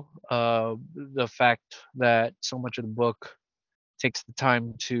as well. The fact that so much of the book takes the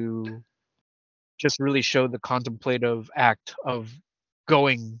time to just really show the contemplative act of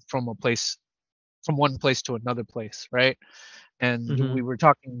going from one place to another place, right? And we Mhm. were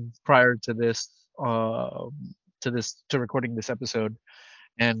talking prior to recording this episode,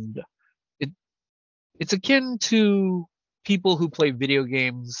 and it it's akin to people who play video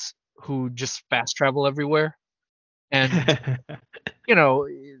games who just fast travel everywhere. And you know,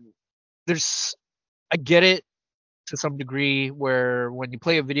 there's I get it to some degree where when you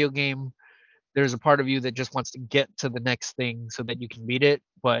play a video game, there's a part of you that just wants to get to the next thing so that you can beat it,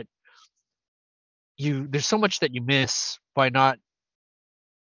 but you there's so much that you miss by not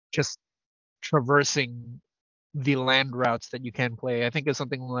just traversing the land routes that you can play. I think of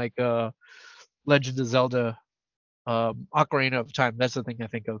something like Legend of Zelda, Ocarina of Time. That's the thing I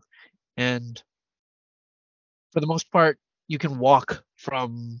think of. And for the most part, you can walk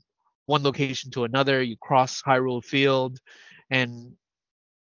from one location to another. You cross Hyrule Field, and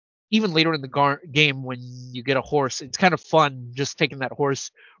even later in the game, when you get a horse, it's kind of fun just taking that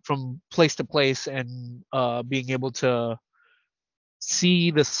horse from place to place and being able to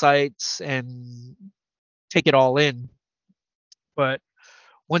see the sights and take it all in. But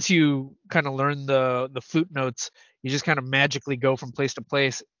once you kind of learn the flute notes, you just kind of magically go from place to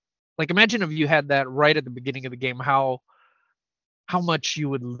place. Like imagine if you had that right at the beginning of the game, how much you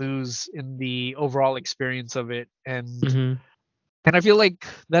would lose in the overall experience of it. Mhm. And I feel like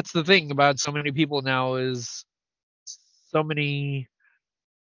that's the thing about so many people now is so many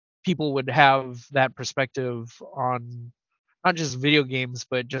people would have that perspective on not just video games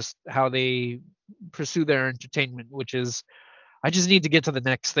but just how they pursue their entertainment, which is I just need to get to the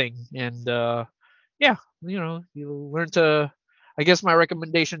next thing. And yeah, you learn to. I guess my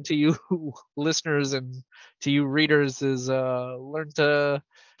recommendation to you listeners and to you readers is learn to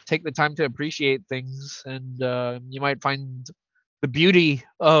take the time to appreciate things, and you might find the beauty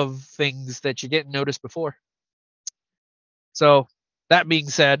of things that you didn't notice before. So that being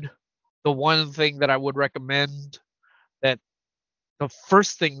said, the one thing that I would recommend, that the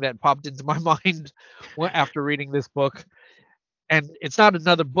first thing that popped into my mind after reading this book, and it's not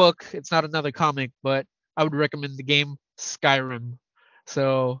another book, it's not another comic, but I would recommend the game Skyrim.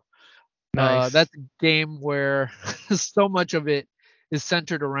 So Nice. that's a game where so much of it is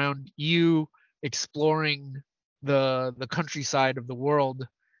centered around you exploring the countryside of the world,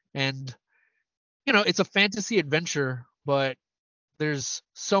 and it's a fantasy adventure, but there's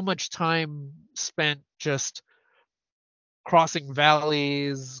so much time spent just crossing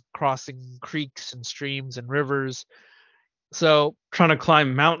valleys, crossing creeks and streams and rivers. So Trying to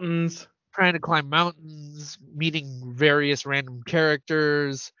climb mountains. trying to climb mountains, meeting various random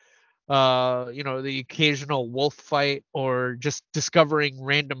characters, the occasional wolf fight, or just discovering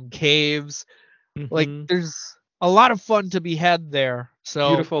random caves. Like Mhm. there's a lot of fun to be had there. So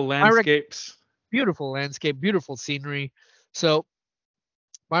Beautiful my landscapes. beautiful landscape, beautiful scenery. So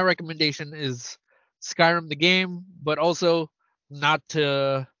my recommendation is Skyrim the game, but also not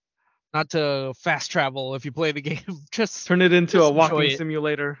to not to fast travel if you play the game. just Turn it into a just enjoy walking it.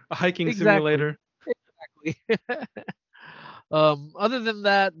 simulator, a hiking Exactly. simulator. Exactly. Other than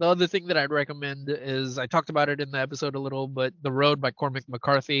that, the other thing that I'd recommend is I talked about it in the episode a little, but The Road by Cormac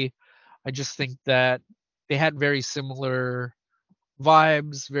McCarthy. I just think that they had very similar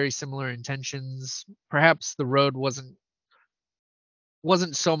vibes, very similar intentions. Perhaps The Road wasn't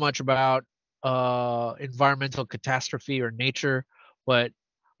so much about environmental catastrophe or nature, but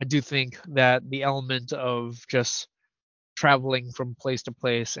I do think that the element of just traveling from place to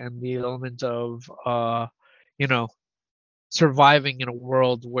place and the element of you know surviving in a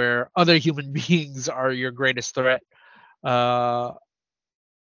world where other human beings are your greatest threat. Uh,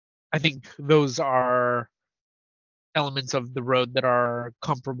 I think those are elements of the road that are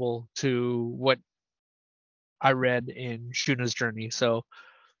comparable to what I read in Shuna's journey. So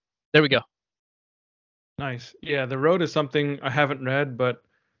there we go. Nice. Yeah, The Road is something I haven't read, but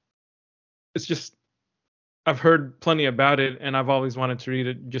it's just I've heard plenty about it and I've always wanted to read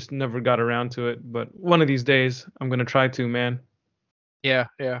it, just never got around to it. But one of these days I'm gonna try to, man. Yeah,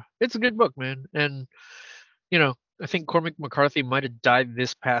 yeah, it's a good book, man. And I think Cormac McCarthy might have died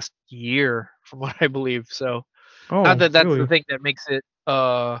this past year, from what I believe. So not Oh, that that's the really? thing that makes it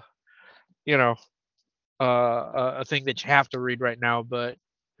you know a thing that you have to read right now, but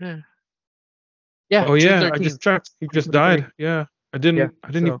eh, yeah, Oh June yeah, I just 13th, checked. He just 2023. died. Yeah. I Yeah. didn't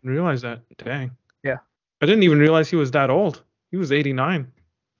I didn't even So realize that. Dang. yeah, I didn't even realize he was that old. He was 89.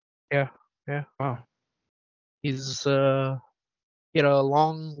 yeah, yeah. Wow. He's he had a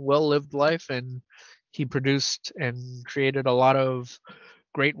long, well-lived life, and he produced and created a lot of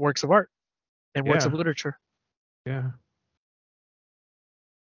great works of art and works of Yeah. literature. Yeah.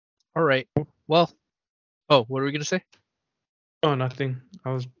 All right. Well, what were we gonna say? Oh, nothing.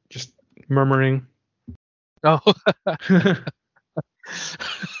 I was just murmuring. Oh,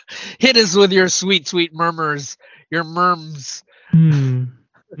 hit us with your sweet, sweet murmurs, your murms. Hmm.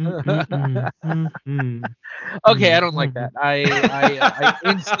 Mm. Okay, I don't like that. I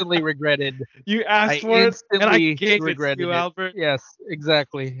instantly regretted. You asked I for it, and I instantly gave it to you, regretted it. Albert. Yes,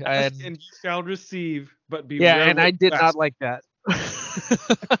 exactly. Ask And and ye shall receive, but yeah, beware and I what did you not ask. like that.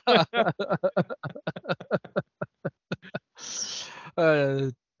 uh,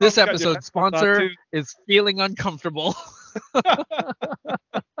 Oh this God, your episode's headphones on sponsor too. is feeling uncomfortable.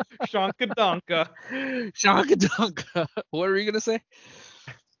 Shankadonka. Shankadonka. What were you gonna say?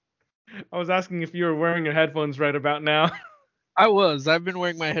 I was asking if you were wearing your headphones right about now. I was. I've been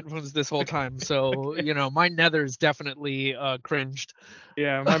wearing my headphones this whole time, so Okay. my nethers definitely cringed.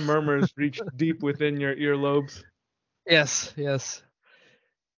 Yeah, my murmurs reached deep within your earlobes. Yes, yes.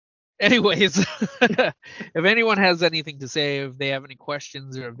 Anyways, if anyone has anything to say, if they have any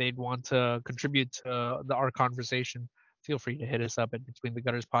questions, or if they'd want to contribute to our conversation, feel free to hit us up at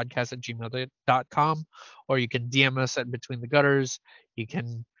betweentheGuttersPodcast@gmail.com, or you can DM us at Between the Gutters. You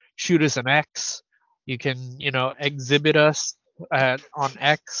can shoot us an X. You can, exhibit us on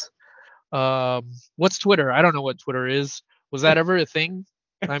X. What's Twitter? I don't know what Twitter is. Was that ever a thing?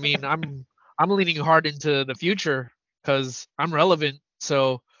 I mean, I'm leaning hard into the future because I'm relevant.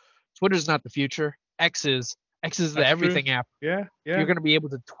 So Twitter's not the future. X is. X is the That's true. everything app. Yeah, You're yeah. gonna be able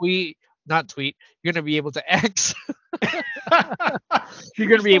to not tweet. You're gonna be able to X. You're You're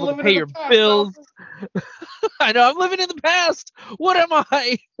gonna be still able to living pay in the your past, bills. Albert. I know I'm living in the past. What am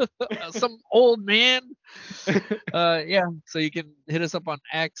I? Some old man? Yeah. So you can hit us up on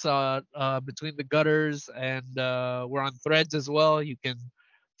X, Between the Gutters, and we're on Threads as well. You can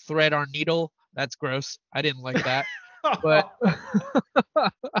thread our needle. That's gross. I didn't like that. But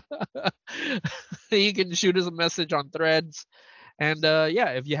you can shoot us a message on Threads. And yeah,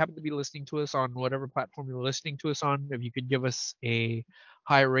 if you happen to be listening to us on whatever platform you're listening to us on, if you could give us a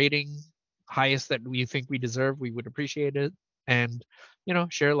high rating, highest that we think we deserve, we would appreciate it. And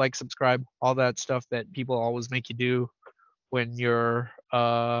share, like, subscribe, all that stuff that people always make you do when we're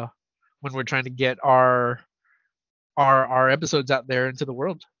trying to get our episodes out there into the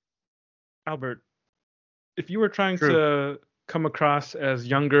world. Albert, if you were trying True. to come across as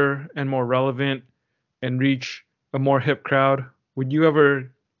younger and more relevant and reach a more hip crowd, would you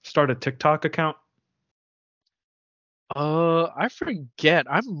ever start a TikTok account? I forget.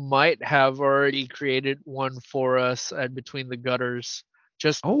 I might have already created one for us at Between the Gutters,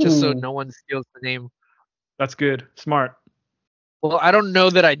 just so Oh, no one steals the name. that's good. Smart. Well, I don't know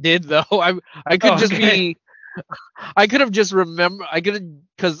that I did though. I could Oh, just okay. be. I could have just remember. I could have,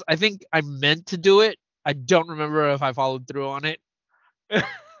 because I think I meant to do it. I don't remember if I followed through on it.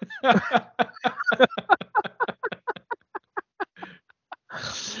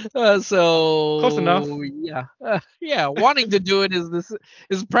 Close enough. So yeah, yeah. Wanting to do it is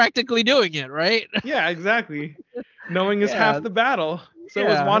practically doing it, right? Yeah, exactly. Knowing is Yeah, half the battle. So is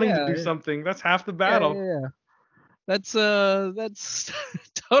yeah, wanting to yeah, do something. That's half the yeah, battle. yeah, yeah. That's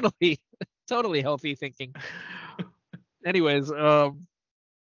totally healthy thinking. Anyways, yeah,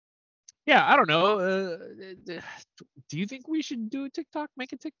 I don't know. Do you think we should do a TikTok?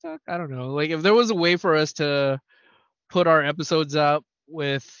 Make a TikTok? I don't know. Like, if there was a way for us to put our episodes up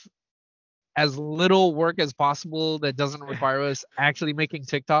with as little work as possible that doesn't require us actually making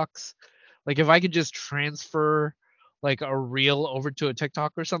TikToks. Like, if I could just transfer like a reel over to a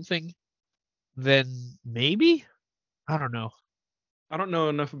TikTok or something, then maybe. I don't know. I don't know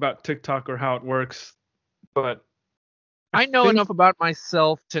enough about TikTok or how it works, but I I know think. enough about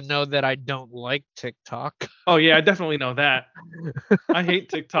myself to know that I don't like TikTok. Oh yeah, I definitely know that. I hate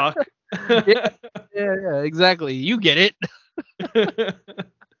TikTok. Yeah, yeah, yeah, exactly. You get it.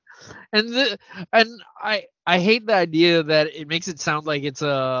 And I hate the idea that it makes it sound like it's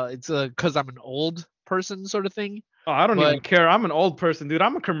a because I'm an old person sort of thing. Oh, I don't But even care. I'm an old person, dude.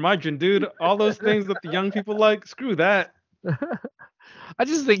 I'm a curmudgeon, dude. All those things that the young people like, screw that. I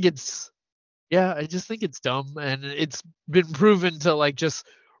just think it's yeah, I just think it's dumb, and it's been proven to like just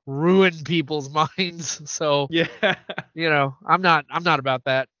ruin people's minds. So, Yeah. I'm not about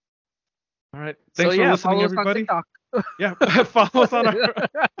that. All right. So Thanks for yeah, listening, follow us on everybody. TikTok. Yeah. Follow us on our.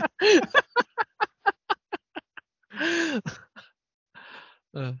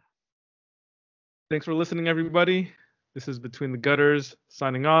 Uh, Thanks for listening, everybody. This is Between the Gutters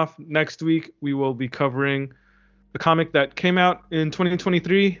signing off. Next week, we will be covering the comic that came out in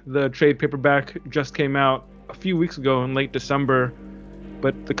 2023. The trade paperback just came out a few weeks ago in late December.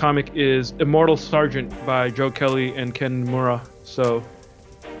 But the comic is Immortal Sergeant by Joe Kelly and Ken Mura. So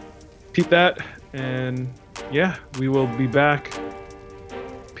peep that, and yeah, we will be back.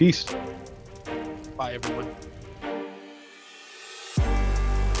 Peace. Bye, everyone.